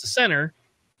closest to center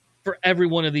for every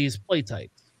one of these play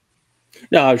types.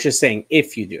 No, I was just saying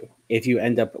if you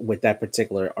end up with that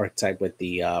particular archetype with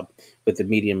the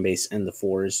medium base and the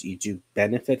 4s, you do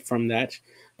benefit from that.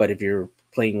 But if you're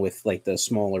playing with like the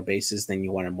smaller bases, then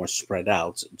you want it more spread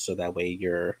out, so that way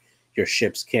your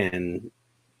ships can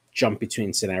jump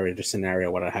between scenario to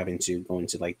scenario without having to go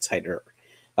into like tighter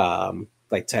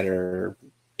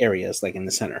areas like in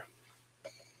the center.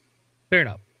 Fair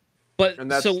enough. But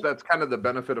and that's kind of the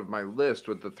benefit of my list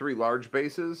with the 3 large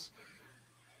bases.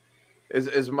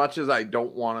 As much as I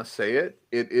don't want to say it,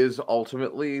 it is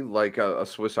ultimately like a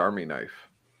Swiss Army knife.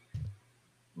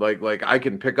 Like I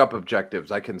can pick up objectives,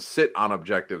 I can sit on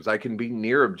objectives, I can be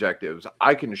near objectives,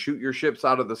 I can shoot your ships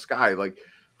out of the sky. Like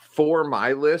for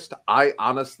my list, I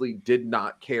honestly did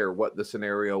not care what the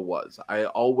scenario was. I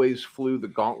always flew the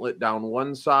gauntlet down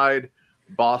one side,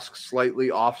 Bosk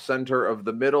slightly off center of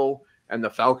the middle, and the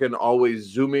Falcon always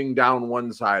zooming down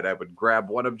one side. I would grab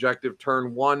one objective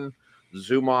turn 1,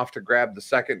 zoom off to grab the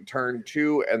second turn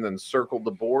 2, and then circle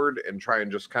the board and try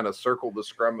and just kind of circle the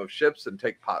scrum of ships and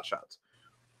take pot shots.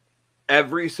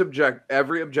 Every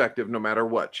objective, no matter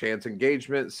what, chance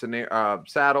engagement,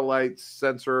 satellites,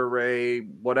 sensor array,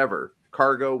 whatever,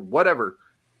 cargo, whatever,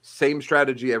 same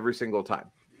strategy every single time.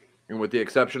 And with the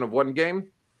exception of one game,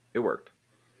 it worked.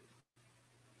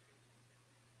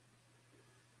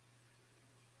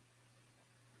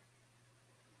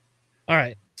 All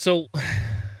right. So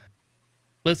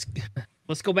let's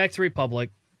go back to Republic.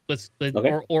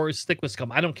 Okay. or stick with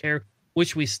Scum. I don't care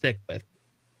which we stick with,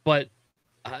 but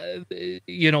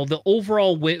the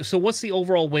overall win. So what's the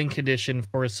overall win condition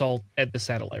for assault at the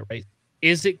satellite, right?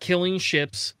 Is it killing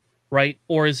ships, right?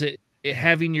 Or is it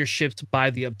having your ships by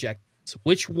the objectives?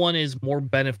 Which one is more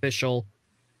beneficial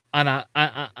on a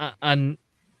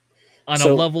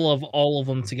level of all of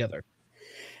them together?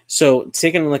 So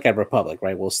taking a look at Republic,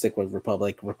 right? We'll stick with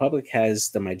Republic. Republic has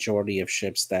the majority of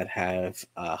ships that have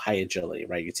high agility,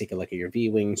 right? You take a look at your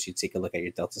V-Wings, you take a look at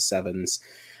your Delta 7s.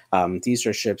 These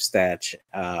are ships that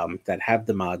have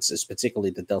the mods,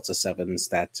 particularly the Delta 7s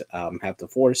that have the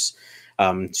force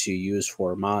to use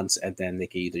for mods, and then they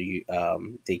can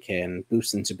either they can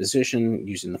boost into position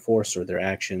using the force or their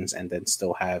actions, and then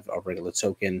still have a regular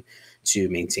token to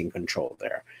maintain control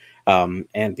there.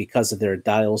 And because of their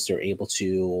dials, they're able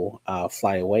to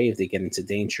fly away if they get into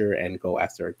danger and go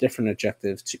after a different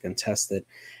objective to contest it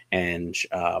and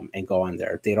go on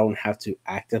there. They don't have to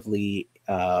actively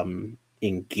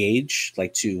engage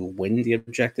to win the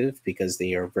objective, because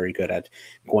they are very good at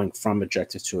going from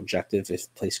objective to objective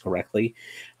if placed correctly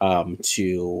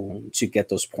to get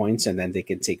those points, and then they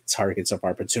can take targets of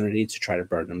opportunity to try to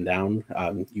burn them down.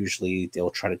 Usually they'll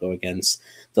try to go against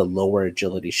the lower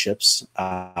agility ships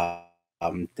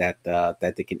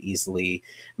that they can easily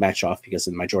match off, because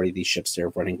in the majority of these ships they're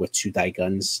running with 2 die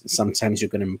guns. Sometimes you're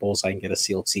going to bullseye and get a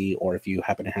CLT, or if you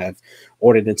happen to have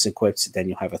ordnance equipped, then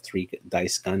you'll have a 3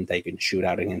 dice gun that you can shoot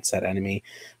out against that enemy.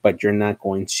 But you're not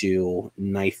going to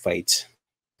knife fight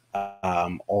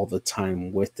all the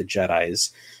time with the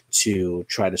Jedis to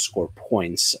try to score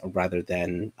points rather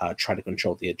than try to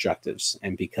control the objectives.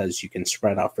 And because you can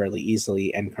spread out fairly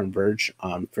easily and converge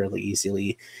fairly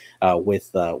easily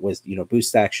with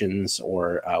boost actions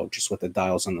or just with the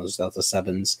dials on those Delta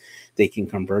 7s, they can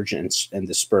converge and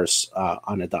disperse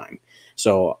on a dime.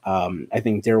 So I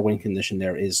think their win condition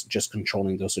there is just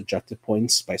controlling those objective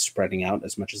points by spreading out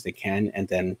as much as they can, and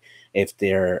then if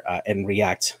they're and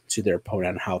react to their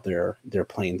opponent how they're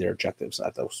playing their objectives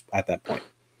at that point.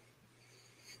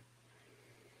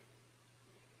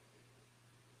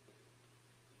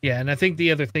 Yeah, and I think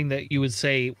the other thing that you would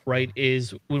say, right,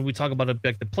 is when we talk about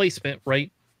objective placement,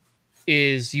 right,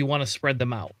 is you want to spread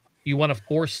them out. You want to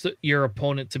force your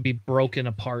opponent to be broken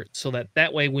apart so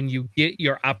that way when you get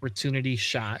your opportunity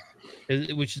shot,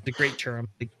 which is a great term,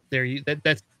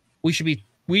 we should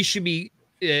be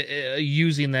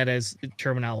using that as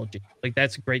terminology. Like,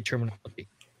 that's a great terminology.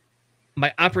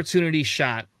 My opportunity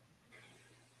shot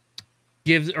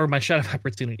gives, or my shot of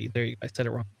opportunity. There, I said it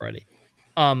wrong already.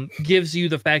 Gives you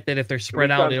the fact that if they're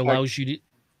spread out, it allows you to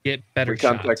get better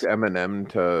shots. We contact Eminem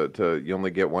to you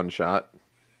only get one shot.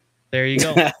 There you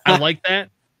go. I like that.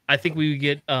 I think we would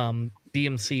get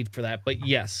DMC'd for that, but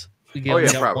yes, we get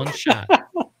one shot.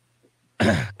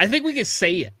 I think we can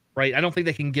say it, right? I don't think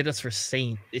they can get us for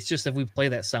saying it. It's just if we play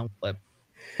that sound clip.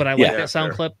 But I like that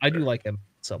sound clip. I do like him.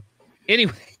 So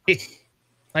anyway,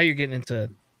 now you're getting into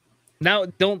now.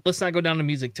 Let's not go down to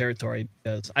music territory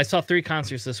because I saw 3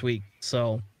 concerts this week.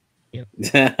 So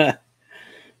it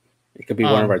could be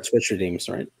one of our Twitch redeems,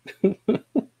 right?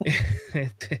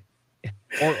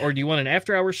 Or do you want an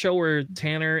after-hour show where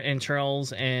Tanner and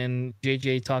Charles and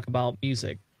JJ talk about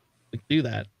music? We can do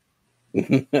that.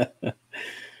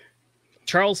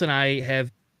 Charles and I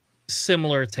have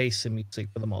similar tastes in music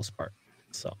for the most part.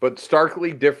 So, but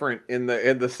starkly different in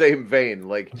the same vein.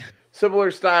 Like similar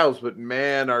styles, but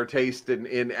man, our taste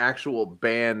in actual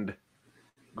band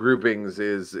groupings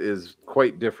is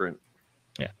quite different.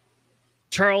 Yeah,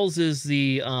 Charles is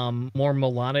the more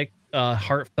melodic,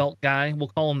 heartfelt guy. We'll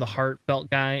call him the heartfelt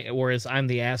guy, whereas I'm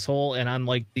the asshole and I'm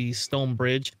like the stone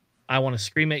bridge. I want to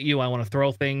scream at you, I want to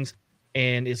throw things,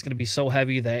 and it's going to be so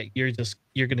heavy that you're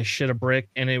going to shit a brick,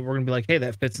 and we're going to be like, hey,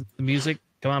 that fits the music,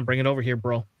 come on, bring it over here,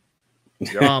 bro.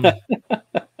 All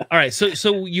right,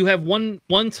 so you have one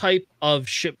type of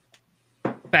ship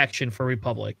faction for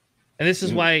Republic, and this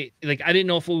is why, like, I didn't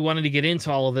know if we wanted to get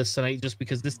into all of this tonight, just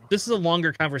because this is a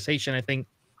longer conversation, I think,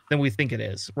 than we think it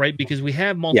is, right? Because we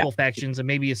have multiple factions, and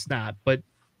maybe it's not. But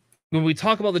when we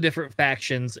talk about the different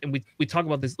factions, and we talk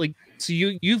about this, like, so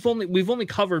we've only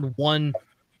covered one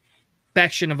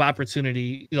faction of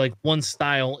opportunity, like one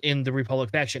style in the Republic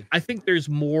faction. I think there's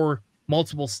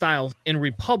multiple styles in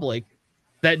Republic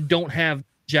that don't have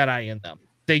Jedi in them.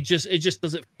 It just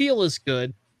doesn't feel as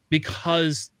good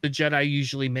because the Jedi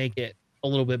usually make it a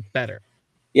little bit better.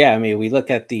 Yeah, I mean, we look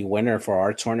at the winner for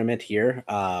our tournament here,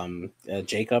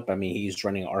 Jacob. I mean, he's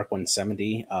running ARC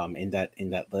 170 in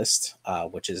that list,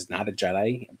 which is not a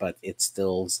Jedi, but it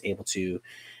still is able to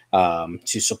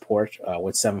support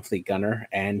with 7th Fleet Gunner,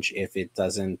 and if it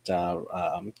doesn't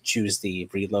choose the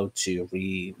reload to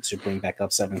bring back up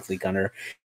 7th Fleet Gunner,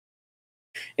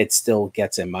 it still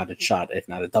gets a modded shot, if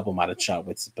not a double modded shot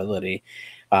with stability.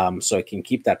 So it can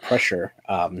keep that pressure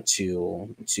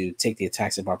to take the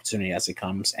attacks of opportunity as it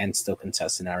comes and still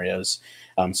contest scenarios.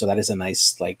 So that is a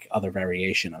nice, like, other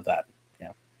variation of that.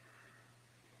 Yeah.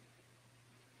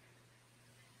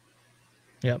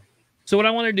 Yep. So what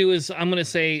I want to do is I'm going to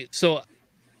say, so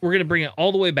we're going to bring it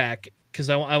all the way back because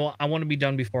I want to be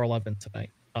done before 11 tonight.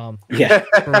 Yeah.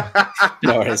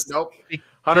 No worries. Nope.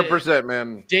 100%,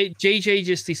 man. JJ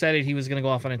just decided he was going to go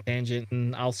off on a tangent,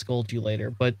 and I'll scold you later.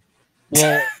 But,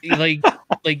 well, like,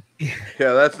 yeah,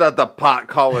 that's not the pot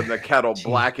calling the kettle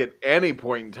black at any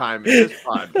point in time in this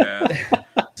podcast.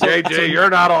 JJ,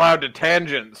 you're not allowed to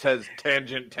tangent, says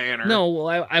Tangent Tanner. No,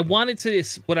 well, I wanted to.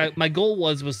 My goal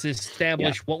was to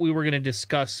establish what we were going to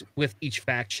discuss with each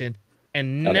faction,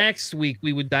 and next week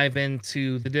we would dive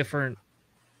into the different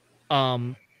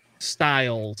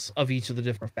styles of each of the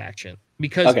different factions.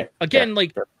 Because again,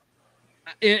 like,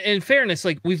 in fairness,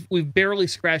 like, we've barely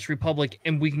scratched Republic,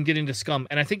 and we can get into Scum,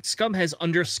 and I think Scum has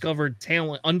undiscovered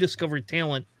talent,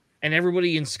 and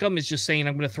everybody in Scum is just saying,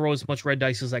 I'm going to throw as much red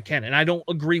dice as I can, and I don't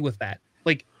agree with that.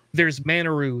 Like, there's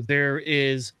Manaru, there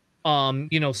is some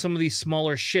of these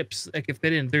smaller ships that can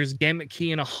fit in. There's Gamut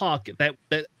Key and a Hawk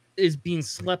that is being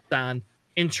slept on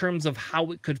in terms of how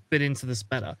it could fit into this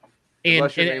meta.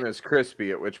 Unless your name is Crispy,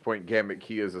 at which point Gambit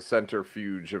Key is a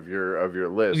centrifuge of your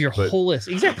list. Your but whole list.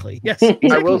 Exactly. Yes.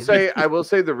 Exactly. I will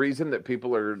say the reason that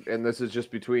people are, and this is just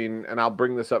between, and I'll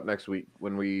bring this up next week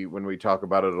when we talk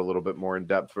about it a little bit more in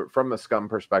depth from the scum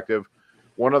perspective.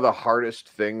 One of the hardest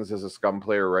things as a scum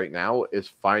player right now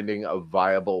is finding a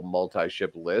viable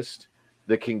multi-ship list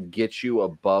that can get you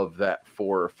above that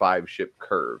 4 or 5 ship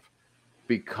curve,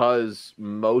 because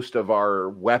most of our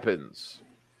weapons,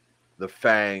 the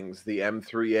Fangs, the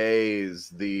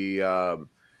M3As,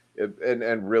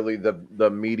 and really the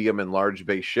medium and large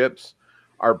base ships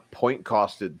are point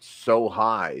costed so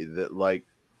high that like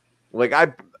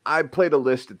I played a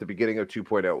list at the beginning of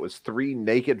 2.0. It was 3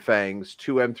 naked Fangs,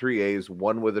 2 M3As,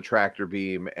 1 with a tractor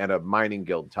beam, and a mining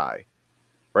guild tie.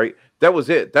 Right? That was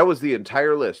it. That was the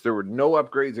entire list. There were no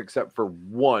upgrades except for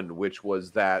 1, which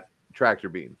was that tractor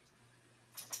beam.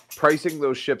 Pricing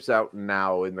those ships out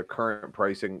now in the current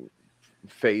pricing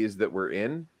phase that we're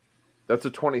in, that's a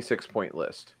 26 point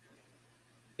list.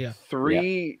 Yeah.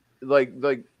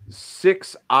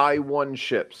 6 I1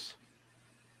 ships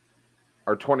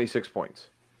are 26 points.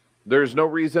 There's no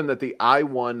reason that the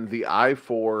I1, the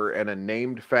I4, and a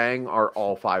named Fang are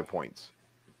all 5 points.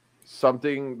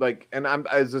 Something like, and I'm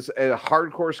as a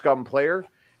hardcore scum player,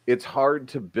 it's hard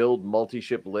to build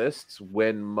multi-ship lists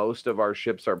when most of our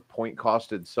ships are point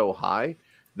costed so high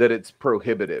that it's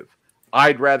prohibitive.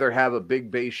 I'd rather have a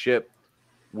big base ship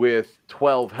with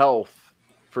 12 health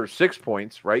for 6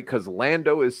 points, right? Because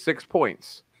Lando is 6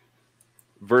 points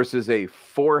versus a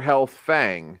 4 health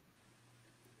Fang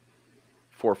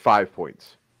for 5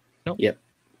 points. Nope. Yep.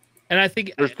 And I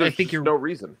think there's you're no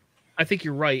reason. I think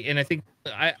you're right, and I think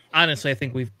honestly I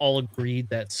think we've all agreed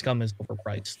that scum is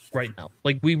overpriced right now.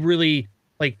 Like we really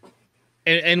like.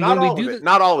 And not when all we do of it,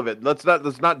 not all of it. Let's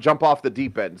not jump off the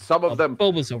deep end. Some of them,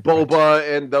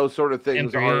 boba and those sort of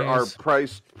things are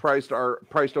priced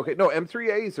okay. No,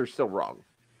 M3As are still wrong.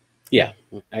 Yeah,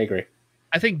 I agree.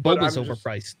 I think boba's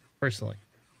overpriced personally.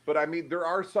 But I mean, there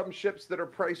are some ships that are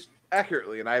priced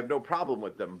accurately, and I have no problem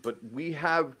with them. But we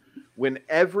have, when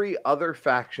every other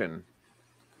faction,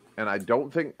 and I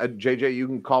don't think JJ, you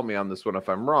can call me on this one if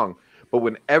I'm wrong. But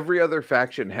when every other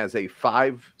faction has a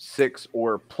 5, 6,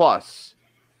 or plus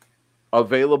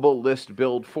available list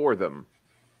build for them,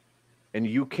 and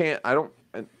you can't, I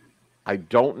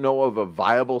don't know of a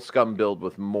viable scum build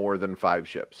with more than 5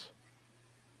 ships.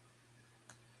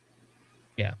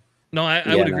 Yeah. No,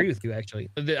 I would agree with you actually.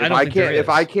 If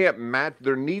I can't match,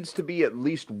 there needs to be at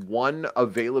least 1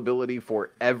 availability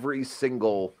for every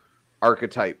single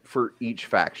archetype for each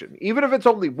faction, even if it's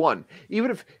only 1.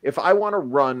 Even if I want to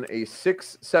run a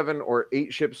 6, 7, or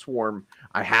 8 ship swarm,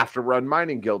 I have to run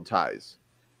mining guild ties.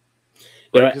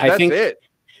 Right? I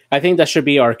think that should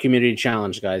be our community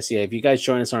challenge, guys. Yeah, if you guys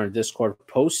join us on our Discord,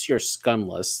 post your scum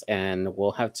list, and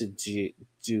we'll have to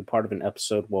do part of an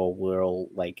episode where we'll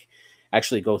like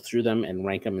actually go through them and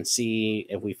rank them and see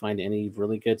if we find any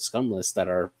really good scum lists that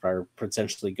are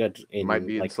potentially good. Might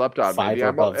be like slept on. Maybe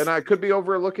and I could be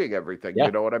overlooking everything. Yeah.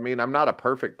 You know what I mean? I'm not a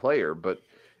perfect player, but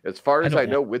as far as I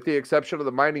know, with the exception of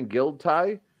the mining guild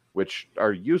tie, which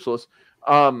are useless,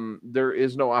 there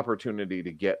is no opportunity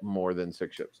to get more than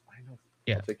 6 ships. I know.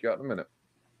 Yeah. I'll take you out in a minute.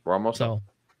 We're almost done.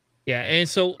 Yeah, and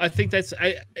so I think that's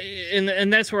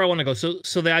and that's where I want to go.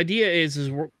 So the idea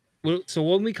is so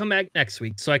when we come back next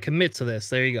week, so I commit to this.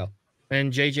 There you go.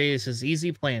 And JJ, this is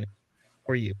easy planning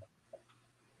for you.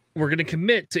 We're gonna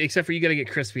commit to, except for you got to get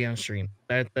Crispy on stream.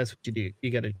 That's what you do. You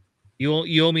got to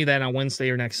you owe me that on Wednesday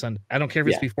or next Sunday. I don't care if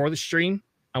it's before the stream.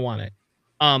 I want it.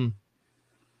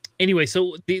 Anyway,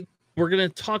 so we're gonna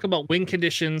talk about win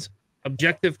conditions,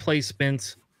 objective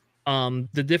placements,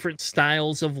 the different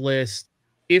styles of list.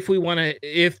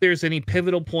 If there's any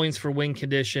pivotal points for win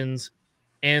conditions.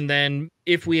 And then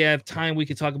if we have time, we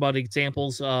could talk about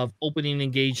examples of opening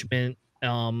engagement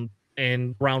and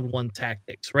round 1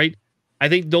 tactics, right? I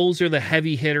think those are the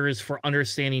heavy hitters for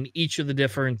understanding each of the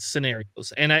different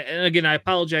scenarios. And again, I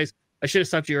apologize. I should have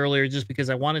stopped you earlier just because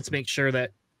I wanted to make sure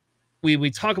that we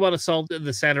talk about Assault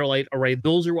the Satellite Array.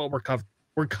 Those are what we're covering.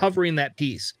 We're covering that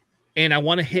piece. And I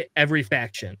want to hit every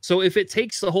faction. So if it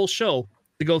takes the whole show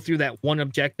to go through that one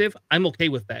objective, I'm okay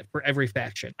with that for every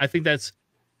faction. I think that's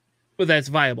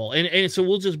viable. And so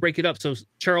we'll just break it up. So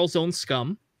Charles owns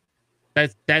Scum.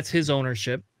 That's his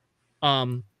ownership.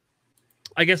 I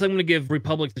guess I'm going to give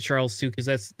Republic to Charles too, because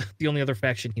that's the only other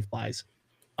faction he flies.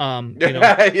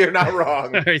 You're not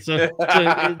wrong. All right, so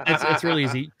it's really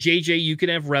easy. JJ, you can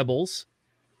have Rebels.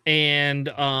 And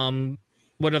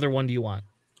what other one do you want?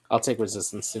 I'll take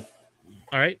Resistance too.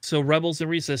 All right, so Rebels and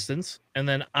Resistance. And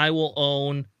then I will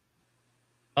own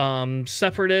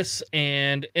Separatists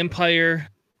and Empire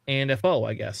and FO,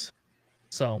 I guess.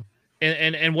 So,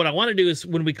 and what I want to do is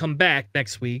when we come back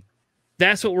next week,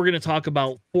 that's what we're going to talk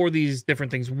about for these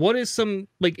different things. What is some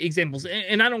like examples?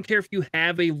 And I don't care if you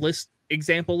have a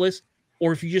example list,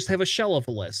 or if you just have a shell of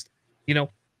a list, you know.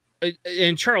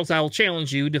 And Charles, I will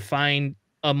challenge you to find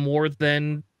a more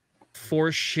than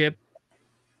 4-ship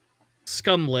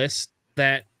scum list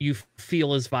that you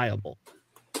feel is viable.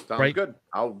 Sounds good.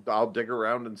 I'll dig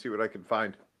around and see what I can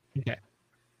find. Okay.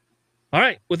 All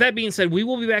right. With that being said, we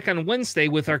will be back on Wednesday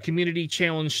with our community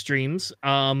challenge streams.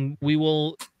 We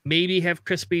will maybe have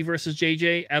Crispy versus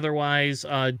JJ. Otherwise,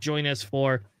 join us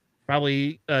for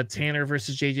probably Tanner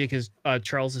versus JJ, because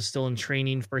Charles is still in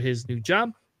training for his new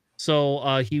job.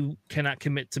 So he cannot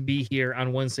commit to be here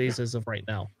on Wednesdays as of right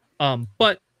now.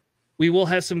 But we will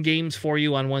have some games for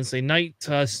you on Wednesday night,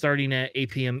 starting at 8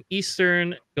 p.m.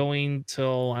 Eastern, going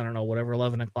till, I don't know, whatever,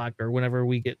 11 o'clock or whenever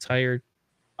we get tired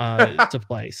to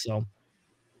play. So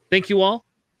thank you all.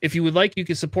 If you would like, you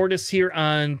can support us here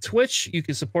on Twitch. You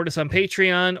can support us on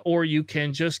Patreon, or you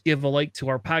can just give a like to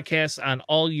our podcast on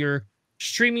all your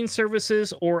streaming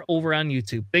services or over on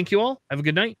YouTube. Thank you all. Have a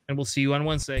good night, and we'll see you on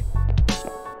Wednesday.